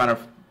enormous amount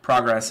of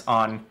progress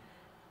on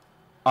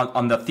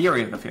the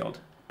theory of the field,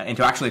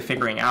 into actually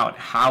figuring out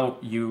how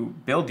you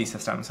build these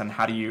systems and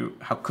how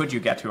could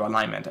you get to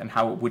alignment, and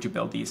how would you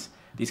build these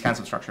kinds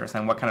of structures,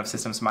 and what kind of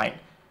systems might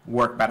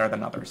work better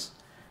than others.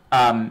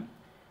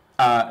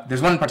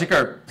 There's one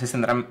particular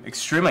system that I'm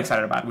extremely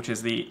excited about, which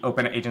is the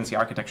open agency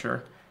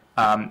architecture,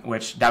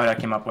 which David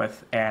came up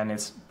with, and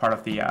is part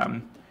of the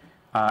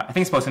I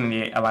think it's posted in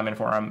the alignment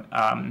forum,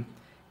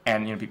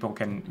 and people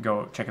can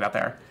go check it out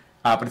there.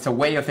 But it's a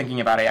way of thinking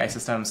about AI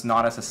systems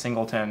not as a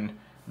singleton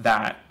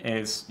that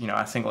is,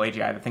 a single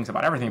AGI that thinks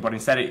about everything, but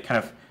instead it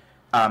kind of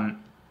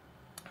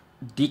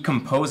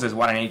decomposes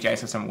what an AGI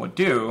system would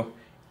do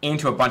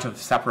into a bunch of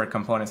separate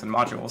components and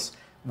modules,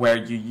 where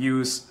you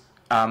use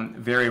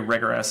very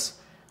rigorous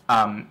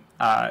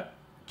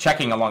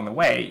checking along the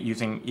way,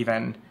 using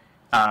even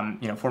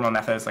formal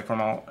methods like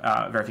formal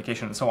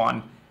verification and so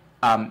on,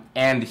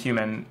 and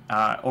human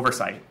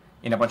oversight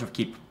in a bunch of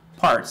key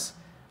parts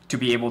to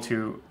be able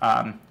to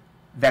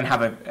then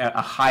have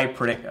a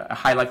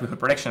high likelihood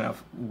prediction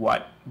of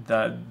what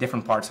the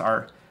different parts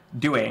are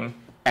doing,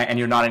 and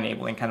you're not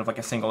enabling kind of like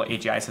a single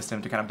AGI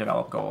system to kind of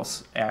develop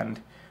goals and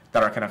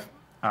that are kind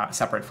of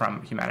separate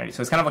from humanity.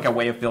 So it's kind of like a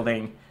way of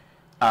building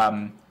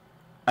an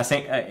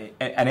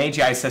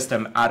AGI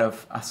system out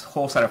of a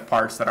whole set of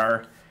parts that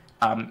are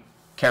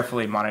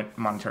carefully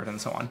monitored and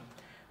so on.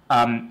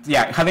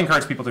 Yeah, I highly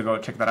encourage people to go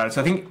check that out.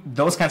 So I think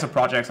those kinds of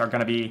projects are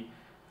going to be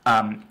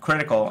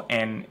critical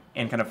in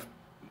kind of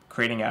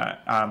creating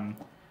a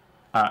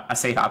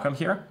safe outcome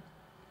here.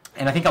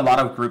 And I think a lot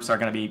of groups are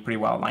going to be pretty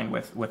well aligned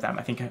with them.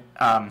 I think,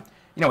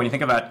 when you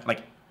think about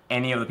like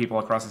any of the people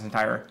across this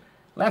entire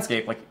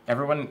landscape, like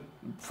everyone,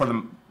 for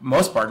the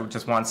most part,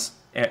 just wants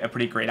a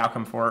pretty great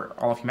outcome for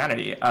all of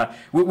humanity.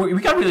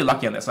 We got really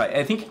lucky on this.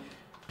 I think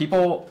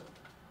people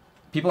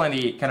in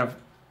the kind of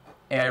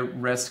AI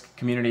risk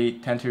community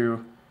tend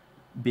to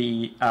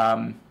be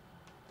perhaps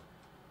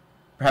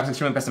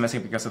extremely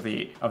pessimistic because of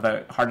the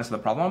hardness of the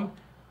problem,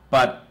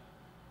 but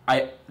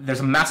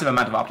there's a massive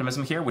amount of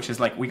optimism here, which is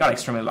like we got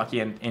extremely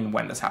lucky in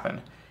when this happened.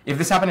 If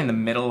this happened in the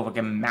middle of like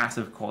a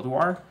massive Cold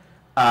War,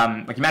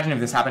 like imagine if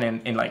this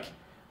happened in like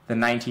the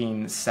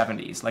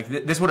 1970s, like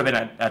this would have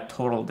been a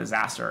total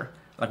disaster.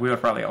 Like we would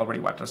have probably already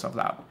wiped ourselves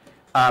out.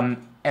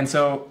 And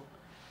so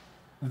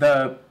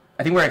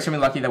I think we're extremely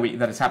lucky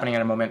that it's happening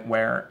at a moment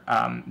where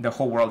the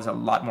whole world is a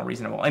lot more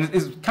reasonable. And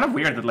it's kind of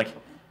weird that like,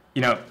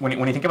 when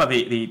you think about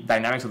the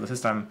dynamics of the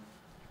system,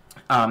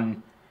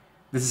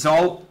 this is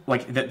all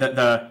like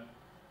the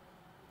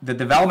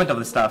development of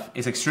this stuff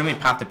is extremely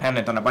path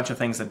dependent on a bunch of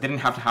things that didn't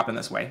have to happen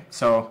this way.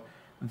 So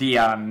the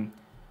time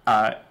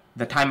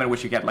at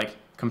which you get like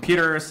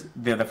computers,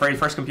 the very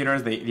first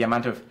computers, the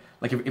amount of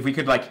like if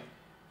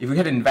we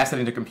had invested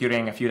into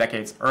computing a few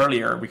decades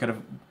earlier, we could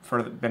have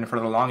been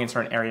further along in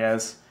certain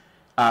areas.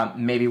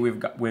 Maybe we've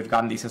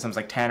gotten these systems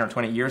like 10 or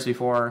 20 years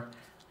before.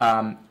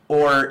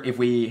 Or if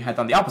we had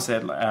done the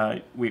opposite,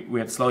 we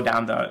had slowed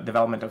down the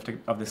development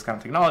of this kind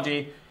of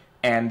technology,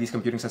 and these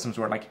computing systems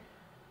were like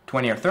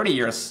 20 or 30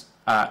 years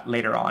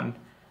later on,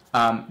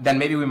 then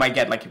maybe we might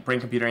get like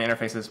brain-computer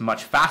interfaces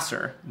much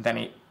faster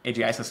than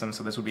AGI systems,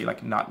 so this would be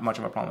like not much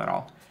of a problem at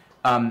all.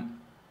 And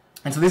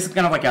so this is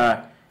kind of like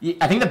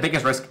I think the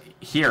biggest risk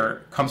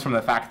here comes from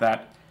the fact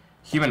that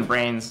human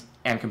brains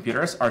and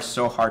computers are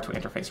so hard to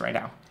interface right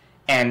now.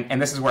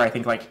 And this is where I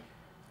think like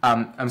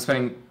I'm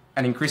spending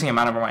an increasing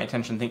amount of my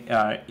attention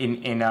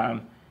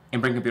in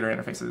brain-computer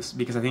interfaces,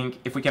 because I think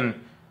if we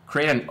can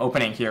create an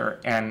opening here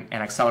and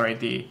accelerate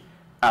the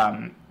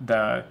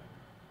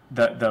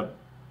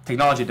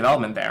technology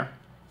development there,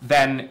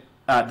 then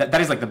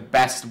that is like the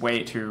best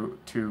way to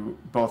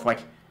both like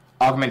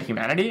augment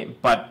humanity,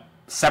 but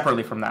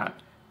separately from that,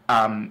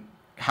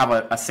 have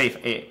a safe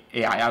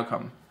AI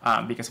outcome.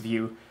 Because if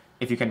you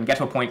can get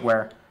to a point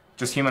where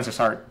just humans just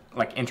start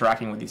like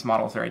interacting with these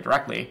models very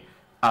directly,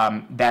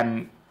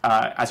 then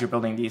as you're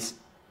building these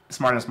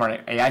smarter and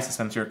smarter AI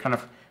systems, you're kind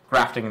of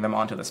grafting them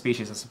onto the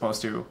species as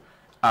opposed to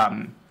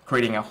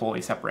creating a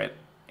wholly separate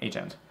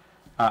agent.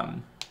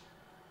 I'm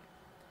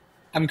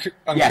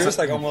curious,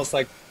 like almost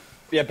like,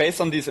 yeah,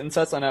 based on these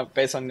insights and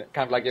based on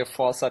kind of like your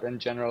foresight in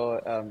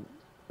general,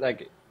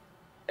 like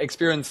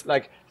experience,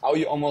 like how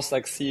you almost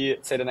like see,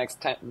 say, the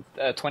next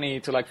 20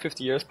 to like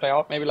 50 years play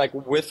out, maybe like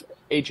with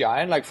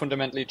AGI and like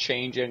fundamentally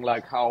changing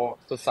like how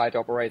society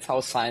operates,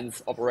 how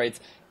science operates,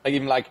 like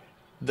even like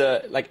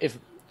if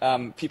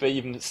people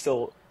even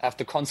still have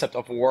the concept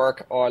of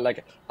work, or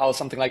like how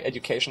something like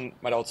education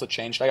might also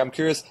change. Like I'm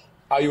curious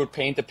how you would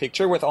paint the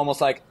picture with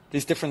almost like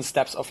these different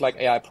steps of like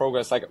AI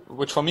progress, like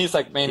which for me is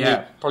like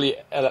mainly probably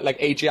like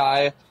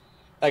AGI,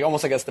 like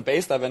almost like as the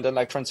base level, and then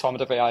like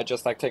transformative AI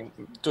just like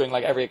doing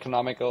like every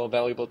economical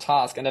valuable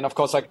task, and then of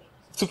course like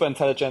super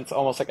intelligence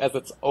almost like as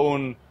its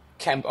own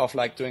camp of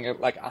like doing it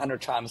like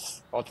 100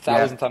 times or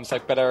 1,000 times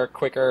like better,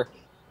 quicker,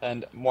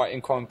 and more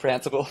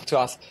incomprehensible to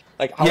us.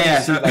 Like how do you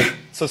see like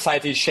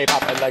society shape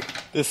up and like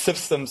the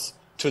systems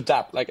to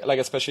adapt, like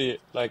especially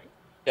like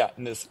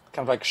in this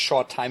kind of like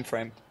short time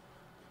frame?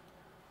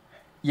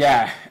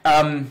 Yeah.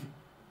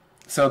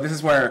 So this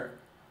is where,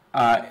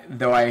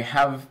 though I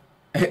have,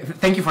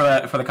 thank you for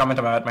the comment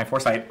about my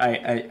foresight.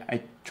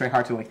 I try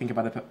hard to like think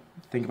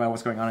about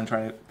what's going on and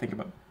try to think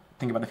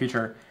about the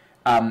future.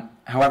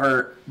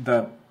 However,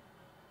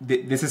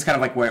 this is kind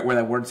of like where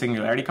the word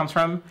singularity comes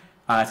from.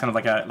 It's kind of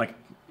like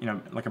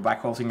a black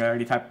hole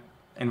singularity type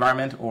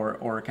environment,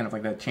 or kind of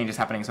like the change is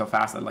happening so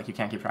fast that like you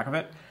can't keep track of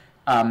it.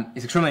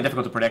 It's extremely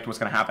difficult to predict what's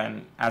going to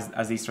happen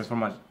as these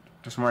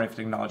transformative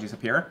technologies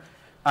appear.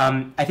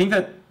 I think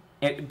that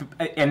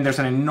and there's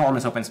an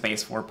enormous open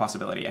space for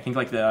possibility. I think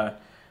like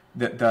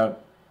the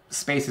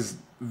space is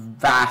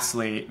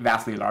vastly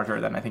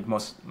larger than I think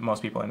most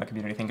people in the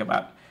community think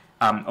about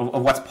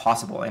of what's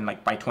possible in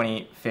like by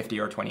 2050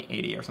 or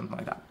 2080 or something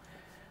like that.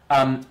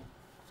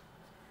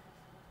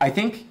 I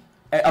think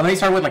let me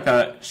start with like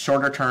the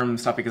shorter term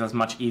stuff because it's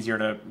much easier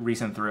to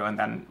reason through, and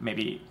then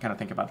maybe kind of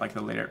think about like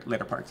the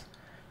later parts.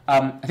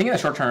 I think in the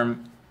short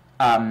term,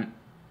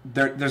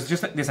 there's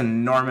just this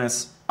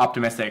enormous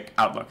optimistic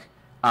outlook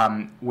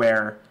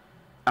where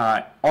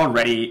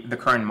already the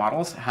current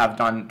models have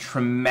done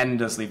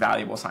tremendously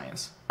valuable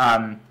science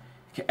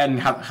and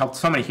have helped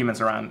so many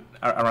humans around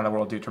the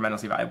world do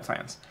tremendously valuable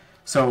science.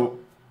 So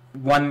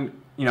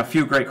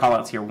few great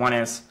callouts here. One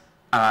is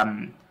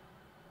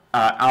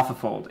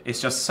AlphaFold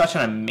is just such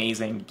an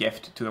amazing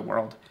gift to the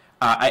world.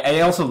 I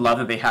also love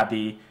that they had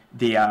the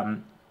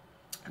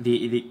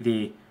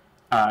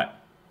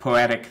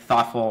poetic,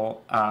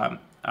 thoughtful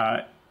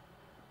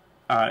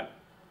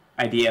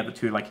idea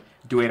to like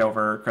do it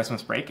over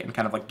Christmas break and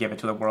kind of like give it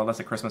to the world as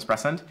a Christmas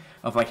present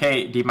of like,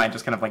 hey, DeepMind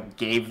just kind of like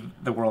gave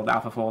the world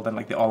AlphaFold and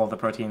like all of the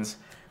proteins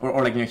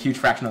or like a huge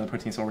fraction of the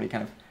proteins already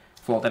kind of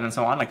folded and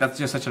so on. Like that's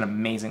just such an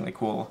amazingly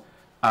cool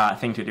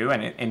thing to do,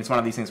 and it's one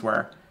of these things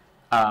where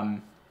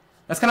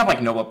that's kind of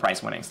like Nobel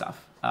Prize winning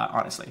stuff,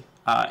 honestly.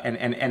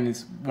 And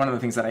it's one of the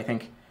things that I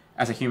think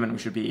as a human we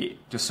should be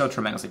just so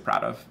tremendously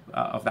proud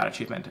of that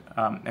achievement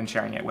and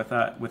sharing it with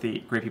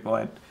the great people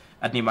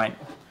at DeepMind.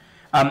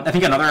 I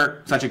think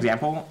another such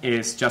example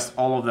is just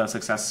all of the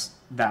success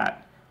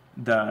that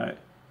the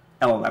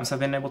LLMs have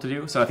been able to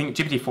do. So I think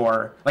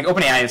GPT-4, like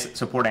OpenAI is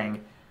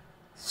supporting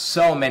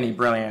so many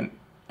brilliant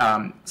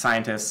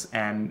scientists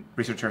and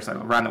researchers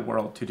around the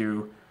world to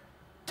do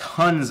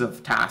tons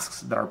of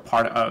tasks that are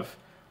part of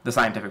the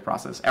scientific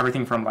process.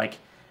 Everything from like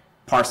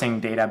parsing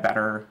data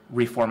better,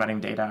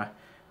 reformatting data,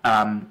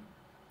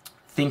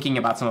 thinking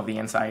about some of the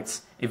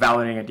insights,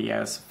 evaluating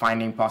ideas,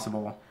 finding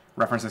possible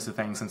references to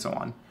things, and so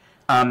on.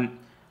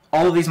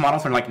 All of these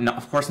models are like,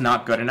 of course,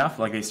 not good enough.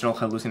 Like they still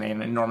hallucinate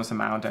an enormous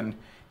amount,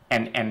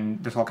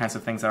 and there's all kinds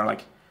of things that are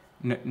like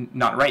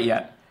not right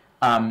yet.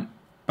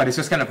 But it's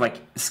just kind of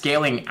like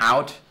scaling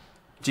out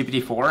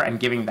GPT-4 and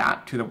giving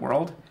that to the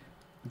world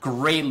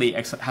greatly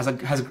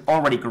has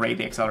already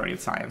greatly accelerated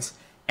science,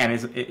 and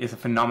is a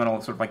phenomenal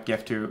sort of like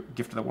gift to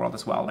the world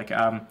as well. Like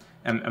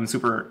I'm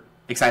super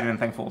excited and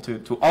thankful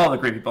to all the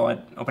great people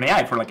at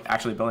OpenAI for like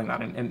actually building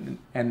that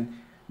and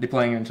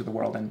deploying it into the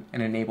world and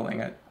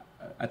enabling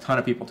a ton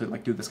of people to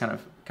like do this kind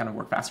of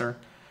work faster.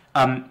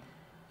 When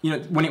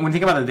you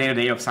think about the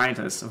day-to-day of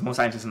most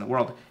scientists in the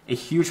world, a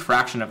huge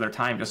fraction of their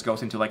time just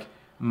goes into like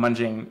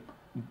munging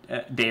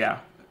data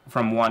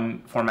from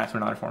one format to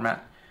another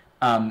format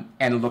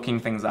and looking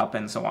things up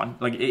and so on.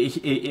 Like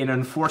an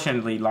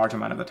unfortunately large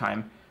amount of the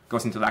time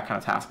goes into that kind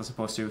of task as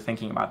opposed to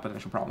thinking about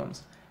potential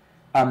problems.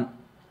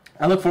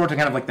 I look forward to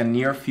kind of like the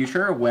near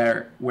future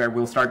where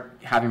we'll start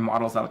having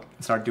models that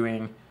start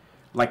doing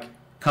like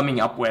coming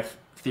up with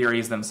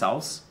theories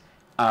themselves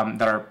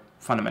that are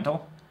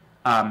fundamental,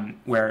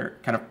 where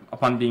kind of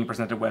upon being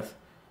presented with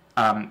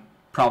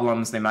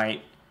problems, they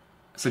might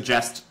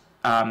suggest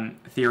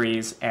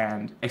theories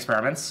and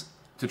experiments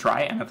to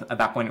try, and at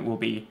that point it will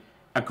be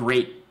a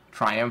great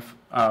triumph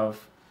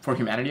for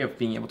humanity of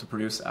being able to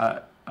produce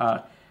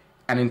an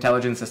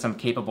intelligent system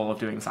capable of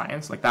doing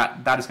science. Like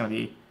that is going to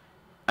be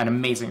an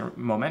amazing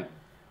moment,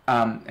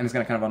 and it's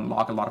going to kind of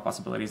unlock a lot of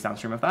possibilities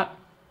downstream of that.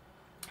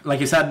 Like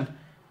you said,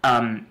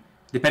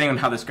 depending on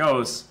how this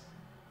goes,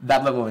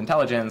 that level of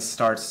intelligence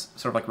starts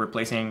sort of like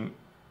replacing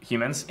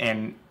humans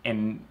in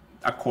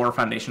a core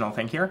foundational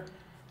thing here.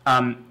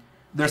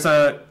 There's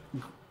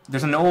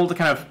an old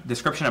kind of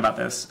description about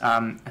this.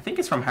 I think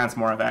it's from Hans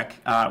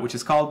Moravec, which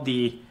is called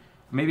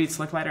maybe it's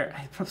Slicklighter.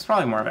 It's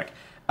probably Moravec.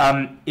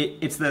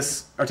 It's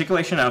this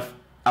articulation of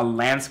a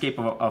landscape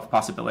of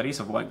possibilities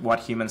of what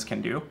humans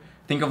can do.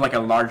 Think of like a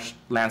large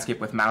landscape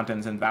with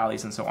mountains and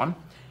valleys and so on,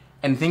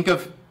 and think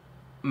of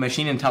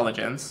machine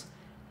intelligence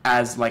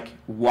as like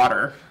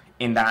water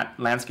in that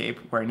landscape,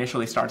 where it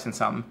initially starts in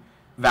some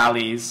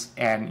valleys,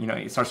 and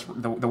it starts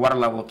the water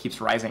level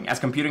keeps rising as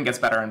computing gets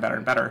better and better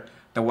and better.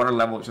 The water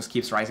level just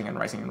keeps rising and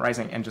rising and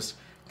rising, and just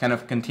kind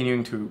of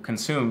continuing to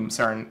consume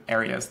certain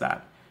areas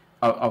that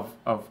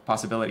of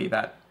possibility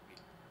that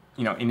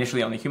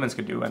initially only humans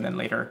could do, and then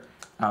later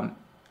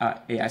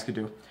AIs could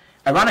do.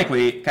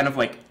 Ironically, kind of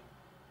like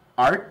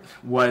art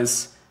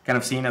was kind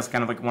of seen as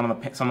kind of like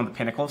some of the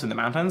pinnacles in the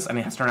mountains, and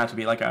it has turned out to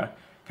be like a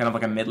kind of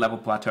like a mid-level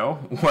plateau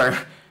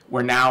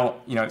where now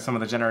some of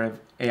the generative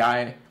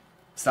AI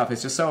stuff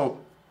is just so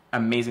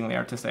amazingly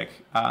artistic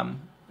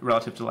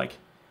relative to like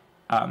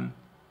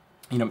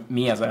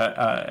me as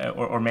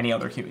or many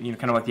other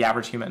kind of like the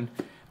average human,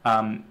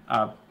 and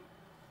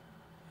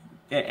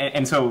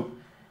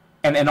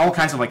all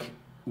kinds of like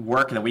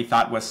work that we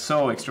thought was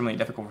so extremely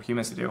difficult for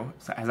humans to do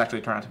has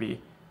actually turned out to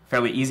be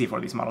fairly easy for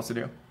these models to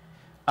do.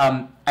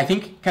 I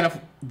think kind of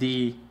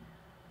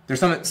there's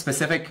some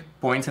specific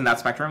points in that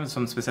spectrum,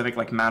 some specific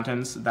like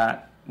mountains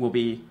that will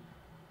be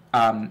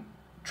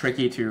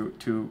tricky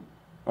to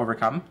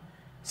overcome,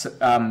 so,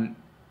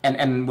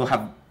 and will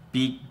have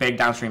big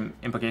downstream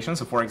implications.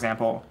 So, for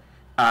example,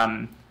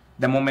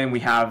 the moment we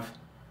have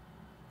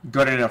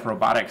good enough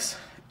robotics,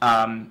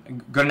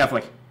 good enough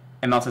like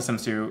ML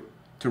systems to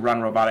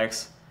run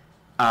robotics,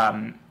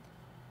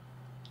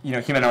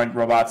 humanoid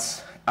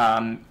robots,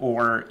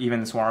 or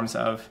even swarms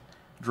of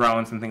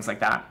drones and things like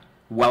that,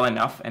 well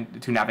enough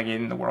and to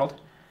navigate in the world,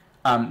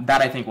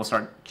 that I think will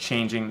start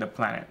changing the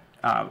planet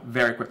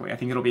very quickly. I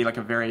think it'll be like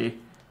a very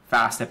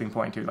fast tipping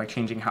point to like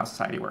changing how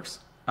society works.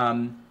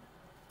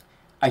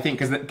 I think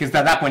because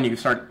at that point you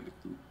start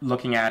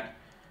looking at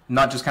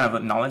not just kind of the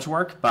knowledge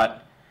work,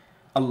 but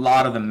a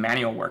lot of the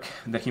manual work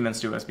that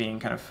humans do as being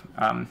kind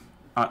of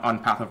on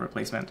path of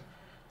replacement.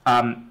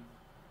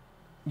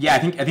 Yeah, I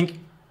think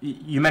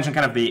you mentioned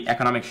kind of the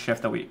economic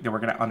shift that we're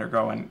going to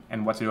undergo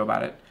and what to do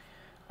about it.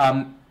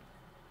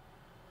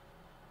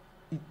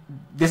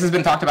 This has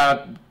been talked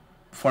about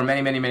for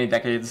many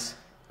decades.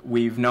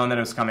 We've known that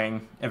it was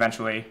coming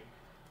eventually.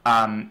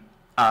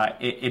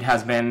 It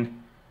has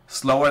been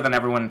slower than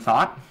everyone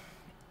thought,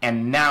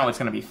 and now it's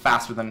going to be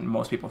faster than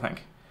most people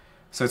think.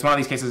 So it's one of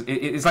these cases,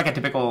 it's like a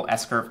typical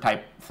S-curve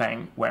type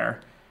thing where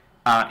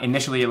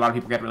initially a lot of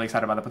people get really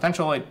excited about the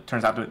potential. It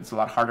turns out that it's a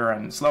lot harder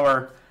and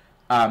slower.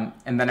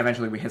 And then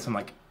eventually we hit some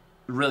like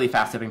really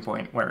fast tipping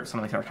point where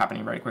something starts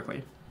happening very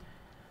quickly.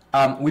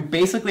 We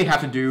basically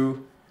have to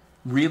do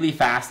really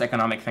fast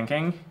economic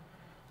thinking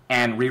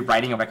and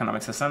rewriting of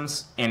economic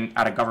systems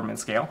at a government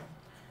scale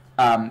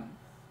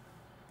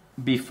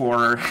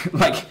before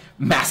like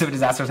massive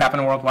disasters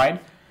happen worldwide.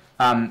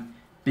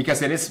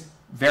 Because it is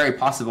very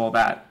possible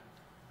that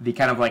the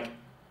kind of like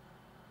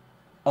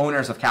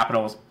owners of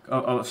capital,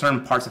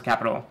 certain parts of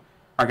capital,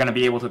 are going to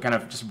be able to kind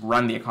of just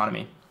run the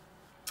economy.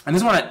 And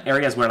this is one of the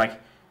areas where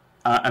like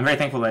I'm very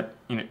thankful that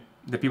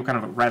that people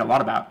kind of write a lot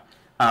about.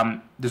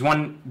 There's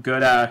one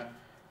good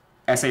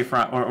essay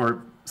from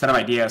or set of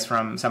ideas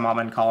from Sam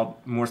Altman called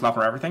Moore's Law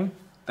for Everything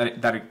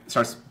that it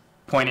starts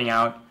pointing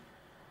out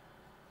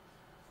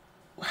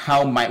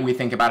how might we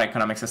think about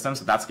economic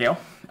systems at that scale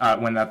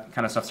when that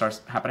kind of stuff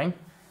starts happening.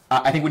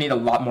 I think we need a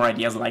lot more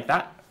ideas like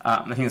that.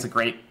 I think it's a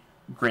great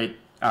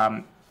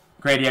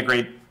idea,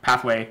 great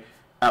pathway.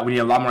 We need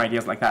a lot more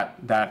ideas like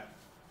that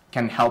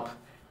can help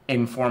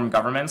inform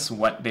governments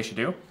what they should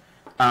do.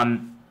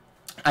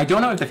 I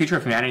don't know if the Future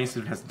of Humanity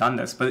Institute has done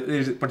this, but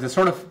this is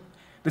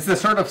the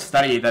sort of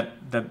study that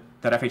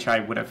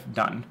FHI would have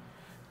done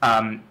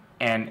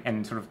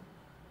and sort of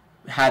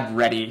had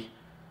ready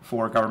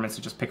for governments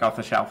to just pick off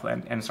the shelf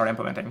and start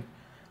implementing.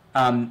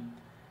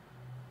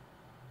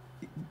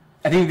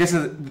 I think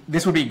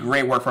this would be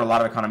great work for a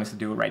lot of economists to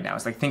do right now.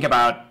 It's like think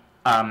about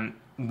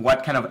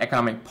what kind of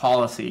economic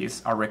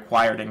policies are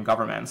required in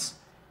governments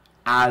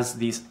as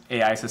these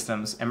AI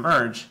systems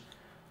emerge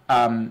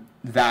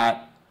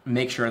that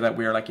make sure that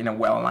we're like in a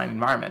well-aligned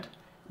environment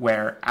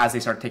where as they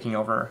start taking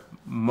over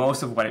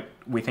most of what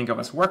we think of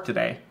as work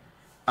today,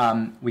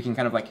 we can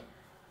kind of like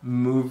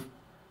move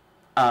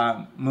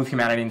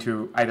humanity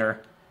into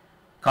either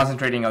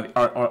concentrating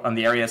on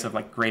the areas of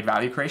like great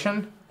value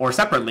creation, or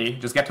separately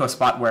just get to a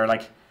spot where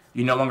like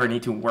you no longer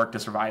need to work to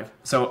survive.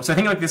 So I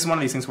think like this is one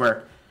of these things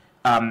where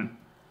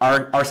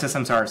our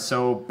systems are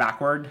so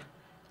backward,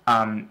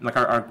 like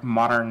our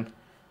modern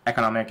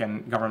economic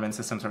and government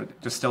systems are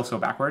just still so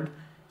backward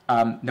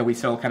that we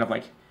still kind of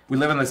like we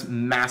live in this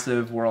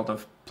massive world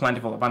of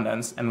plentiful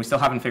abundance, and we still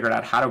haven't figured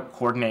out how to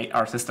coordinate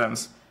our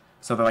systems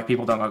so that like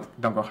people don't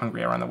go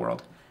hungry around the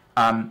world.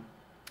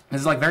 This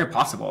is like very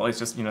possible. It's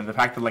just the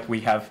fact that like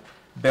we have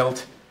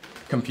built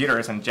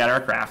computers and jet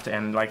aircraft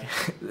and like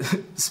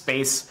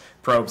space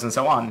probes and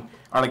so on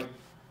are like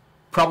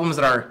problems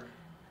that are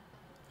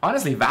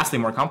honestly vastly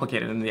more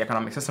complicated than the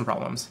economic system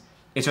problems.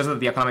 It's just that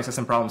the economic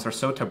system problems are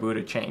so taboo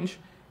to change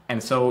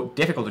and so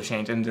difficult to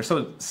change, and they're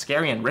so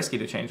scary and risky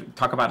to change.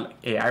 Talk about like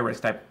AI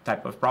risk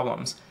type of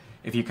problems.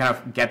 If you kind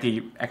of get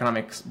the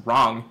economics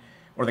wrong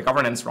or the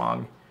governance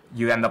wrong,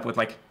 you end up with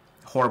like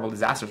horrible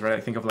disasters. Right? I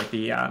think of like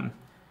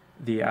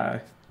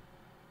the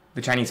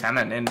Chinese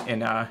famine in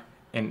the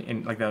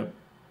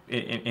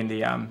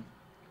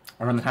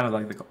around the time of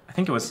like I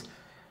think it was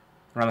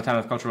around the time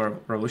of the Cultural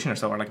Revolution or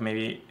so, or like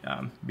maybe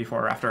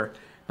before or after.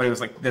 But it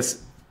was like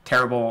this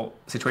terrible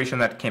situation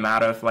that came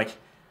out of like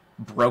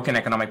broken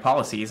economic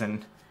policies,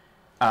 and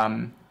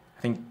I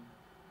think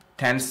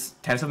tens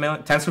to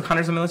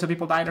hundreds of millions of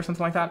people died or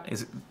something like that.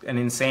 Is an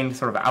insane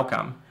sort of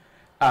outcome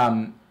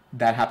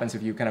that happens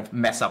if you kind of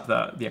mess up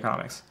the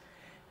economics.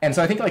 And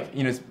so I think like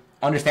it's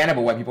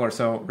understandable why people are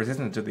so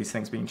resistant to these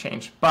things being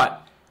changed,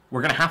 but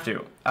we're going to have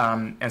to.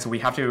 And so we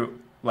have to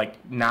like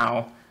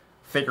now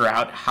figure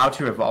out how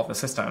to evolve the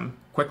system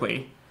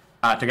quickly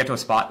to get to a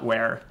spot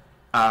where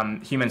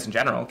humans in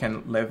general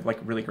can live like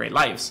really great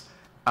lives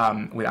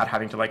without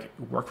having to like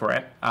work for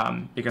it,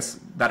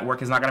 because that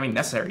work is not going to be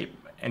necessary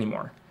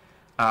anymore.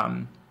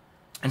 And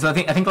so I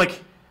think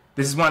like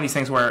this is one of these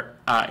things where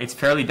it's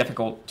fairly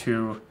difficult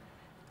to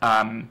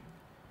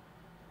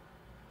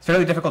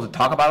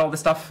talk about all this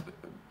stuff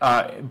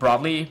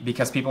broadly,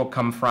 because people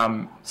come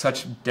from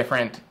such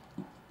different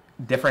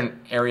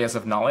areas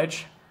of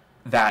knowledge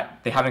that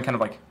they haven't kind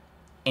of like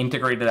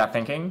integrated that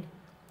thinking,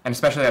 and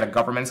especially at a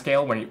government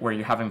scale where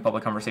you're having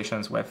public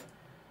conversations with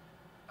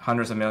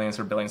hundreds of millions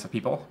or billions of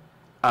people,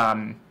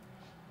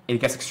 it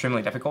gets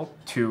extremely difficult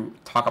to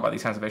talk about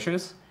these kinds of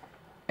issues.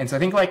 And so I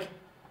think like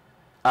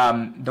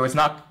though it's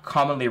not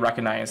commonly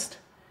recognized,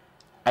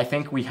 I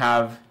think we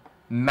have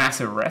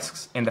massive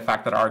risks in the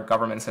fact that our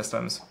government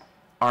systems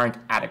aren't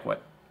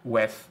adequate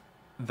with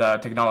the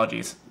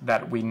technologies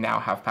that we now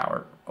have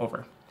power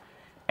over.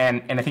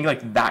 And I think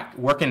like that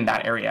work in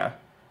that area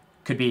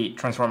could be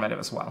transformative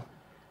as well.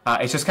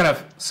 It's just kind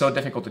of so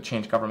difficult to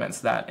change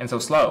governments and so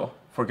slow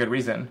for good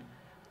reason,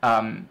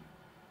 that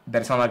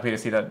it's unlikely to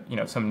see that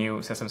some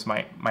new systems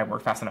might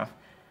work fast enough.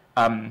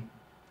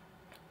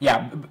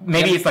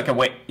 Maybe it's like a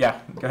way.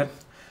 Yeah, go ahead.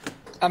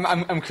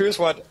 I'm curious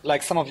what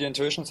like some of your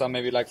intuitions are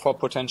maybe like for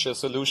potential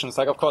solutions.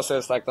 Like of course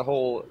there's like the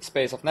whole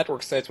space of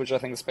network states, which I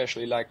think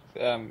especially like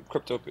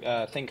crypto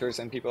thinkers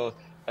and people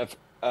have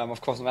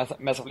of course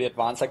massively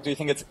advanced. Like do you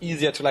think it's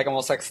easier to like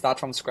almost like start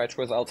from scratch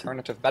with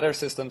alternative better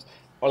systems,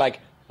 or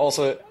like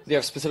also do you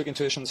have specific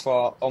intuitions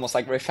for almost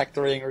like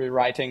refactoring,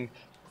 rewriting,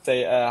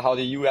 say how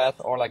the US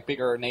or like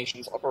bigger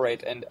nations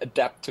operate and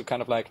adapt to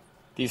kind of like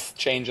these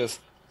changes?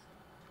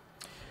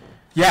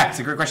 Yeah, it's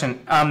a great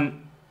question.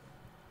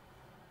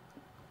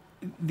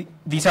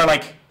 These are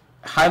like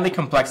highly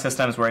complex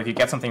systems where if you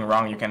get something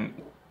wrong, you can,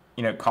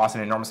 cause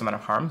an enormous amount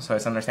of harm. So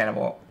it's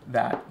understandable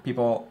that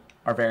people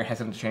are very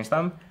hesitant to change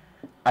them.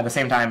 At the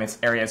same time, it's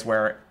areas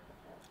where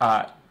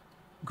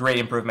great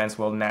improvements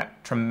will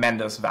net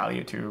tremendous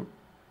value to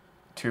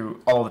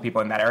all of the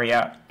people in that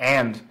area,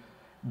 and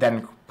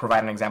then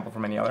provide an example for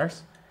many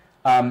others.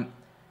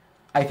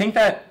 I think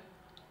that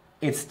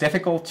it's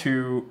difficult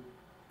to,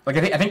 like,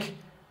 I think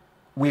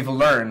we've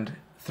learned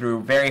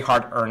through very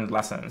hard-earned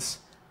lessons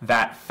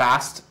that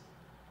fast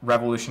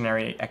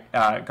revolutionary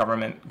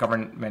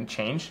government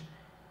change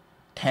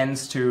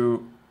tends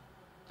to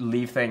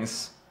leave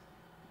things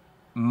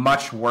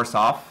much worse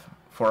off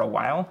for a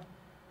while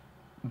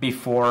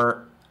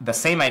before the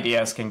same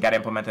ideas can get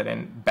implemented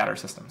in better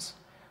systems.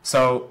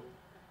 So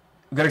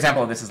a good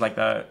example of this is like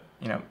I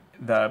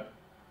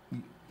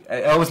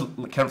always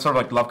sort of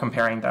like love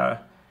comparing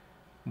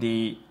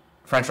the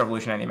French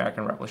Revolution and the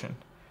American Revolution.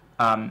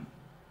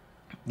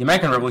 The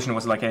American Revolution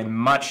was like a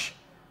much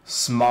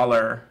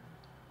smaller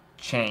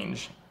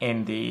change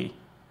in the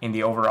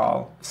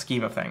overall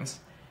scheme of things.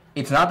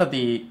 It's not that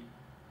the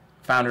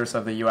founders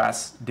of the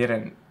U.S.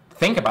 didn't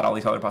think about all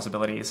these other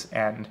possibilities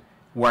and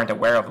weren't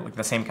aware of like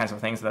the same kinds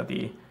of things that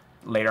the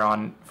later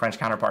on French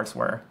counterparts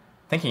were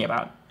thinking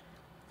about.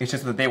 It's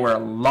just that they were a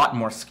lot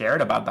more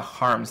scared about the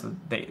harms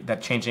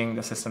that changing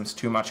the systems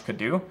too much could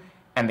do,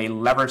 and they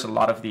leveraged a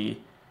lot of the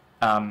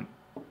kind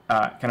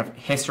of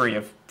history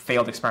of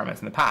failed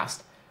experiments in the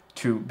past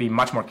to be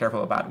much more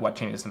careful about what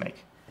changes to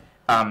make.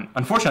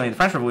 Unfortunately, the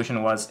French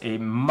Revolution was a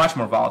much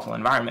more volatile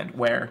environment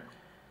where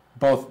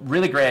both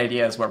really great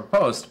ideas were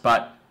proposed,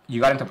 but you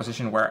got into a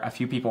position where a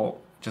few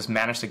people just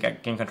managed to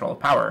gain control of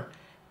power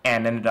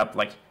and ended up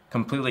like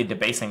completely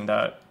debasing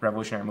the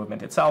revolutionary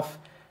movement itself,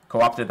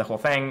 co-opted the whole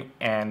thing,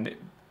 and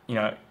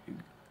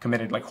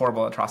committed like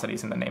horrible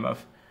atrocities in the name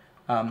of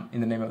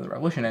the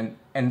revolution.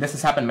 And this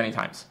has happened many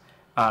times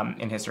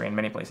in history in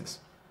many places.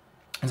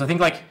 And so I think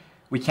like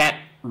we can't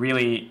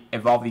really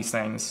evolve these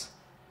things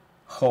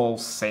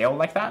wholesale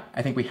like that.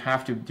 I think we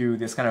have to do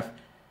this kind of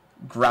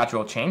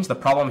gradual change. The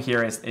problem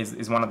here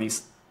is one of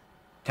these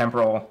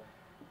temporal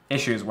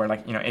issues where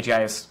like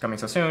AGI is coming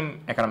so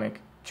soon, economic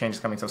change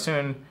is coming so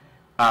soon.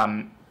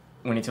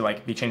 We need to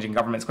like be changing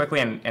governments quickly,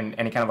 and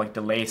any kind of like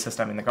delay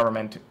system in the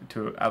government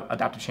to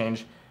adapt to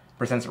change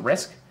presents a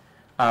risk.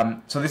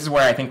 So this is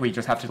where I think we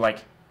just have to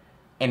like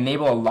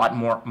enable a lot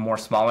more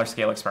smaller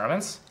scale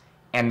experiments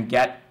and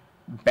get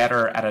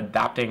better at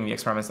adapting the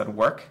experiments that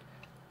work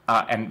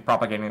and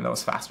propagating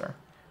those faster.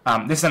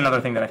 This is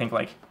another thing that I think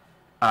like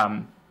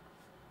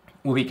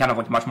will be kind of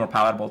like much more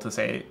palatable to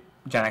say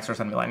Gen Xers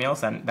and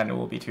millennials than it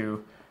will be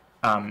to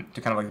kind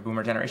of like the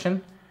boomer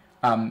generation,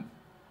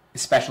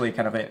 especially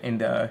kind of in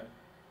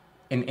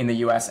the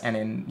US and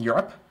in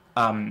Europe,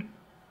 and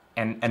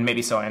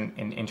maybe so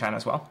in China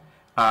as well.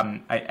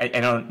 I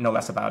know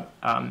less about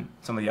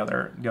some of the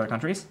other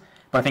countries,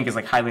 but I think it's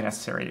like highly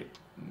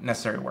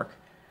necessary work.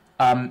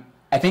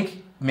 I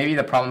think maybe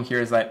the problem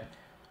here is that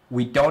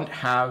we don't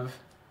have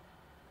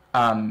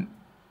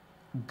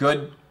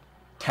good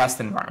test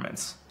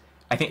environments.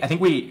 I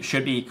think we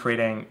should be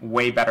creating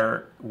way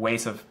better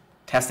ways of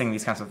testing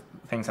these kinds of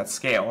things at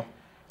scale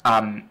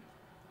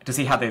to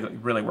see how they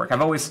really work.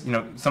 I've always,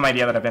 some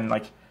idea that I've been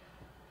like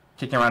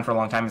kicking around for a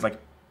long time is like,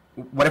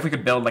 what if we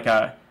could build like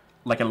a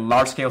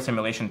large-scale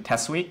simulation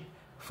test suite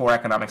for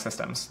economic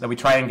systems that we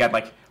try and get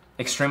like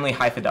extremely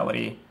high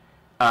fidelity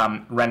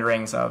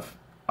renderings of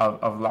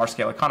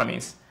large-scale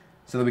economies,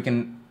 so that we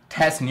can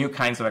test new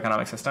kinds of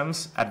economic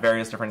systems at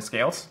various different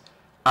scales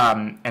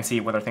and see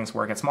whether things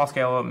work at small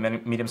scale,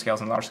 medium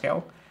scales, and large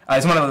scale.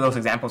 It's one of those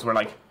examples where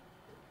like,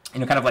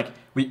 kind of like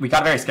we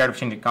got very scared of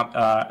changing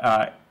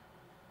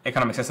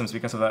economic systems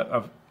because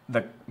of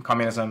the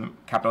communism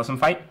capitalism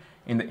fight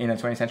in the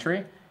 20th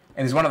century,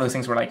 and it's one of those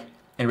things where like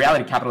in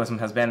reality capitalism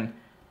has been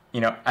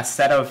a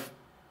set of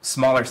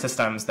smaller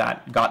systems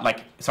that got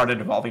like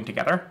started evolving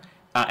together,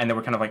 and they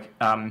were kind of like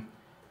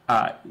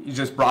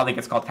just broadly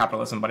gets called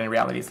capitalism, but in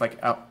reality it's like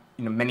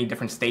many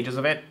different stages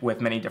of it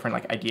with many different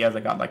like ideas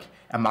that got like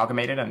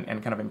amalgamated and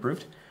kind of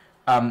improved.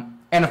 And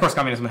of course,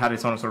 communism had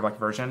its own sort of like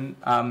version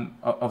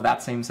of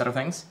that same set of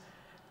things.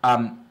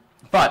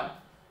 But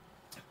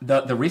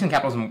the reason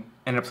capitalism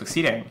ended up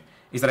succeeding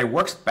is that it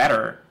works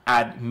better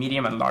at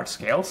medium and large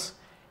scales,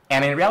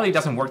 and in reality, it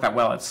doesn't work that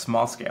well at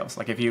small scales.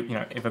 Like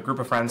if a group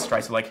of friends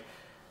tries to like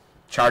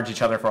charge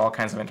each other for all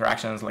kinds of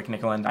interactions, like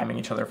nickel and diming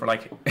each other for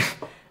like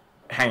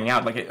hanging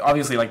out, like it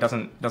obviously like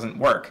doesn't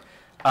work.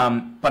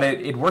 But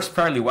it works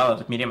fairly well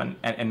at medium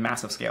and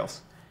massive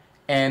scales.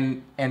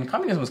 And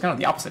communism was kind of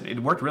the opposite.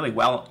 It worked really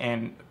well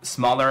in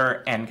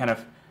smaller and kind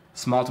of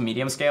small to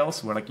medium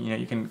scales, where like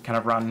you can kind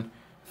of run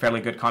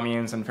fairly good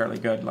communes and fairly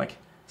good like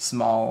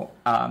small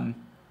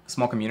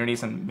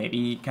communities and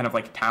maybe kind of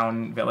like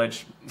town,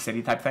 village,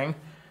 city type thing.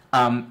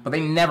 But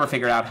they never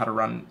figured out how to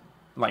run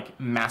like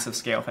massive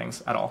scale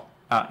things at all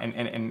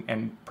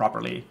and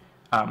properly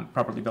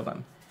build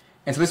them.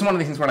 And so this is one of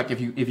the things where like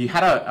if you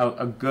had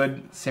a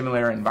good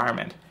similar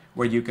environment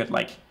where you could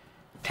like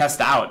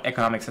test out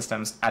economic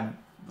systems at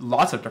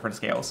lots of different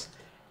scales,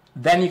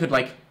 then you could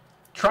like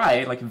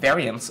try like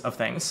variants of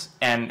things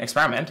and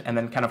experiment, and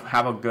then kind of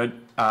have a good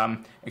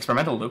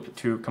experimental loop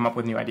to come up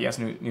with new ideas,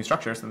 new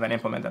structures, and then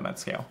implement them at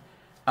scale.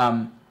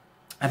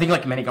 I think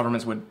like many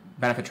governments would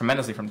benefit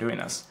tremendously from doing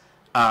this,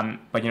 but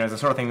it's the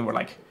sort of thing where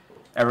like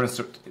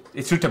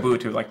it's too taboo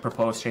to like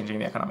propose changing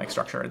the economic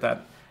structure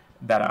that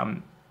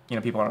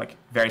people are like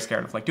very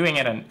scared of like doing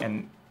it,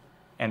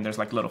 and there's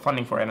like little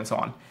funding for it and so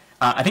on.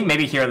 I think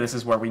maybe here this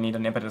is where we need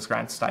an impetus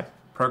grants type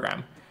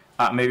program.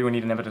 Maybe we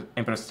need an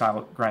impetus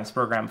style grants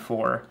program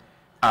for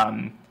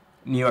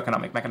new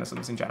economic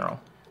mechanisms in general,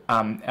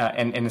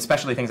 and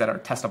especially things that are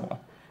testable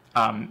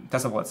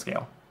at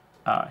scale.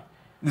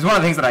 This is one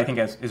of the things that I think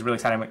is really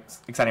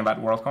exciting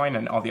about WorldCoin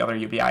and all the other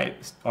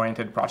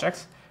UBI-oriented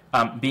projects.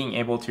 Being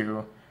able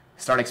to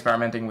start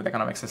experimenting with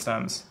economic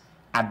systems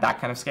at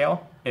that kind of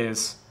scale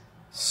is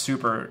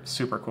super,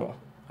 super cool.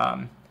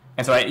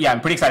 And so, I'm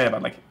pretty excited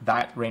about like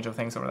that range of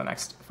things over the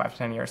next 5 to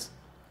 10 years.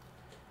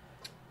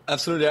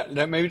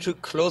 Absolutely. Maybe to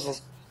close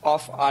us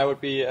off, I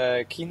would be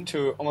keen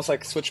to almost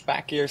like switch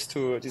back gears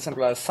to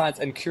decentralized science,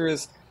 and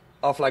curious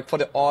of like for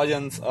the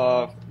audience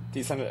of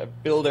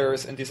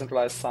builders in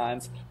decentralized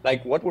science,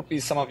 like what would be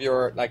some of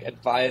your like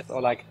advice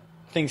or like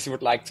things you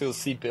would like to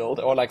see built,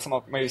 or like some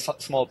of maybe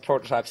small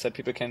prototypes that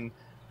people can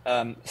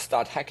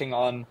start hacking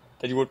on,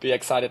 that you would be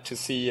excited to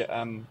see,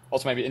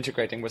 also maybe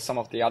integrating with some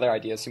of the other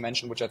ideas you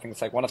mentioned, which I think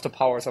is like one of the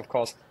powers, of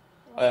course,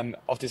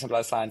 of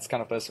decentralized science,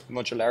 kind of this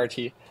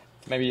modularity.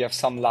 Maybe you have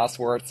some last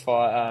words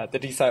for the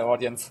DeSci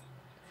audience.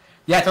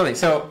 Yeah, totally.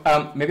 So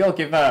maybe I'll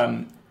give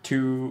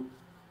two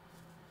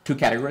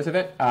categories of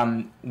it.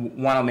 One,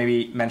 I'll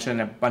maybe mention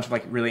a bunch of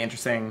like really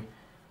interesting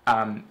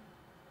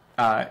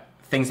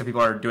things that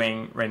people are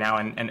doing right now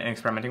and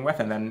experimenting with,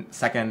 and then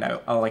second,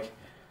 I'll like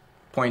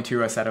point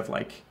to a set of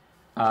like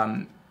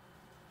kind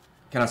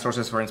of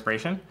sources for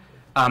inspiration.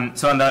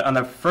 So on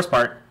the first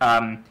part,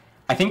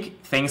 I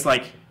think things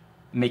like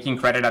making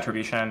credit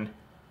attribution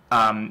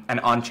an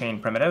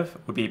on-chain primitive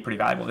would be pretty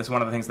valuable. This is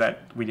one of the things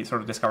that we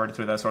sort of discovered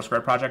through the source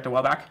code project a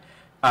while back.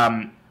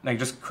 Like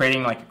just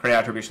creating like credit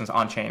attributions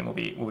on-chain will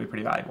be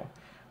pretty valuable.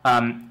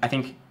 I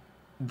think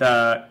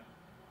the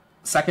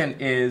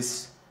second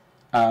is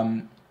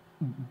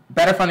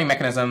better funding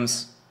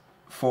mechanisms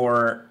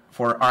for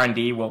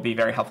R&D will be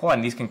very helpful,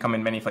 and these can come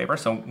in many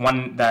flavors. So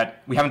one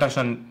that we haven't touched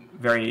on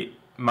very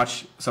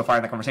much so far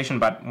in the conversation,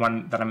 but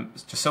one that I'm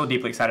just so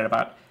deeply excited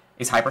about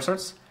is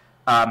hypercerts.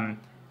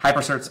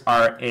 Hypercerts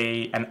are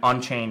an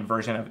on-chain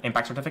version of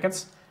impact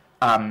certificates,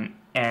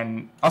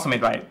 and also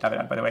made by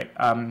David, by the way,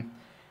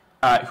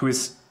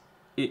 hypercerts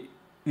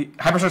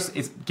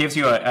gives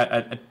you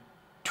a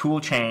tool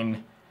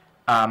chain.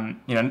 A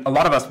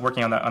lot of us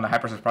working on the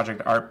hypercerts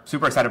project are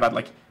super excited about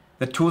like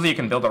the tools that you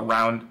can build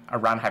around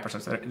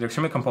hypercerts. They're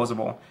extremely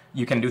composable.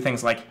 You can do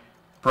things like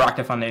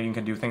proactive funding. You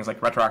can do things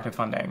like retroactive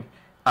funding.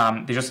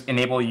 They just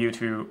enable you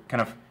to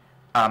kind of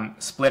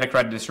split a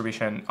credit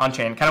distribution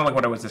on-chain, kind of like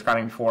what I was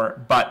describing before,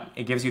 but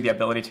it gives you the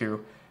ability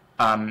to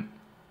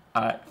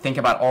think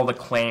about all the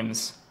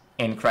claims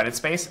in credit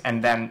space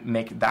and then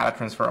make that a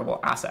transferable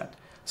asset.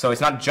 So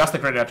it's not just the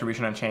credit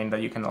attribution on-chain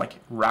that you can like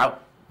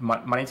route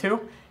money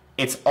to,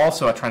 it's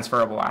also a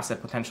transferable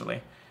asset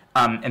potentially.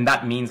 And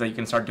that means that you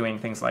can start doing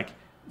things like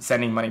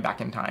sending money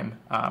back in time.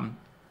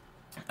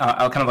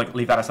 I'll kind of like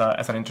leave that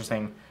as an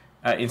interesting,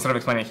 instead of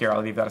explaining it here,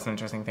 I'll leave that as an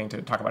interesting thing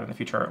to talk about in the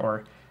future,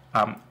 or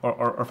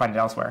find it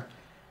elsewhere.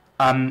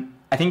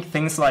 I think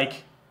things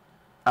like,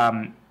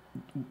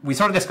 we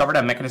sort of discovered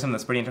a mechanism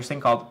that's pretty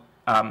interesting called,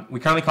 we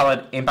currently call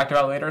it impact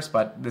evaluators,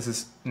 but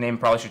name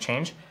probably should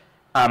change.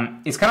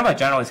 It's kind of a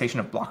generalization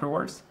of block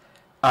rewards.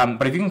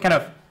 But if you can kind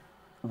of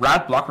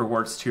route block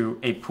rewards to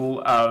a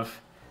pool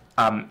of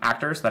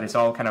actors that is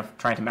all kind of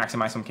trying to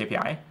maximize some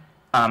KPI,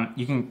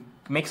 you can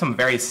make some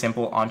very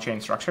simple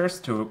on-chain structures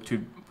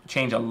to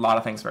change a lot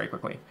of things very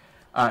quickly.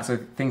 So I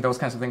think those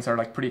kinds of things are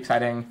like pretty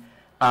exciting.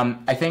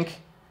 I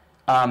think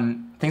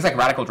things like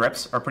radical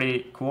drips are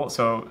pretty cool.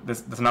 So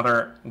there's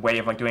another way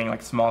of like doing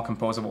like small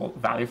composable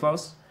value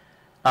flows.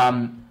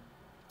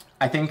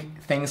 I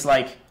think things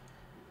like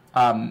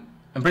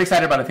I'm pretty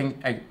excited about a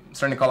thing I'm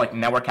starting to call like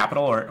network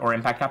capital or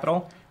impact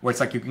capital, where it's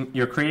like you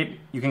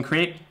can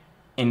create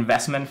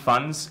investment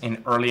funds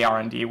in early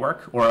R&D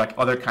work or like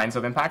other kinds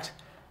of impact,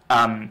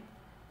 and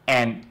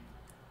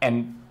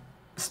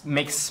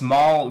make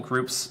small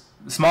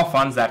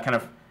funds that kind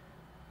of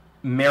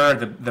mirror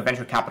the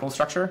venture capital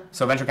structure.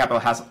 So venture capital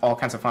has all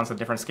kinds of funds at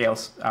different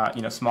scales,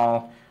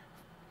 small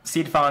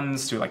seed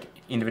funds to like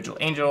individual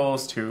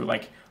angels to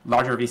like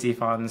larger VC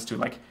funds to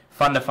like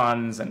fund of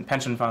funds and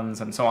pension funds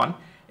and so on.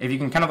 If you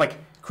can kind of like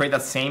create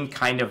that same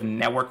kind of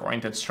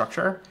network-oriented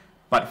structure,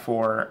 but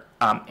for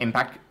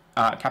impact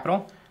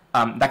capital,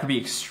 that could be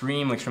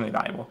extremely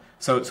valuable.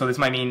 So this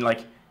might mean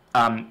like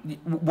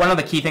one of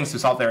the key things to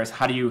solve there is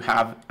how do you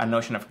have a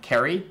notion of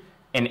carry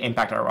in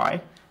impact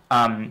ROI?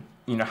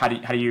 How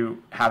do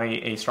you have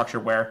a structure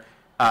where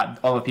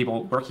all the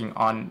people working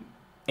on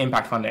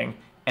impact funding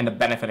end up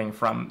benefiting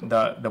from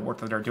the work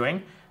that they're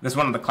doing? This is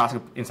one of the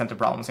classic incentive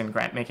problems in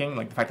grant making,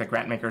 like the fact that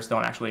grant makers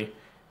don't actually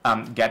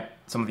get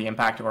some of the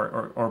impact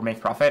or make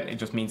profit. It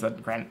just means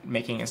that grant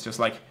making is just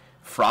like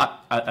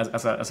fraught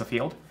as a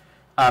field.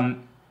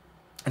 And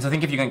so I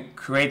think if you can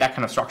create that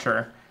kind of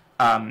structure,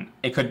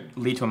 it could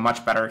lead to a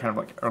much better kind of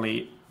like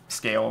early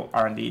scale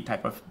R&D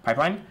type of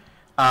pipeline.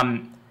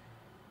 And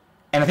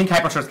I think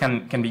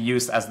hyperstructures can be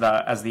used as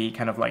the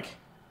kind of like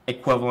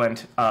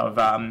equivalent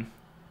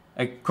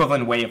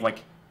way of like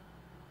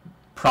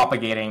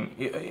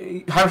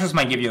propagating. Hyperstructures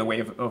might give you the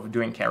way of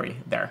doing carry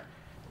there.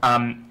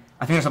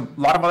 I think there's a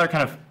lot of other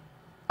kind of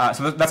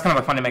so that's kind of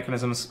like funding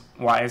mechanisms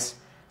wise.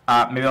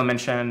 Maybe I'll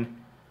mention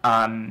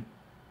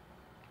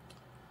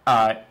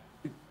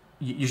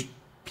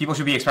people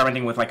should be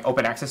experimenting with like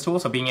open access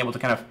tools, so being able to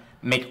kind of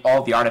make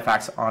all the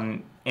artifacts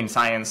in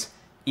science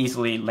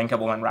easily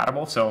linkable and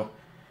routable. So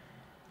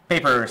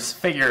papers,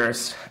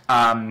 figures,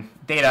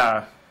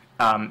 data,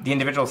 the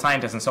individual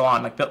scientists, and so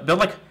on. Like build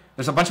like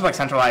there's a bunch of like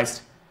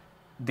centralized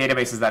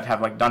databases that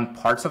have like done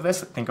parts of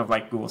this. Think of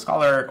like Google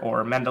Scholar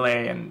or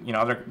Mendeley and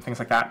other things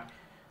like that.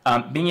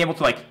 Being able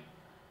to like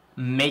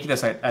make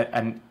this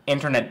an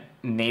internet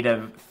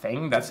native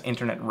thing that's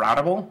internet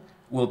routable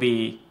will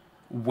be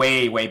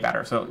way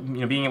better. So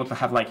being able to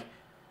have like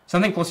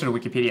something closer to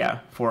Wikipedia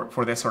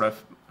for this sort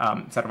of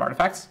set of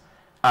artifacts,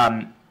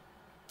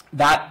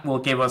 that will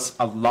give us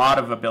a lot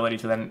of ability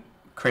to then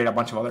create a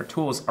bunch of other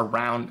tools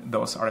around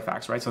those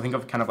artifacts, right? So think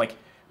of kind of like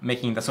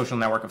making the social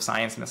network of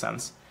science in a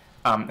sense.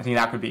 I think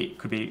that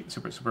could be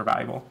super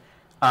valuable.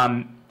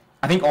 I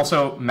think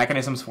also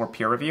mechanisms for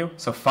peer review.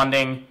 So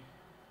funding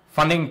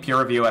peer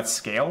review at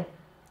scale,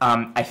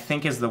 I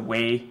think is the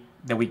way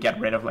that we get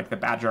rid of like the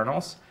bad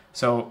journals.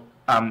 So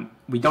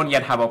we don't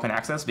yet have open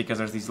access because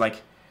there's these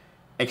like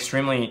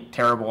extremely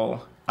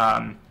terrible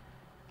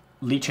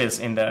leeches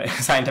in the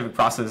scientific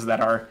process that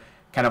are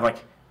kind of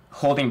like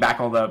holding back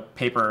all the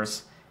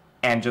papers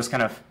and just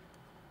kind of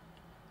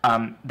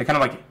they kind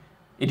of like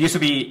they used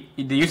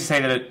to say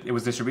that it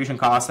was distribution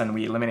costs, and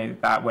we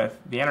eliminated that with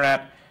the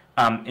internet.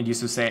 They used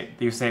to say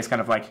it's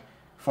kind of like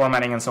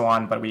formatting and so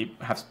on, but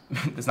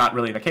it's not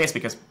really the case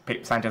because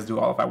scientists do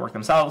all of that work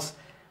themselves.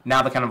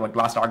 Now the kind of like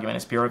last argument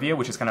is peer review,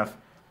 which is kind of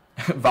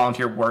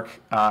volunteer work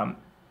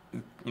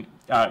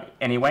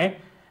anyway.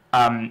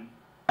 I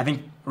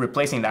think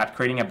replacing that,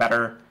 creating a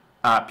better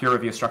peer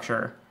review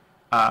structure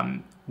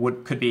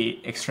could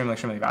be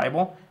extremely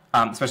valuable,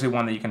 especially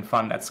one that you can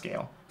fund at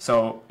scale.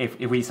 So if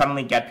we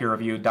suddenly get peer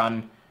review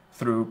done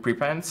through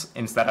preprints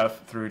instead of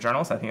through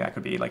journals, I think that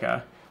could be like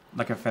a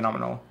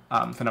phenomenal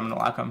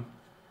outcome.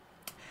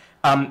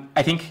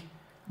 I think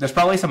there's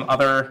probably some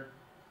other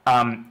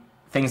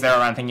things there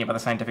around thinking about the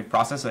scientific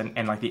process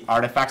and like the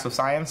artifacts of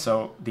science,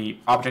 so the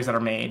objects that are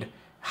made,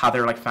 how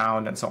they're like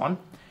found, and so on.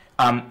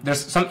 There's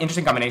some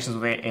interesting combinations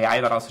with AI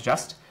that I'll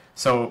suggest.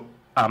 So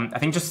I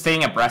think just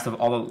staying abreast of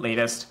all the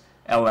latest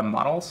LLM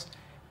models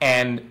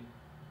and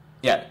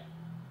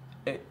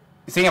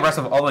staying abreast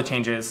of all the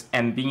changes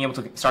and being able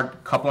to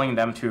start coupling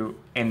them to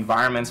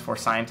environments for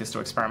scientists to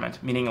experiment,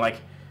 meaning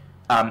like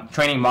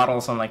training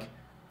models on like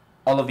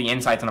all of the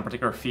insights in a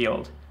particular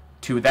field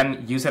to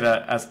then use it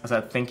as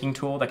a thinking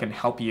tool that can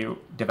help you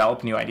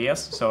develop new ideas.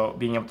 So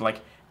being able to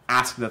like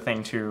ask the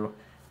thing to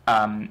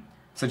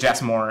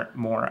suggest more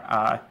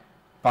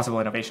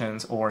possible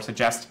innovations or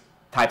suggest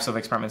types of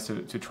experiments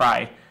to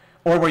try,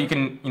 or where you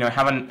can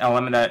have an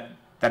element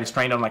that is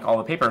trained on like all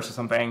the papers or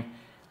something,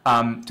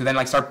 to then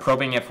like start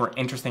probing it for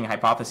interesting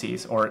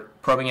hypotheses or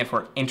probing it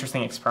for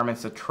interesting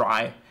experiments to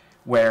try,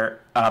 where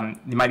there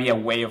might be a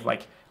way of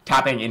like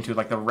tapping into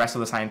like the rest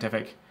of the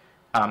scientific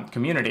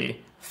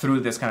community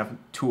through this kind of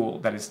tool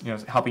that is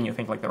helping you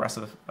think like the rest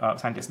of the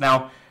scientists.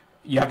 Now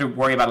you have to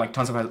worry about like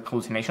tons of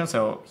hallucinations,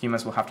 so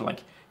humans will have to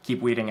like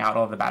keep weeding out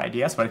all of the bad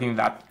ideas, but I think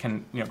that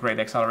can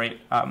greatly accelerate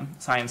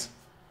science.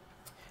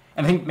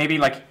 And I think maybe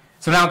like,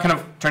 so now kind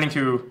of turning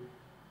to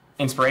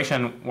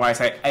inspiration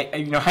wise,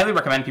 I highly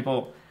recommend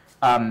people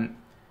try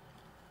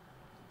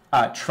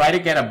to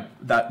get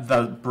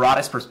the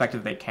broadest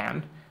perspective they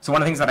can. So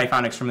one of the things that I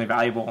found extremely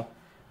valuable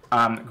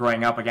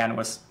growing up, again,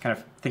 was kind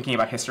of thinking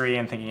about history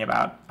and thinking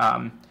about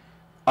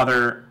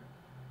other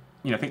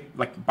think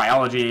like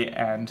biology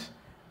and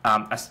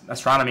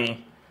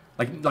astronomy,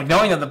 like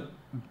knowing that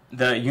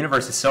the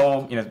universe is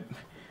so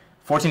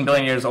 14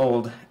 billion years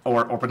old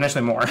or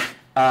potentially more,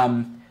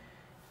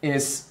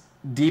 is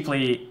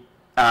deeply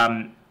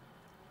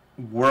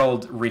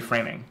world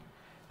reframing.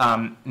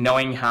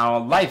 Knowing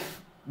how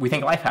we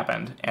think life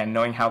happened, and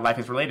knowing how life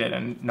is related,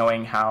 and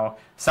knowing how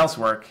cells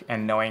work,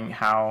 and knowing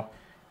how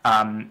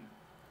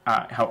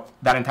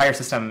that entire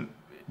system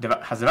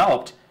has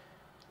developed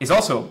is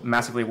also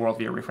massively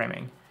worldview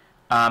reframing.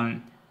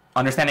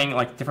 Understanding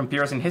like different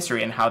periods in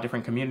history and how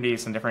different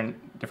communities and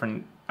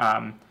different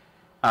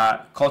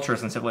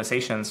cultures and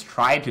civilizations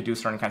tried to do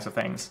certain kinds of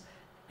things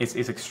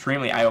is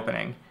extremely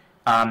eye-opening.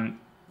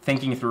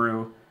 Thinking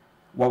through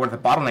what were the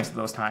bottlenecks of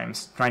those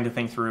times, trying to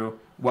think through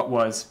what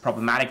was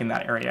problematic in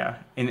that area,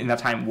 in that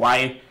time.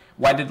 Why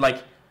did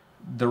like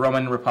the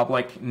Roman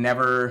Republic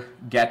never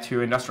get to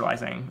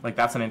industrializing? Like,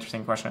 that's an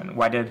interesting question.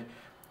 Why did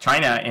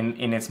China,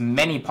 in its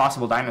many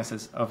possible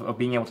dynasties of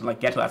being able to like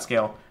get to that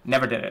scale,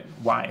 never did it?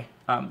 Why?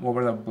 What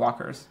were the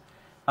blockers?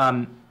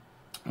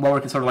 What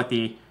were sort of like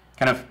the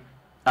kind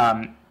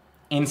of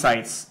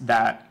insights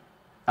that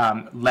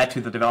led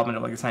to the development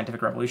of like the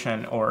scientific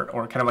revolution, or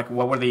kind of like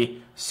what were the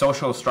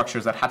social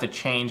structures that had to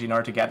change in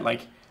order to get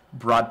like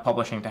broad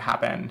publishing to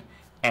happen,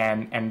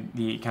 and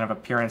the kind of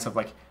appearance of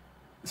like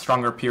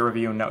stronger peer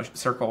review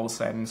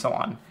circles and so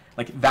on.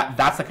 Like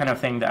that's the kind of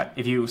thing that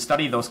if you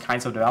study those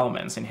kinds of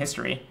developments in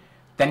history,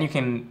 then you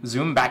can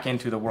zoom back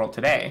into the world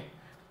today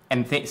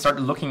and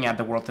start looking at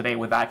the world today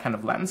with that kind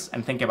of lens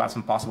and think about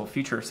some possible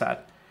future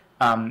set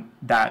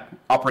that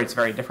operates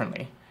very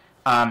differently.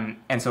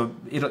 And so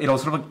it'll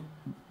sort of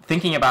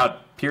thinking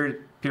about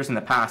peers in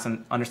the past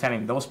and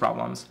understanding those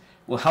problems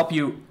will help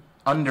you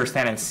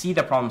understand and see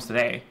the problems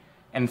today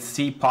and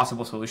see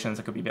possible solutions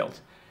that could be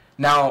built.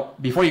 Now,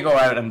 before you go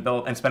out and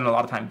build and spend a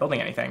lot of time building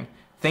anything,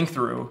 think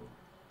through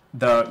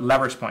the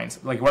leverage points.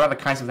 Like, what are the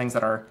kinds of things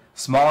that are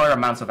smaller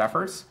amounts of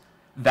efforts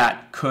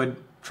that could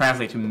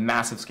translate to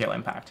massive scale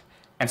impact,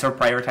 and sort of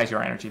prioritize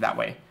your energy that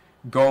way.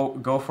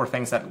 Go for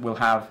things that will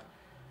have,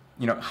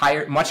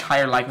 much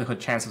higher likelihood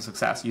chance of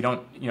success. You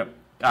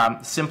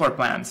don't, simpler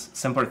plans,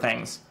 simpler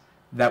things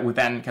that would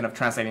then kind of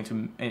translate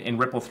into and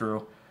ripple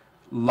through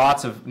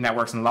lots of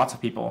networks and lots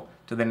of people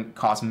to then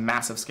cause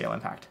massive scale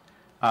impact.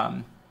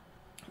 So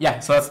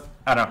that's,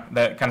 I don't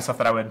know, the kind of stuff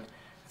that I would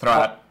throw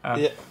out.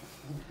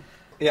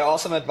 Yeah,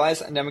 awesome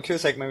advice. And I'm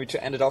curious, like maybe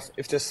to end it off,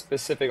 if there's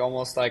specific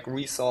almost like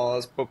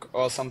resource, book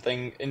or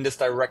something in this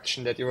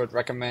direction that you would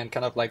recommend,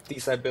 kind of like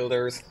DeSci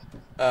builders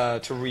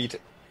to read.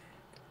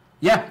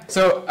 Yeah,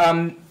 so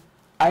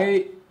I'll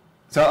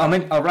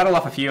rattle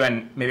off a few,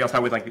 and maybe I'll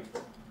start with like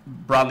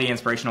broadly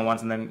inspirational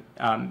ones, and then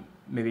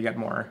maybe get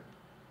more.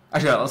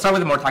 Actually, I'll start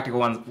with the more tactical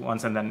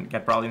ones, and then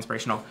get broadly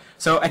inspirational.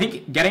 So I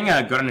think getting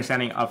a good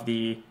understanding of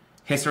the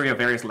history of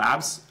various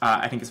labs,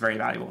 I think is very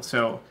valuable.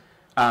 So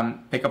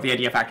pick up the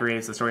Idea Factory,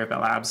 it's the story of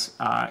Bell Labs.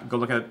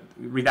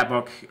 Read that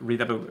book, read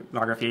that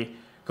bibliography.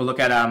 Go look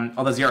at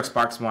all the Xerox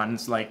Sparks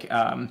ones, like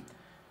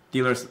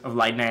Dealers of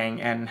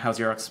Lightning and How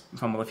Xerox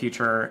Fumble the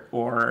Future,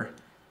 or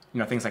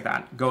things like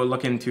that. Go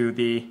look into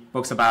the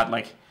books about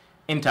like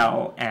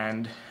Intel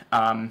and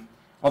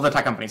all the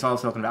tech companies, all of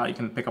Silicon Valley. You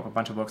can pick up a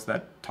bunch of books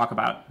that talk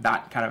about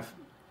that kind of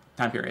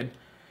time period.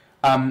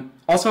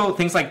 Also,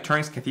 things like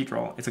Turing's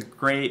Cathedral. It's a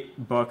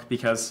great book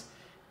because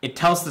it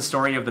tells the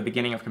story of the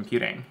beginning of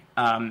computing.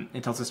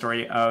 It tells the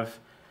story of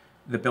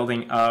the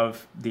building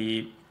of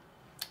the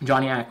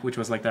Joniac, which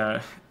was like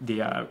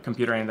the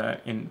computer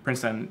in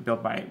Princeton,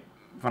 built by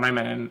von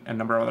Neumann and a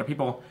number of other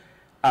people,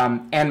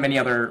 and many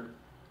other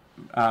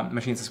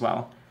machines as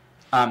well.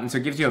 So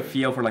it gives you a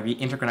feel for like the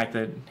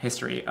interconnected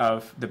history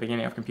of the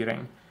beginning of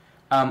computing.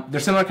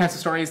 There's similar kinds of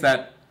stories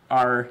that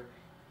are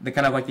the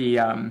kind of like the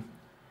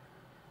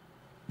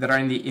that are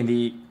in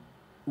the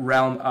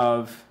realm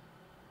of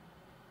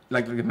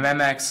like the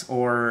MEMX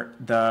or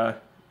the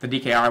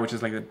DKR, which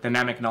is like the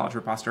Dynamic Knowledge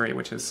Repository,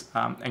 which is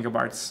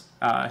Engelbart's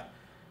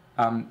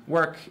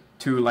work,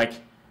 to like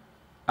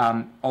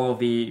all of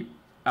the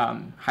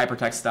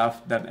hypertext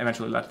stuff that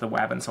eventually led to the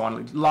web and so on.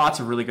 Like, lots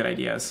of really good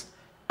ideas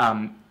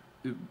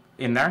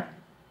in there.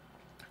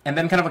 And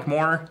then kind of like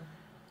more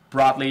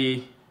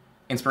broadly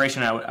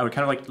inspiration, I would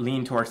kind of like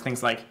lean towards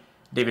things like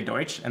David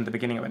Deutsch and The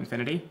Beginning of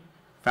Infinity,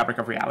 Fabric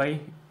of Reality,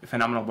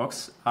 phenomenal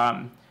books.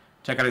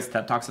 Check out his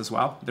TED Talks as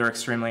well. They're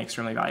extremely,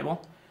 extremely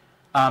valuable.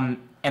 And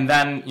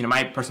then,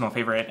 my personal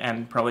favorite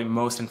and probably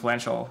most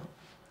influential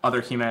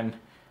human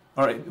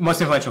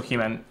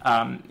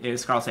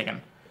is Carl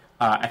Sagan.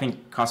 I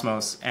think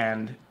Cosmos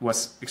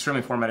was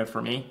extremely formative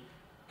for me,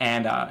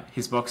 and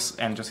his books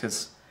and just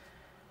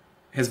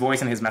his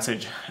voice and his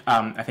message,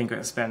 I think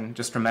has been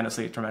just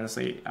tremendously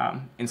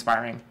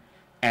inspiring.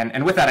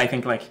 And with that, I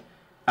think like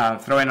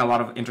throw in a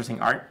lot of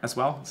interesting art as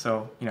well.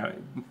 So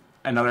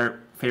another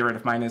favorite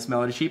of mine is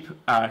Melody Sheep,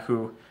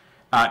 who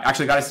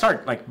actually got his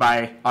start like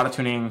by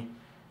auto-tuning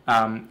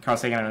Carl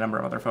Sagan and a number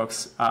of other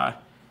folks,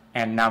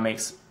 and now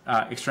makes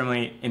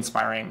extremely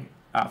inspiring,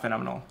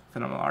 phenomenal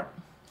art.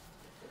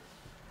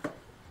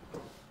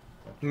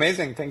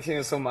 Amazing. Thank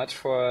you so much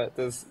for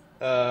this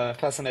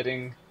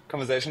fascinating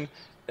conversation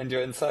and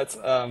your insights.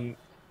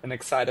 And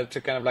excited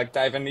to kind of like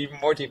dive in even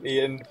more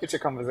deeply in future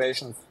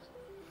conversations.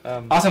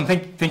 Awesome.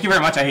 Thank you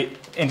very much. I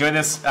enjoyed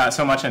this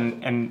so much,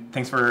 and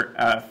thanks for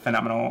a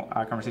phenomenal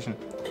conversation.